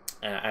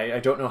I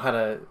don't know how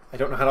to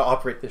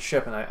operate this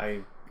ship, and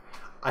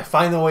I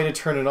find the way to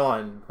turn it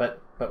on,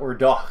 but we're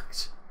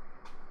docked,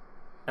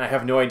 and I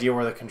have no idea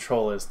where the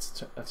control is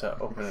to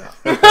open it up.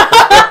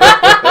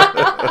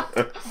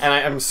 And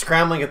I'm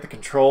scrambling at the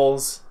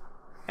controls,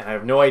 and I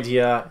have no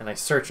idea, and I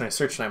search, and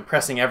I'm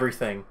pressing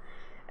everything,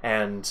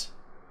 and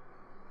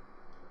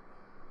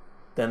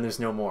then there's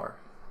no more.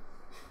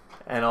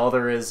 And all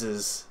there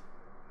is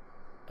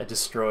a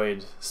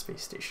destroyed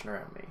space station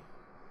around me.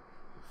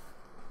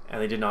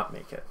 And they did not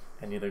make it,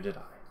 and neither did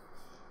I.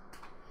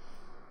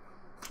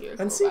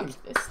 And see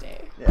this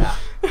day. Yeah.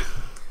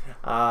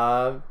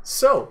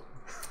 So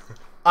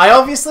I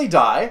obviously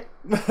die.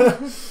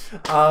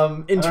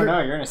 No,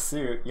 you're in a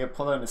suit. You get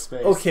pulled out into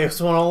space. Okay,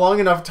 so on a long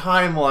enough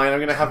timeline, I'm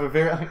gonna have a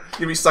very.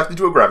 You'll be sucked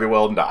into a gravity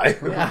well and die.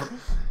 Yeah.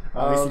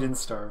 At least you didn't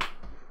starve.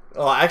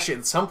 Well, actually,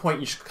 at some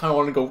point, you should kind of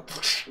want to go,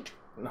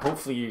 and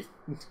hopefully,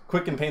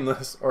 quick and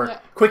painless, or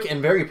quick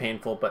and very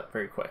painful, but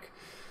very quick.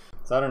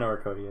 So I don't know where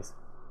Cody is.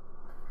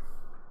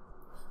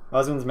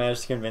 Osmond's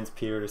managed to convince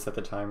Peter to set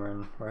the timer,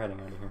 and we're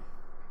heading out of here.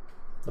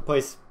 The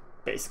place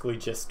basically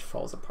just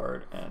falls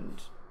apart,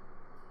 and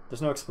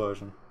there's no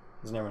explosion.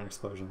 There's never an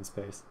explosion in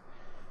space.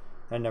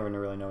 I never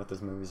really know what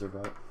those movies are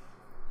about.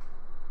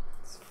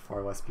 It's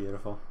far less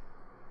beautiful.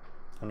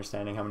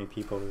 Understanding how many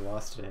people we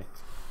lost today,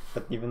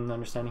 but even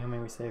understanding how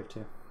many we saved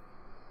too.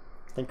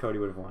 I think Cody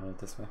would have wanted it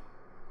this way.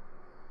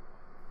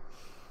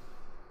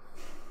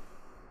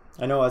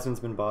 I know Osmond's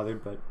been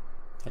bothered, but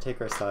I take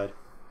our side.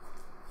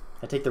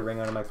 I take the ring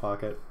out of my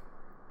pocket.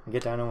 I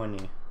get down on one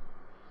knee.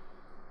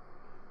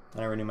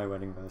 And I renew my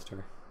wedding vows to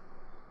her.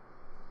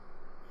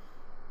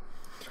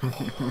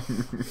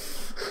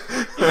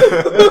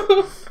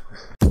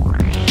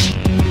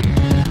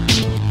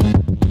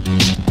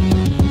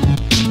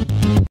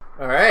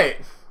 Alright.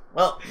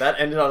 Well, that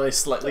ended on a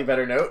slightly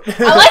better note.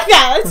 I like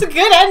that. That's a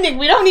good ending.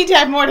 We don't need to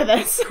add more to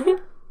this.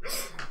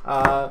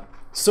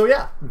 So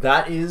yeah,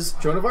 that is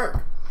Joan of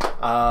Arc.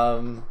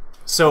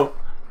 So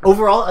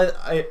overall,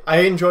 I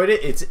enjoyed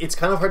it. It's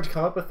kind of hard to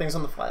come up with things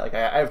on the fly. Like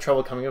I have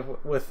trouble coming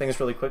up with things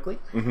really quickly.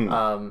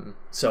 Mm-hmm.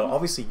 So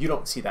obviously you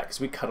don't see that because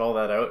we cut all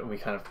that out and we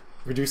kind of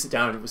reduce it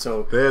down.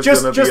 So there's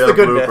just gonna be the a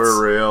good blooper bits.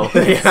 reel.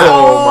 Yeah.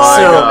 Oh my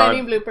god!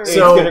 Many bloopers. It's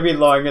going to be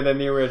longer than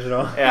the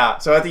original. Yeah.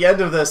 So at the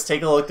end of this,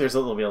 take a look.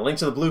 There'll be a link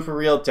to the blooper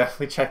reel.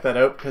 Definitely check that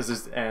out because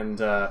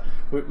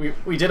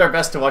we did our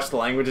best to watch the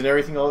language and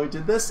everything while we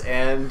did this,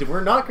 and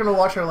we're not going to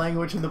watch our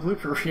language in the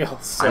blooper reel.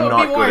 So. I'm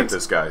not good at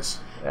this, guys.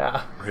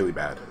 Yeah. Really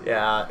bad.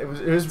 Yeah. It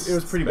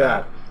was pretty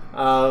bad.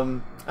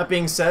 That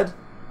being said,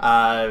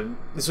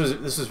 this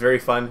was very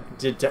fun.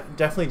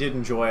 Definitely did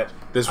enjoy it.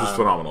 This was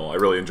phenomenal. I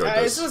really enjoyed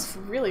this. This was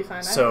really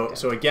fun.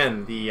 So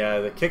again,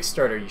 the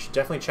Kickstarter, you should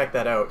definitely check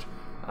that out.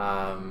 If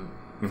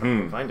I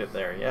can find it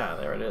there. Yeah,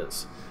 there it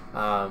is.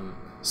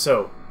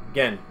 So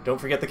again,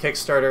 don't forget the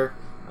Kickstarter.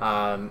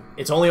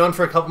 It's only on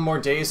for a couple more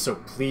days, so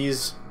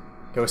please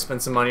go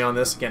spend some money on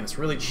this. Again, it's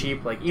really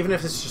cheap. Like even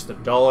if it's just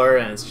 $1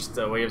 and it's just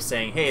a way of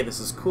saying, hey, this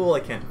is cool.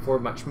 I can't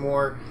afford much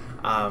more.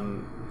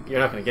 You're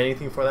not going to get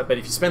anything for that, but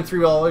if you spend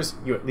 $3,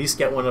 you at least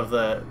get one of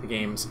the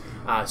games.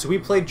 So we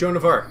played Joan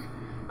of Arc,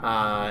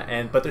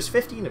 but there's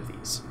 15 of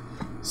these,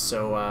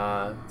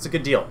 so it's a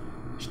good deal.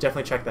 You should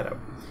definitely check that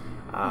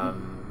out.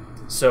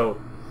 So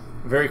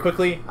very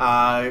quickly,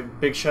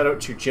 big shout out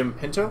to Jim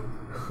Pinto,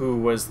 who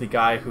was the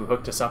guy who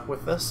hooked us up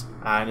with this,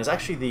 and is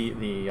actually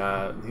the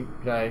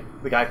guy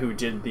who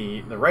did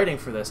the writing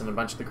for this and a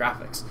bunch of the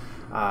graphics.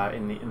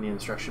 In the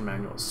instruction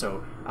manuals.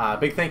 So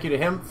big thank you to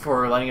him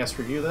for letting us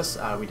review this.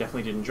 We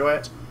definitely did enjoy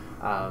it.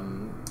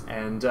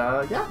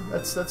 Yeah,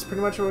 that's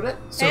pretty much about it.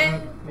 So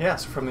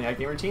from the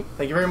iGamer team,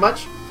 thank you very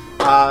much.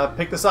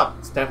 Pick this up.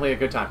 It's definitely a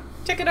good time.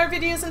 Check out our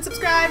videos and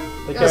subscribe.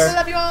 Take care. I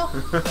love you all.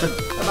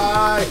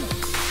 Bye.